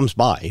comes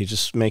by. He's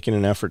just making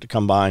an effort to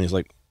come by, and he's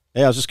like,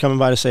 hey, I was just coming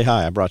by to say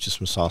hi. I brought you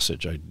some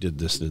sausage. I did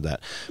this, did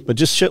that. But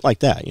just shit like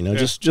that, you know,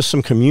 just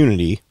some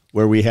community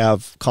where we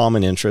have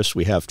common interests,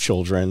 we have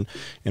children,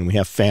 and we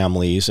have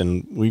families,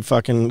 and we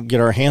fucking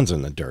get our hands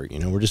in the dirt. You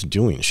know, we're just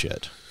doing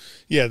shit.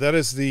 Yeah, that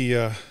is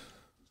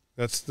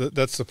that's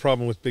the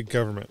problem with big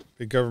government.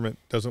 Big government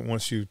doesn't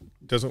want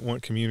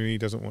community,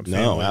 doesn't want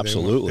family. No,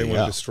 absolutely. They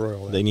want to destroy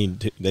all that.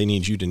 They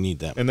need you to need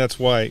them. And that's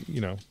why, you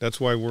know,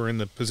 that's why we're in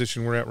the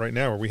position we're at right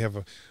now, where we have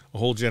a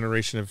whole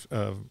generation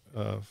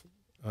of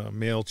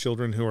male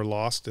children who are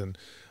lost, and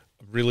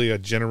really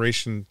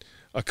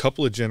a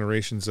couple of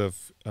generations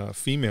of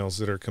females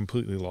that are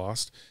completely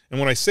lost. And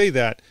when I say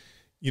that,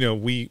 you know,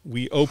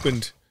 we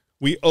opened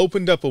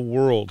up a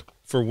world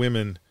for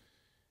women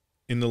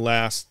in the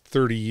last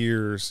 30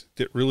 years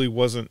that really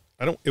wasn't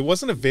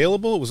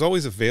available. It was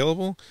always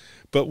available,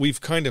 but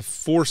we've kind of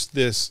forced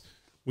this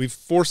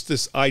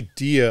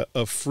idea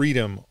of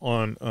freedom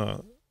on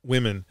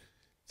women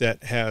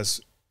that has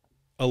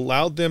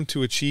allowed them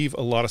to achieve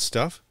a lot of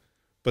stuff,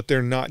 but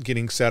they're not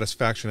getting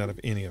satisfaction out of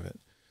any of it.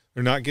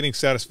 They're not getting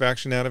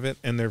satisfaction out of it,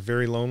 and they're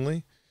very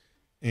lonely.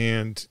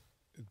 And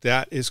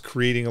that is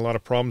creating a lot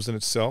of problems in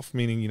itself,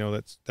 meaning, you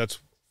know, that's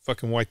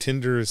fucking why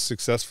Tinder is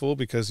successful,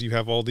 because you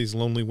have all these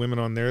lonely women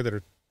on there that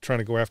are trying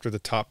to go after the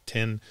top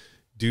 10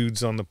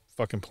 dudes on the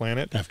fucking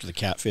planet. After the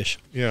catfish.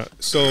 Yeah.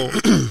 So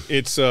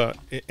it's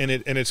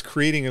it's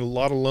creating a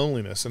lot of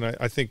loneliness. And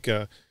I think,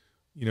 you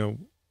know,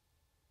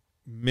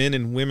 men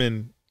and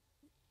women,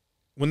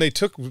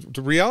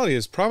 the reality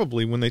is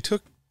probably when they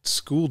took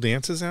school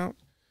dances out,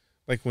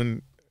 like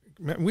when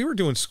we were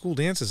doing school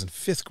dances in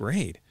 5th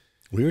grade.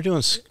 We were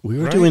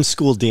doing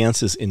school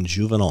dances in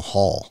juvenile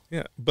hall.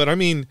 Yeah. But I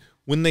mean,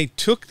 when they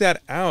took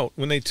that out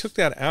and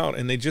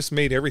they just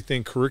made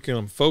everything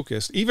curriculum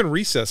focused, even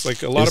recess,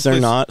 like a lot Is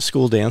there not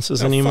school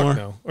dances anymore?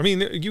 No. I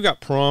mean, you got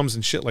proms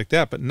and shit like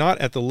that, but not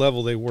at the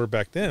level they were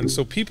back then.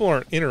 So people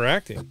aren't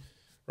interacting,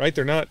 right?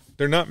 They're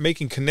not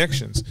making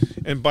connections.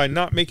 And by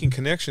not making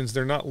connections,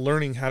 they're not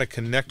learning how to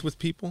connect with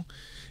people,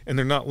 and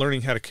they're not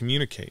learning how to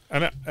communicate.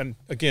 And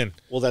again,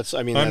 well, that's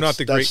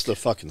the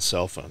fucking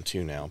cell phone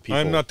too now.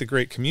 I'm not the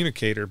great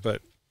communicator,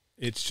 but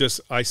it's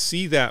just, I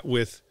see that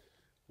with,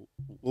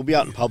 we'll be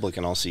out in public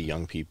and I'll see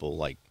young people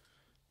like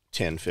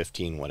 10,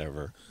 15,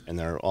 whatever, and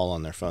they're all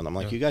on their phone. I'm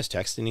like, you guys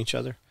texting each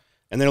other?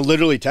 And they're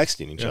literally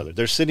texting each other.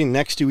 They're sitting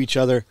next to each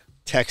other,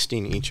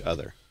 texting each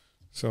other.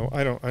 So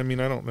I don't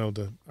know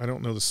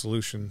the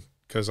solution,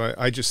 because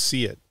I just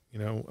see it, you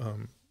know.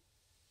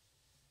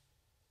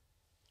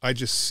 I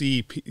just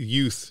see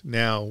youth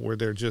now where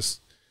they're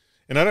just,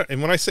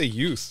 and when I say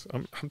youth,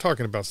 I'm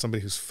talking about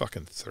somebody who's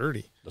fucking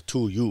 30. The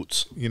two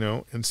youths, you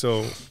know, and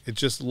so it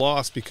just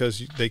lost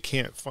because they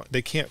can't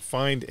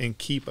find and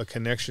keep a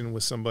connection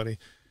with somebody,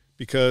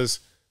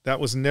 because that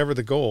was never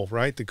the goal,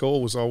 right? The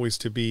goal was always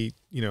to be,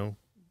 you know,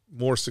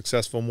 more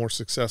successful,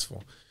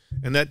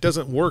 and that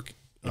doesn't work.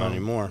 Not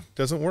anymore.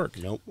 Doesn't work.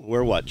 Nope.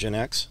 We're what, Gen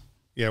X?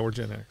 Yeah, we're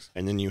Gen X.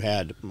 And then you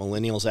had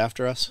millennials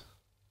after us.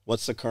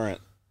 What's the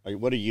current?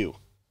 What are you?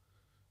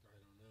 I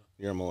don't know.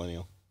 You're a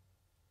millennial.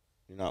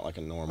 You're not like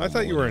a normal. I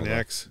thought you were an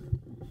X.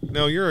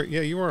 No,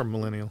 you are a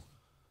millennial.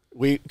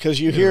 Because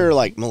you hear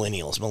like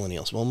millennials.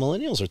 Well,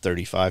 millennials are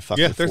 35,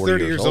 fucking 40 they're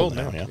 30 years old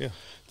now. Yeah.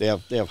 Yeah.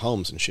 They have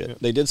homes and shit. Yeah.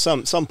 They did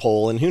some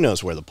poll, and who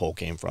knows where the poll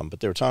came from,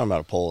 but they were talking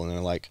about a poll, and they're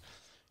like,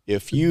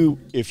 if you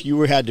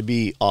had to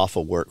be off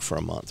of work for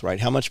a month, right?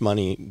 How much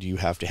money do you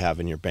have to have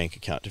in your bank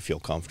account to feel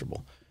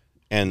comfortable?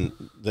 And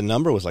the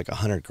number was like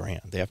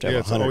 $100,000. They have to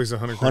have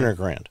 $100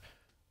 grand.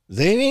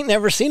 They ain't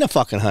never seen a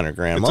fucking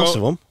 $100,000. Most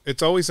of them.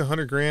 It's always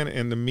 $100,000,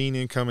 and the mean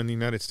income in the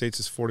United States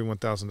is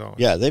 $41,000.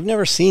 Yeah, they've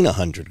never seen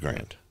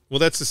 $100,000. Well,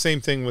 that's the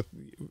same thing with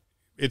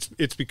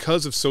it's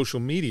because of social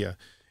media.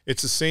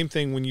 It's the same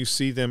thing when you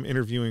see them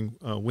interviewing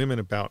women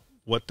about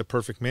what the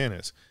perfect man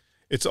is.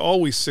 It's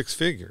always 6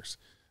 figures.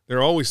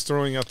 They're always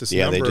throwing out this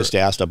number. Yeah, they just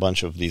asked a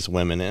bunch of these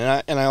women,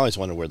 and I always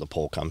wonder where the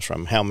poll comes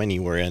from. How many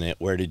were in it?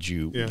 Where did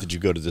you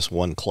go to this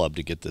one club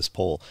to get this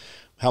poll?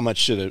 How much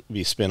should it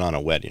be spent on a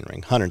wedding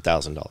ring?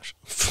 $100,000.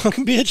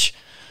 Fucking bitch,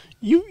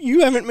 you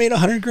haven't made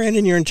 $100,000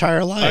 in your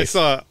entire life.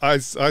 I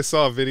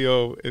saw a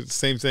video. It's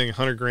same thing.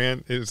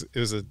 $100,000. It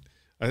was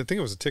I think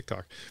it was a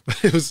TikTok,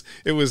 but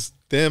it was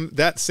them,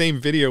 that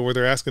same video where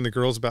they're asking the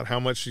girls about how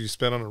much you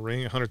spent on a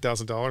ring,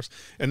 $100,000,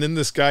 and then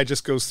this guy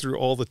just goes through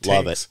all the tanks.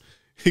 Love it.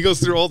 He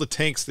goes through all the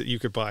tanks that you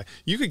could buy.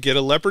 You could get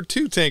a Leopard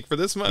 2 tank for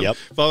this month. Yep.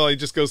 Well, he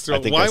just goes through.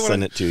 I think I'll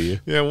send it to you.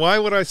 Yeah. Why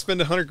would I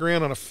spend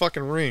 $100,000 on a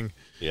fucking ring?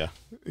 Yeah.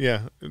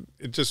 Yeah.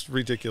 It's just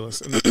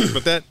ridiculous.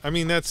 But that, I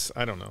mean,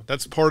 I don't know.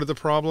 That's part of the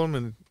problem.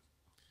 And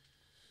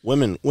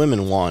women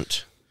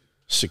want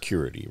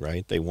security,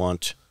 right? They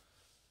want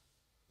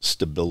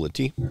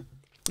stability,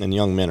 and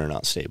young men are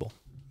not stable.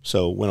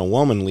 So when a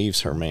woman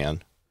leaves her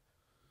man,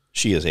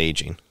 she is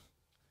aging.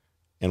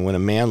 And when a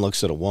man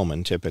looks at a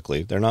woman,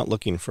 typically, they're not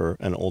looking for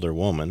an older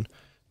woman.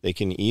 they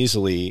can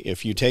easily,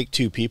 if you take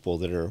two people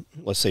that are,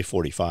 let's say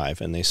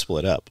 45, and they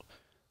split up,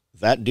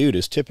 that dude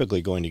is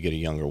typically going to get a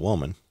younger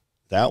woman.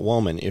 That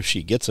woman, if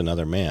she gets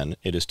another man,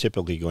 it is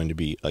typically going to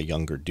be a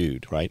younger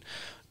dude, right?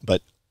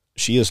 But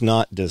she is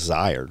not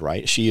desired,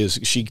 right? She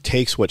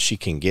takes what she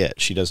can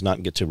get. She does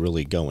not get to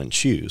really go and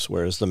choose,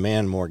 whereas the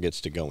man more gets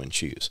to go and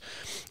choose.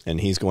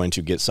 And he's going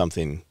to get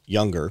something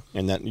younger,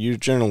 and that you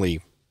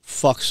generally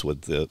fucks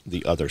with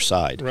the other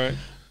side. Right.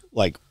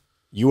 Like,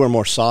 you are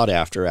more sought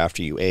after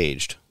you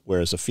aged,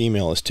 whereas a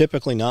female is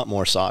typically not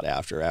more sought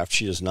after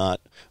she does not,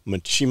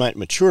 she might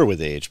mature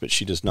with age, but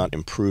she does not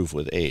improve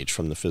with age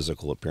from the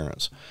physical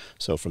appearance.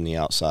 So from the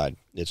outside,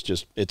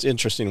 it's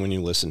interesting when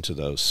you listen to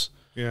those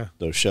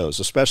shows,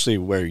 especially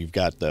where you've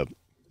got the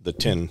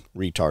 10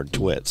 retard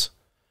twits.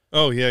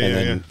 Oh, yeah, and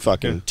yeah, then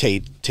fucking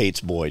Tate's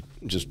boy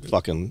just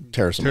fucking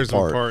tears them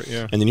apart.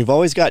 Yeah. And then you've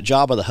always got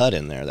Jabba the Hutt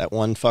in there, that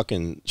one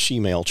fucking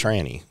she-male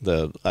tranny.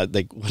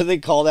 What do they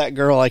call that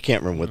girl? I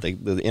can't remember what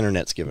the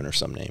internet's given her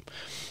some name.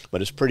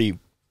 But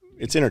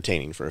it's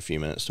entertaining for a few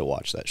minutes to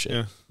watch that shit.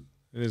 Yeah,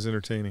 it is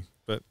entertaining.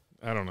 But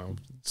I don't know,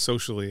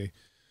 socially,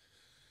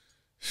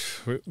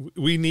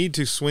 we need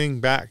to swing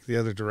back the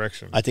other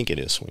direction. I think it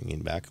is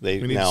swinging back.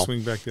 We need to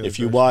swing back the other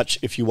direction.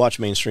 If you watch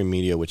mainstream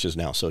media, which is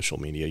now social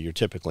media, you're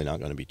typically not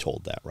going to be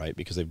told that, right?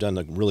 Because they've done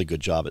a really good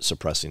job at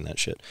suppressing that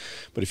shit.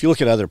 But if you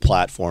look at other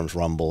platforms,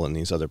 Rumble and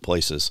these other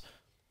places,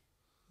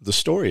 the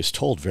story is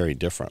told very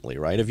differently,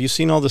 right? Have you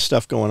seen all this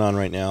stuff going on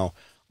right now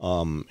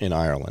in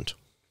Ireland?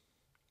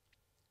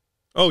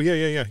 Oh,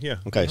 yeah.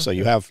 Okay, so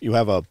you have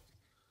a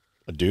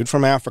dude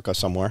from Africa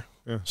somewhere.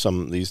 Yeah.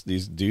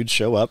 These dudes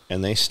show up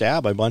and they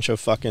stab a bunch of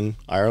fucking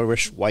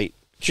Irish white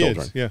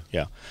children. Kids,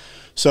 yeah.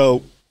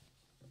 So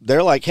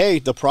they're like, hey,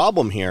 the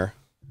problem here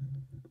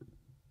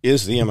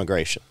is the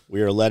immigration.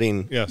 We are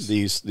letting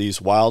these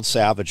wild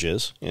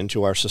savages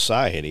into our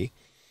society,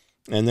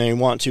 and they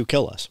want to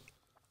kill us,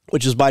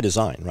 which is by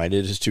design, right?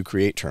 It is to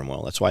create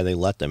turmoil. That's why they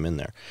let them in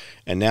there.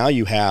 And now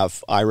you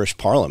have Irish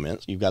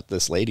Parliament. You've got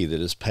this lady that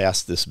has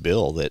passed this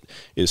bill that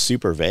is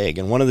super vague.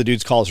 And one of the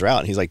dudes calls her out,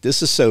 and he's like,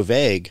 this is so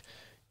vague,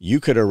 you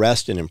could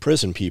arrest and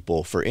imprison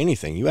people for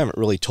anything. You haven't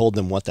really told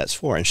them what that's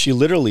for. And she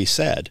literally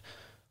said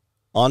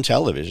on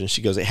television,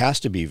 she goes, it has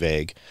to be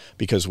vague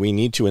because we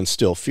need to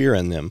instill fear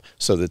in them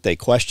so that they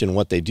question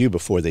what they do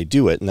before they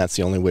do it, and that's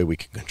the only way we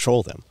can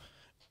control them.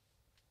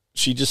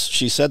 She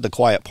said the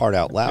quiet part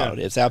out loud.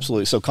 Yeah. It's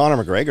absolutely, so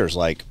Conor McGregor's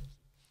like,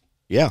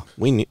 yeah,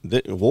 we need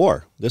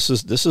war. This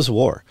is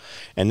war.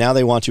 And now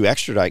they want to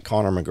extradite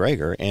Conor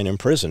McGregor and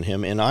imprison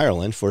him in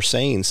Ireland for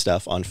saying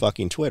stuff on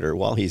fucking Twitter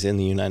while he's in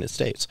the United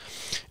States.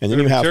 And then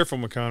you have, be careful,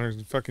 McConnor.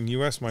 The fucking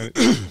U.S. might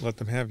let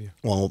them have you.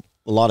 Well,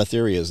 a lot of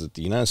theory is that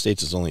the United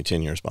States is only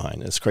 10 years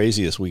behind. As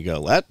crazy as we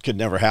go, that could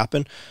never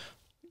happen.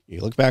 You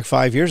look back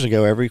 5 years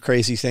ago, every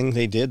crazy thing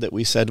they did that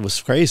we said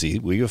was crazy,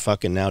 we have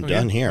fucking now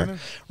done here,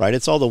 right?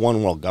 It's all the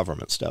one world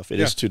government stuff.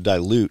 It is to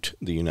dilute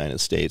the United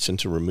States and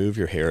to remove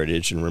your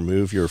heritage and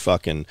remove your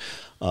fucking,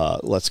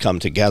 let's come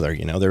together.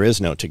 You know, there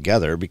is no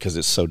together because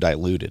it's so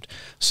diluted.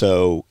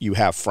 So you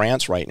have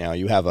France right now.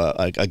 You have,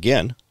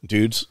 again,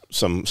 dudes,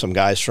 some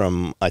guys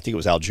from, I think it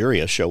was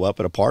Algeria, show up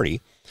at a party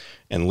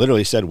and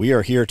literally said, we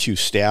are here to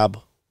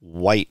stab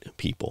white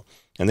people.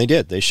 And they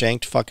did. They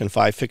shanked fucking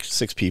 5,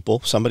 6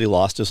 people. Somebody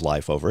lost his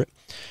life over it.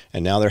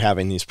 And now they're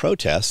having these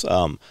protests.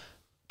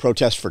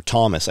 Protests for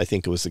Thomas, I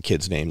think it was the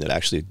kid's name that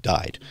actually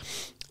died.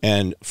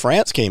 And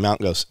France came out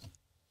and goes,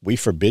 we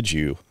forbid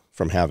you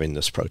from having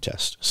this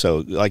protest.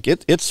 So, like,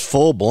 it's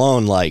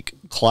full-blown, like,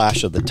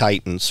 Clash of the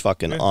Titans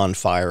fucking on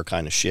fire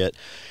kind of shit.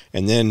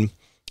 And then,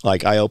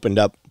 like, I opened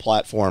up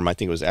platform, I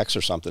think it was X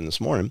or something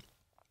this morning,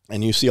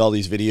 and you see all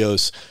these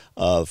videos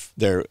of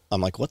I'm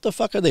like, what the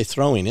fuck are they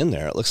throwing in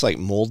there? It looks like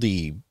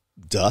moldy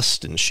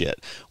dust and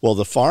shit. Well,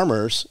 the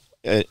farmers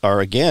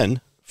are,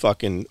 again,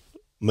 fucking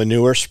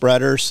manure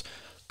spreaders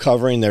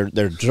covering,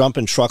 they're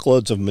dumping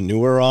truckloads of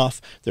manure off.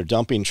 They're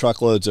dumping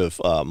truckloads of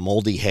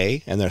moldy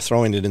hay, and they're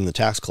throwing it in the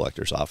tax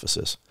collectors'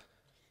 offices.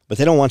 But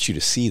they don't want you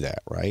to see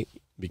that, right?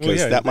 Because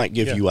that might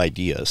give you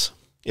ideas.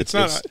 It's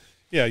not...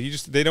 Yeah,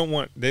 what they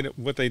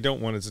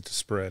don't want is it to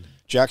spread.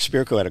 Jack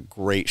Spirko had a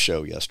great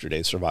show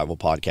yesterday, Survival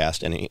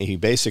Podcast, and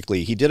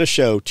he did a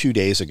show 2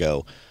 days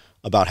ago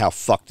about how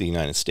fucked the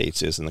United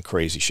States is and the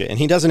crazy shit. And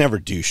he doesn't ever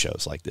do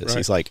shows like this. Right.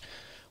 He's like,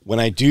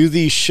 when I do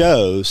these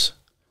shows,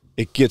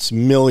 it gets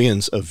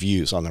millions of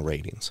views on the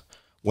ratings.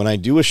 When I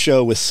do a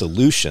show with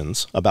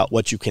solutions about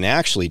what you can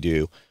actually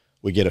do,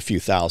 we get a few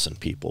thousand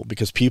people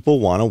because people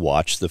want to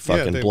watch the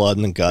fucking blood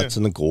and the guts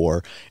and the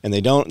gore, and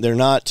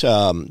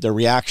they're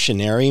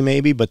reactionary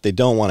maybe, but they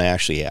don't want to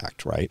actually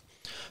act, right?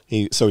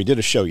 So he did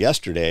a show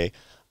yesterday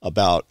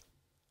about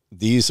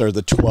these are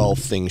the 12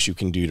 things you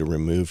can do to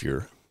remove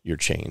your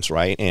chains,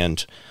 right?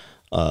 And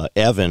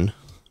Evan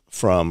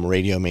from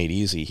Radio Made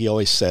Easy, he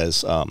always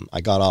says,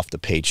 I got off the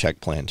paycheck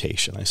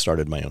plantation. I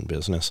started my own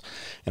business,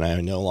 and I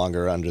am no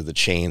longer under the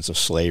chains of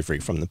slavery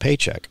from the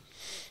paycheck.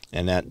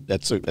 And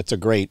that's a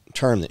great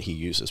term that he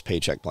uses,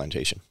 paycheck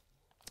plantation.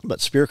 But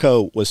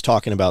Spirko was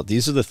talking about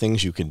these are the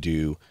things you can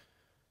do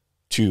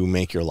to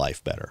make your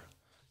life better.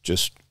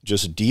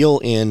 Just deal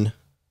in,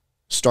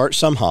 start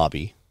some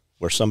hobby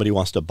where somebody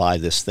wants to buy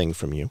this thing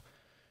from you,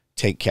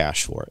 take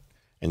cash for it.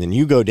 And then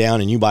you go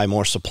down and you buy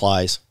more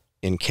supplies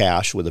in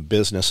cash with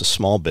a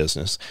small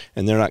business,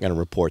 and they're not going to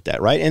report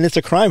that, right? And it's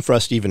a crime for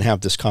us to even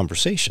have this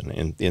conversation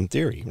in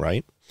theory,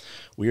 right?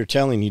 We are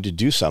telling you to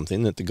do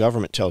something that the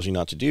government tells you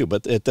not to do.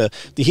 But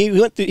he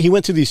went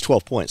through these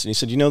 12 points, and he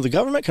said, the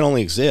government can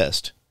only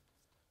exist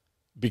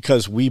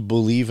because we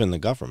believe in the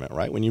government,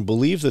 right? When you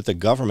believe that the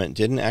government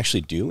didn't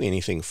actually do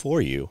anything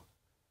for you,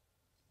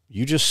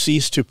 you just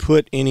cease to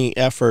put any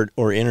effort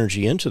or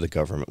energy into the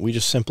government. We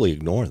just simply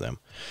ignore them.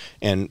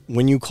 And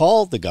when you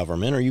call the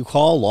government or you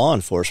call law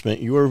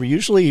enforcement, you're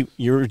using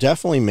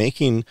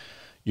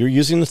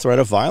the threat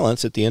of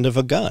violence at the end of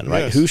a gun,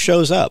 right? Yes. Who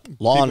shows up?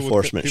 Law People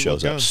enforcement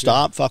shows up. guns,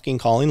 Stop fucking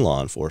calling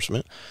law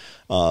enforcement.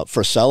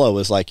 Frisella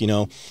was like,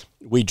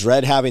 we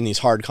dread having these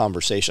hard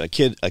conversations.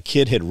 A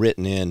kid had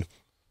written in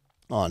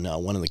on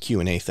one of the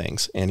Q&A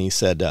things, and he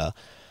said, I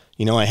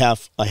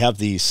have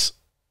these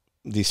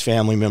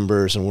family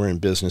members, and we're in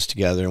business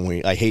together,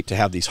 and I hate to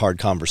have these hard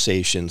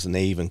conversations, and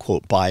they even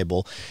quote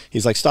Bible.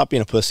 He's like, stop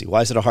being a pussy.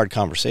 Why is it a hard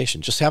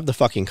conversation? Just have the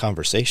fucking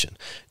conversation.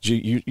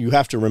 You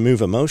have to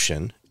remove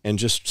emotion and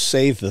just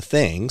say the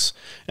things,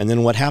 and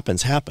then what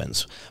happens.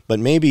 But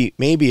maybe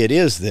it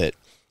is that,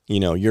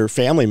 your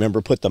family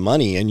member put the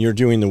money and you're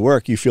doing the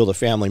work. You feel the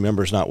family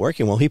member's not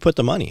working. Well, he put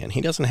the money in.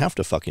 He doesn't have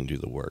to fucking do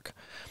the work.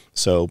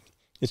 So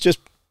it's just,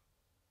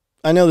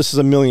 I know this is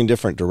a million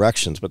different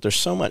directions, but there's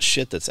so much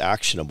shit that's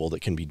actionable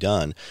that can be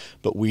done.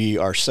 But we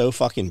are so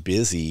fucking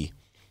busy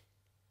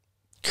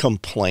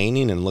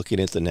complaining and looking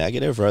at the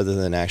negative rather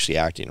than actually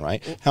acting,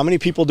 right? How many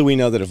people do we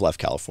know that have left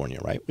California,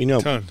 right? We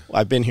know. Ton.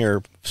 I've been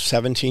here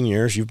 17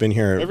 years. You've been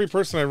here. Every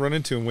person I run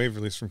into in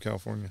Waverly is from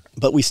California.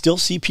 But we still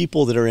see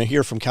people that are in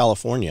here from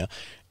California,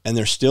 and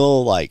they're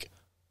still like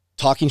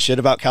talking shit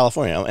about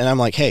California. And I'm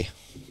like, hey,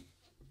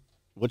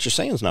 what you're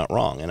saying is not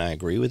wrong, and I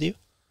agree with you.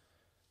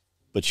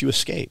 But you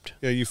escaped.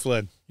 Yeah, you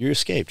fled. You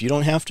escaped. You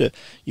don't have to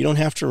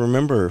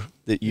remember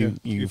that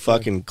you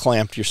fucking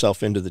clamped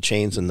yourself into the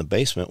chains in the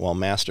basement while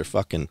master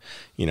fucking,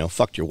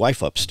 fucked your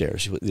wife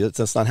upstairs.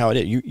 That's not how it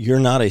is.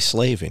 You're not a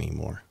slave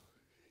anymore.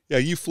 Yeah,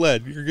 you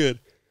fled. You're good.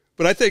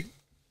 But I think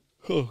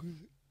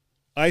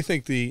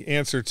the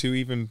answer to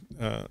even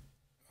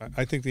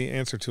I think the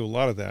answer to a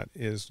lot of that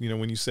is,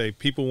 when you say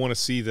people want to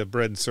see the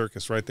bread and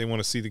circus, right? They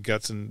want to see the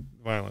guts and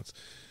violence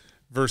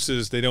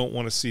versus they don't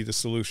want to see the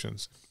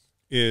solutions.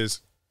 It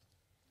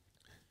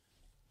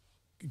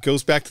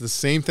goes back to the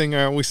same thing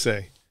I always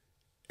say.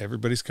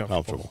 Everybody's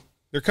comfortable.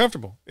 They're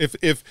comfortable.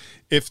 If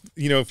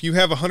you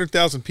have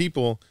 100,000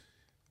 people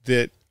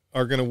that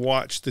are going to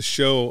watch the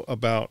show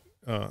about,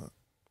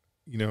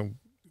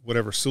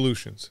 whatever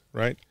solutions,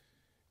 right?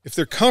 If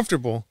they're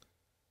comfortable,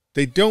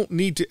 they don't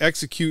need to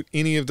execute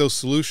any of those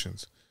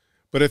solutions.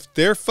 But if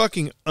they're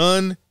fucking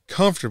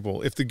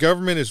uncomfortable, if the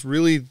government is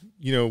really,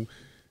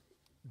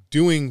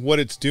 doing what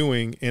it's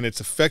doing and it's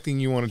affecting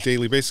you on a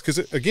daily basis,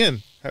 because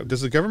again, does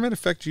the government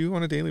affect you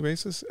on a daily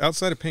basis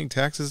outside of paying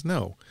taxes?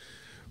 No.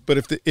 But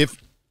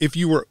if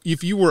you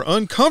were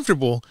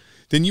uncomfortable,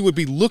 then you would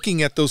be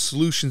looking at those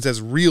solutions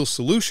as real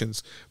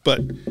solutions.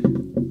 But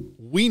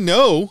we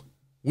know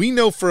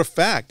for a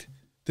fact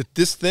that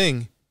this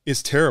thing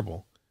is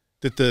terrible,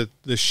 that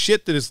the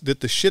shit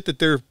that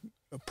they're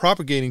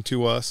propagating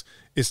to us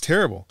is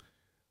terrible,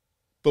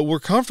 but we're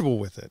comfortable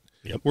with it.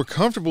 Yep. We're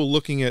comfortable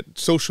looking at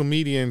social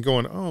media and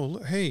going,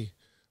 oh, hey,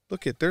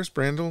 there's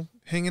Brandel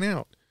hanging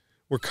out.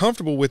 We're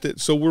comfortable with it,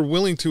 so we're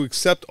willing to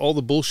accept all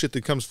the bullshit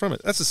that comes from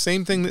it. That's the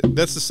same thing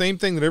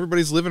that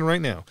everybody's living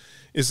right now.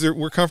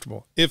 We're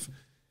comfortable. If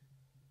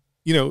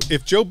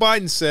Joe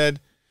Biden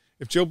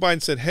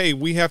said, hey,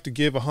 we have to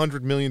give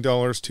 $100 million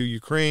to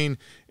Ukraine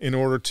in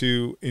order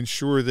to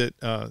ensure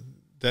that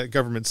that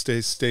government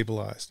stays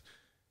stabilized,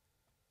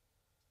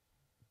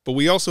 but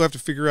we also have to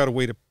figure out a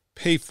way to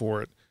pay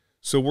for it.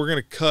 So we're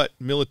going to cut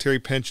military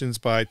pensions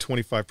by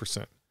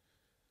 25%.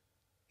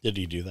 Did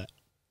he do that?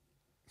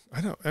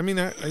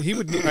 He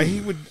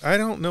would. I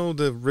don't know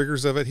the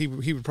rigors of it. He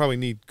would probably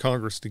need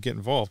Congress to get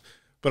involved.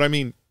 But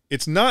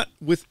it's not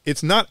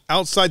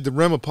outside the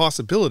realm of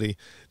possibility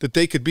that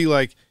they could be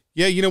like,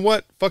 yeah, you know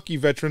what? Fuck you,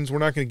 veterans. We're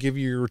not going to give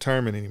you your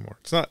retirement anymore.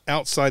 It's not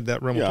outside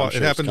that realm of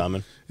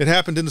possibility. It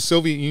happened in the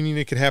Soviet Union.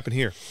 It could happen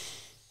here.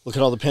 Look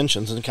at all the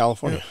pensions in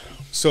California.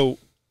 Yeah. So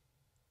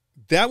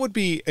that would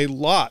be a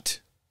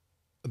lot.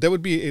 That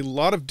would be a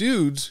lot of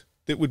dudes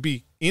that would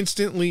be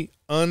instantly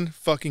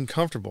unfucking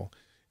comfortable.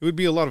 It would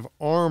be a lot of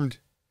armed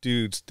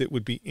dudes that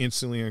would be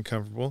instantly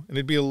uncomfortable. And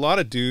it'd be a lot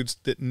of dudes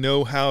that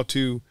know how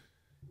to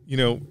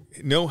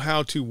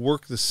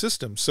work the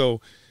system.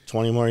 So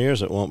 20 more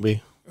years, it won't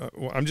be.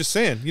 Well, I'm just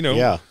saying,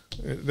 Yeah.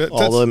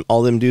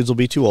 All them dudes will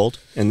be too old.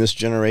 And this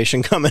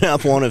generation coming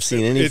up won't have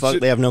seen any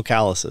fuck. They have no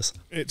calluses.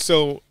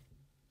 So,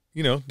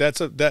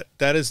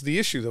 that is the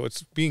issue though.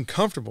 It's being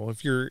comfortable.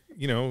 If you're,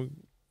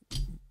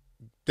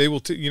 they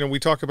will, we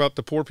talk about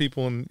the poor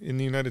people in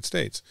the United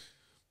States.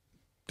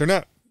 They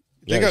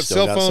got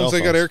cell phones, they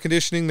got air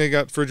conditioning, they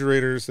got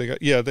refrigerators,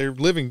 they're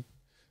living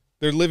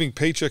They're living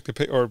paycheck to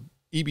pay or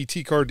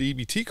EBT card to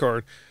EBT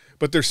card,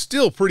 but they're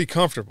still pretty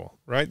comfortable,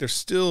 right? They're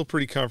still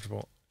pretty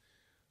comfortable.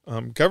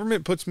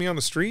 Government puts me on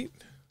the street.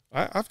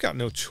 I've got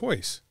no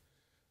choice,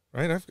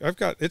 right? I've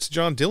got, it's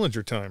John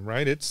Dillinger time,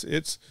 right?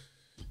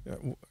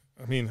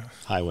 I mean,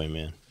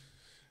 Highwayman.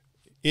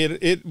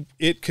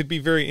 It could be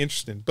very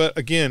interesting, but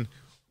again,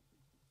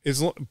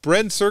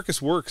 bread and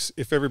circus works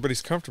if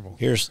everybody's comfortable.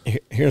 Here's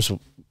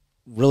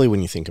really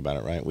when you think about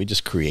it, right? We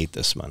just create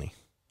this money.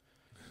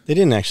 They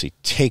didn't actually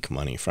take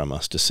money from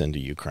us to send to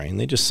Ukraine.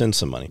 They just send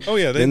some money. Oh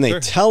yeah. Then they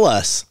tell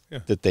us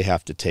that they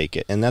have to take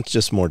it, and that's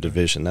just more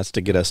division. That's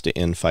to get us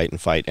to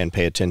fight and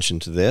pay attention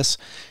to this,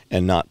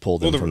 and not pull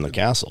them from the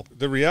castle.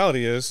 The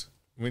reality is,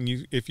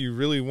 if you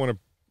really want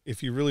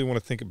to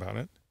think about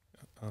it,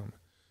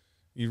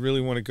 you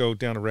really want to go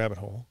down a rabbit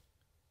hole.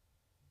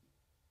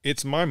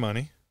 It's my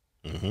money.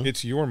 Mm-hmm.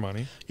 It's your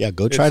money. Yeah,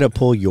 go try to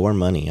pull your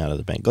money out of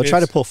the bank. Go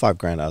try to pull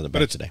 $5,000 out of the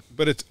bank today.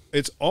 But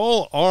it's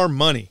all our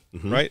money,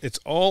 mm-hmm. right? It's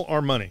all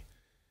our money.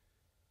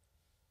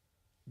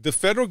 The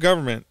federal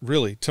government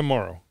really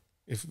tomorrow,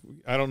 if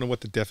I don't know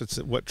what the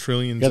deficit, what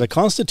trillions. Yeah, the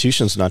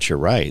Constitution's not your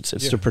rights.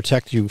 It's to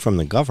protect you from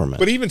the government.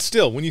 But even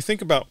still, when you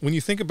think about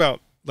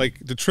like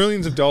the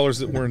trillions of dollars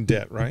that we're in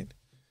debt, right?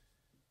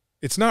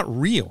 It's not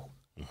real.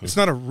 Mm-hmm. It's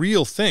not a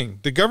real thing.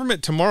 The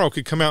government tomorrow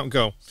could come out and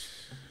go,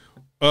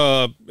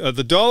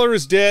 the dollar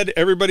is dead.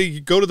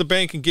 Everybody go to the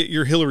bank and get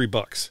your Hillary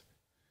bucks.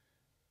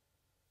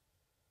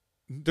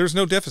 There's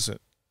no deficit.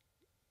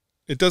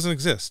 It doesn't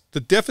exist. The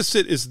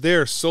deficit is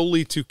there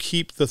solely to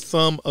keep the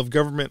thumb of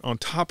government on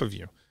top of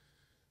you.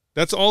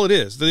 That's all it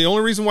is. The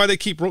only reason why they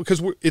keep,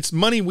 because it's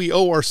money we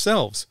owe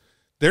ourselves.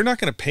 They're not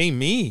going to pay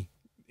me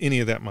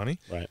any of that money.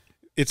 Right.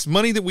 It's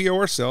money that we owe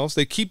ourselves.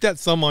 They keep that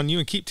thumb on you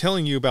and keep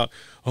telling you about,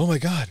 oh my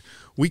God,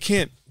 we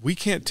can't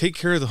take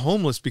care of the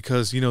homeless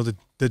because,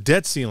 the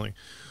debt ceiling.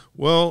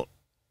 Well,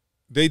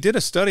 they did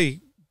a study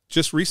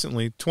just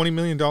recently,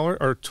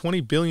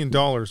 $20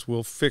 billion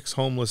will fix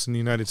homeless in the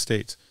United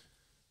States.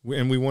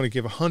 And we want to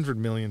give $100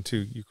 million to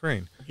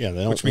Ukraine. Yeah,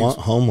 they don't want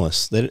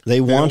homeless. They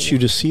want you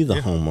to see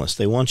the homeless.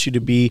 They want you to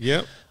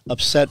be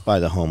upset by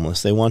the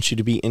homeless. They want you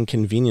to be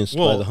inconvenienced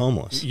by the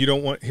homeless. You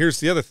don't want. Here's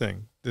the other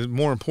thing. The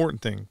more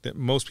important thing that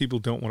most people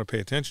don't want to pay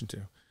attention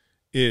to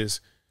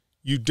is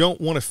you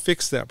don't want to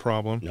fix that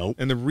problem. Nope.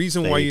 And the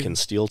reason why you can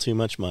steal too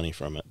much money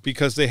from it,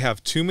 because they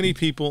have too many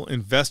people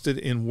invested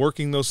in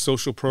working those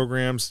social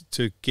programs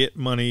to get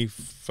money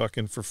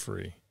fucking for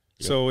free.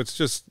 Yep. So it's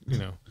just,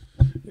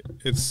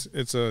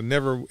 it's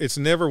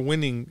never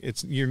winning.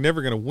 You're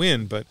never going to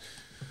win. But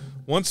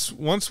once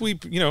we,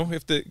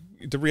 if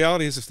the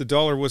reality is, if the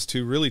dollar was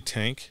to really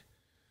tank,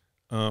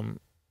 and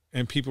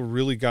people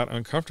really got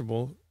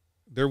uncomfortable,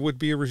 there would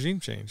be a regime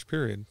change,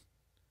 period.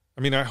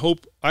 I mean, I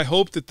hope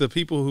that the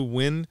people who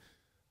win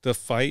the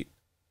fight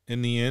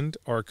in the end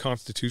are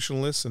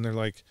constitutionalists, and they're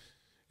like,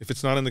 if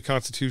it's not in the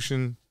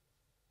Constitution,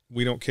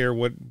 we don't care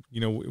what,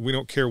 we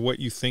don't care what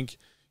you think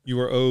you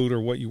are owed or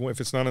what you want.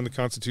 If it's not in the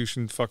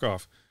Constitution, fuck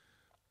off.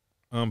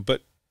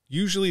 But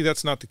usually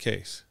that's not the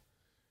case.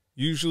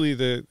 Usually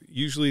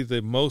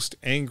the most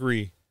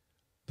angry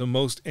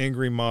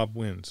mob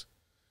wins.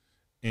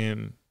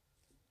 And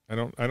I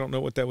don't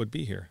know what that would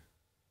be here.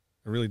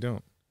 I really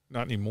don't.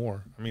 Not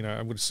anymore. I mean,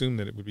 I would assume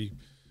that it would be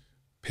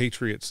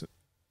patriots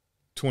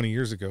 20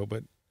 years ago,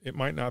 but it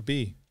might not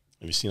be.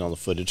 Have you seen all the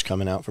footage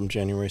coming out from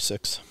January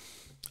 6th?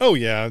 Oh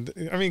yeah.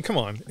 I mean, come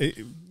on.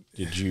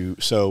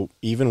 So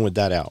even with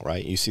that out,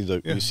 right? You see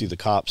the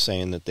cops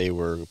saying that they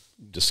were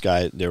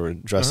disguised, they were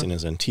dressing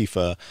as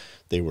Antifa,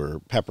 they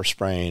were pepper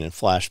spraying and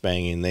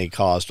flashbanging. They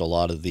caused a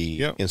lot of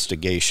the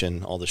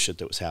instigation, all the shit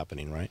that was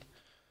happening, right?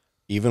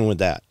 Even with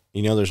that,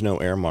 there's no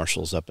air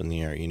marshals up in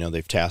the air.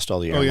 They've tasked all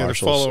the air marshals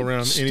to follow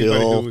around anybody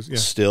who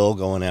was still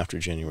going after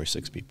January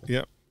 6 people.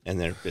 Yeah,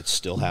 and it's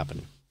still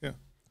happening. Yeah,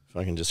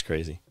 fucking just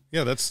crazy.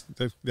 Yeah,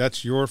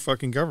 that's your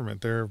fucking government.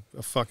 They're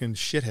fucking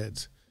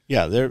shitheads.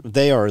 Yeah,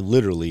 they are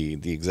literally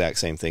the exact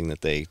same thing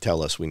that they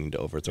tell us we need to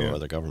overthrow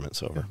other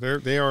governments over. Yeah,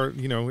 they are.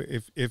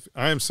 If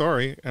I am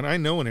sorry, and I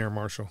know an air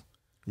marshal.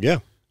 Yeah,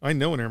 I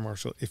know an air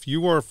marshal. If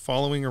you are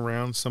following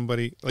around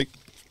somebody, like,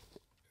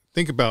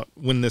 think about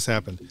when this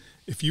happened.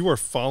 If you are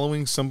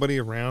following somebody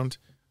around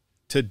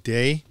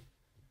today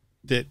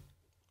that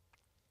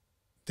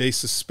they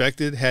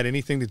suspected had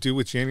anything to do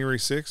with January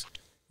 6th,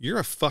 you're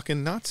a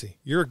fucking Nazi.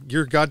 You're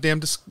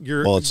goddamn.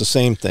 Well, it's the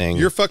same thing.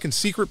 You're fucking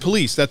secret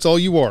police. That's all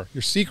you are.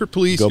 You're secret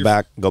police. Go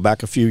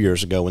back a few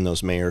years ago when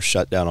those mayors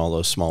shut down all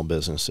those small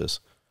businesses.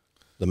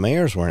 The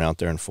mayors weren't out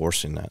there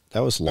enforcing that.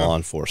 That was law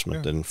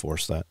enforcement that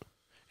enforced that.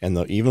 And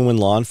even when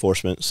law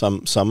enforcement,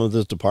 some of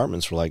the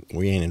departments were like,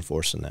 we ain't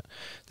enforcing that.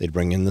 They'd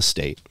bring in the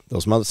state.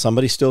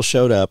 Somebody still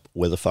showed up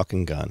with a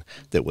fucking gun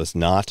that was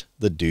not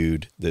the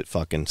dude that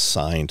fucking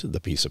signed the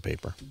piece of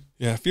paper.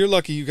 Yeah, if you're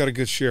lucky, you got a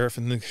good sheriff,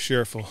 and the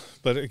sheriff will.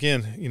 But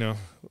again,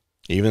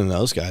 even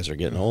those guys are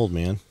getting old,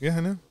 man. Yeah,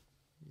 I know.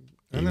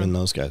 Even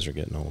those guys are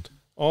getting old.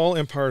 All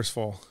empires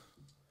fall.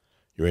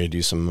 You ready to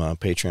do some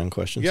Patreon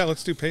questions? Yeah,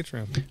 let's do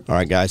Patreon. All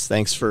right, guys.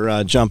 Thanks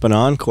for jumping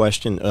on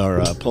pulling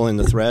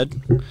the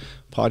thread.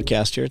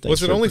 podcast here. Thanks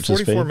Was it for only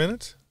participating. 44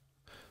 minutes?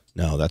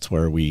 No, that's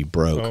where we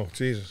broke. Oh,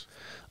 Jesus.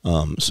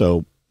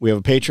 So we have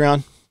a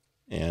Patreon,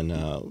 and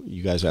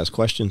you guys ask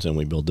questions, and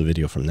we build the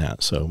video from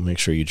that. So make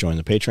sure you join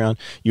the Patreon.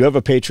 You have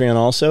a Patreon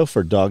also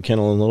for Dog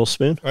Kennel and Little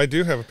Spoon. I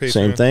do have a Patreon.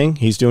 Same thing.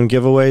 He's doing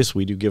giveaways.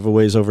 We do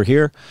giveaways over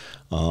here.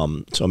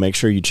 So make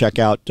sure you check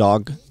out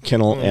Dog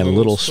Kennel and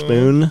Little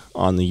Spoon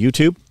on the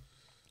YouTube.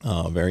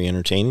 Very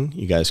entertaining.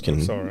 You guys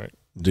can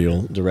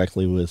deal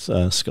directly with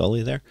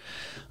Scully there.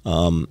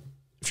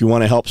 If you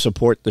want to help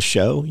support the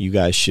show, you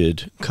guys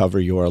should cover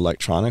your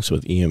electronics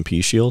with EMP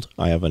Shield.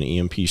 I have an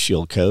EMP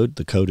Shield code.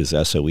 The code is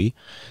SOE.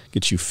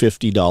 Gets you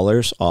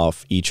 $50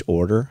 off each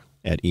order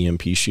at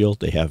EMP Shield.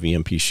 They have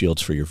EMP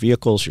Shields for your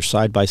vehicles, your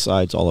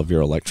side-by-sides, all of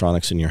your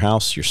electronics in your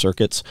house, your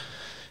circuits.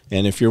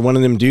 And if you're one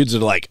of them dudes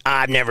that are like,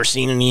 I've never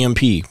seen an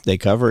EMP, they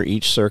cover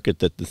each circuit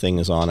that the thing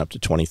is on up to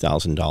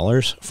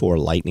 $20,000 for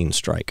lightning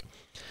strike.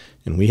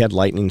 And we had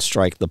lightning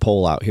strike the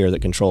pole out here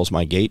that controls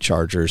my gate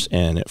chargers,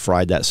 and it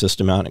fried that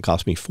system out, and it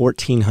cost me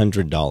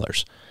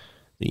 $1,400.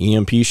 The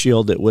EMP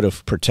shield that would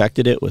have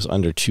protected it was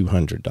under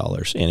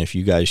 $200. And if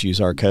you guys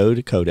use our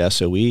code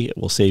SOE, it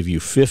will save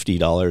you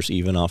 $50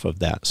 even off of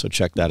that. So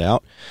check that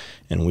out,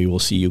 and we will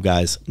see you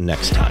guys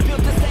next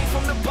time.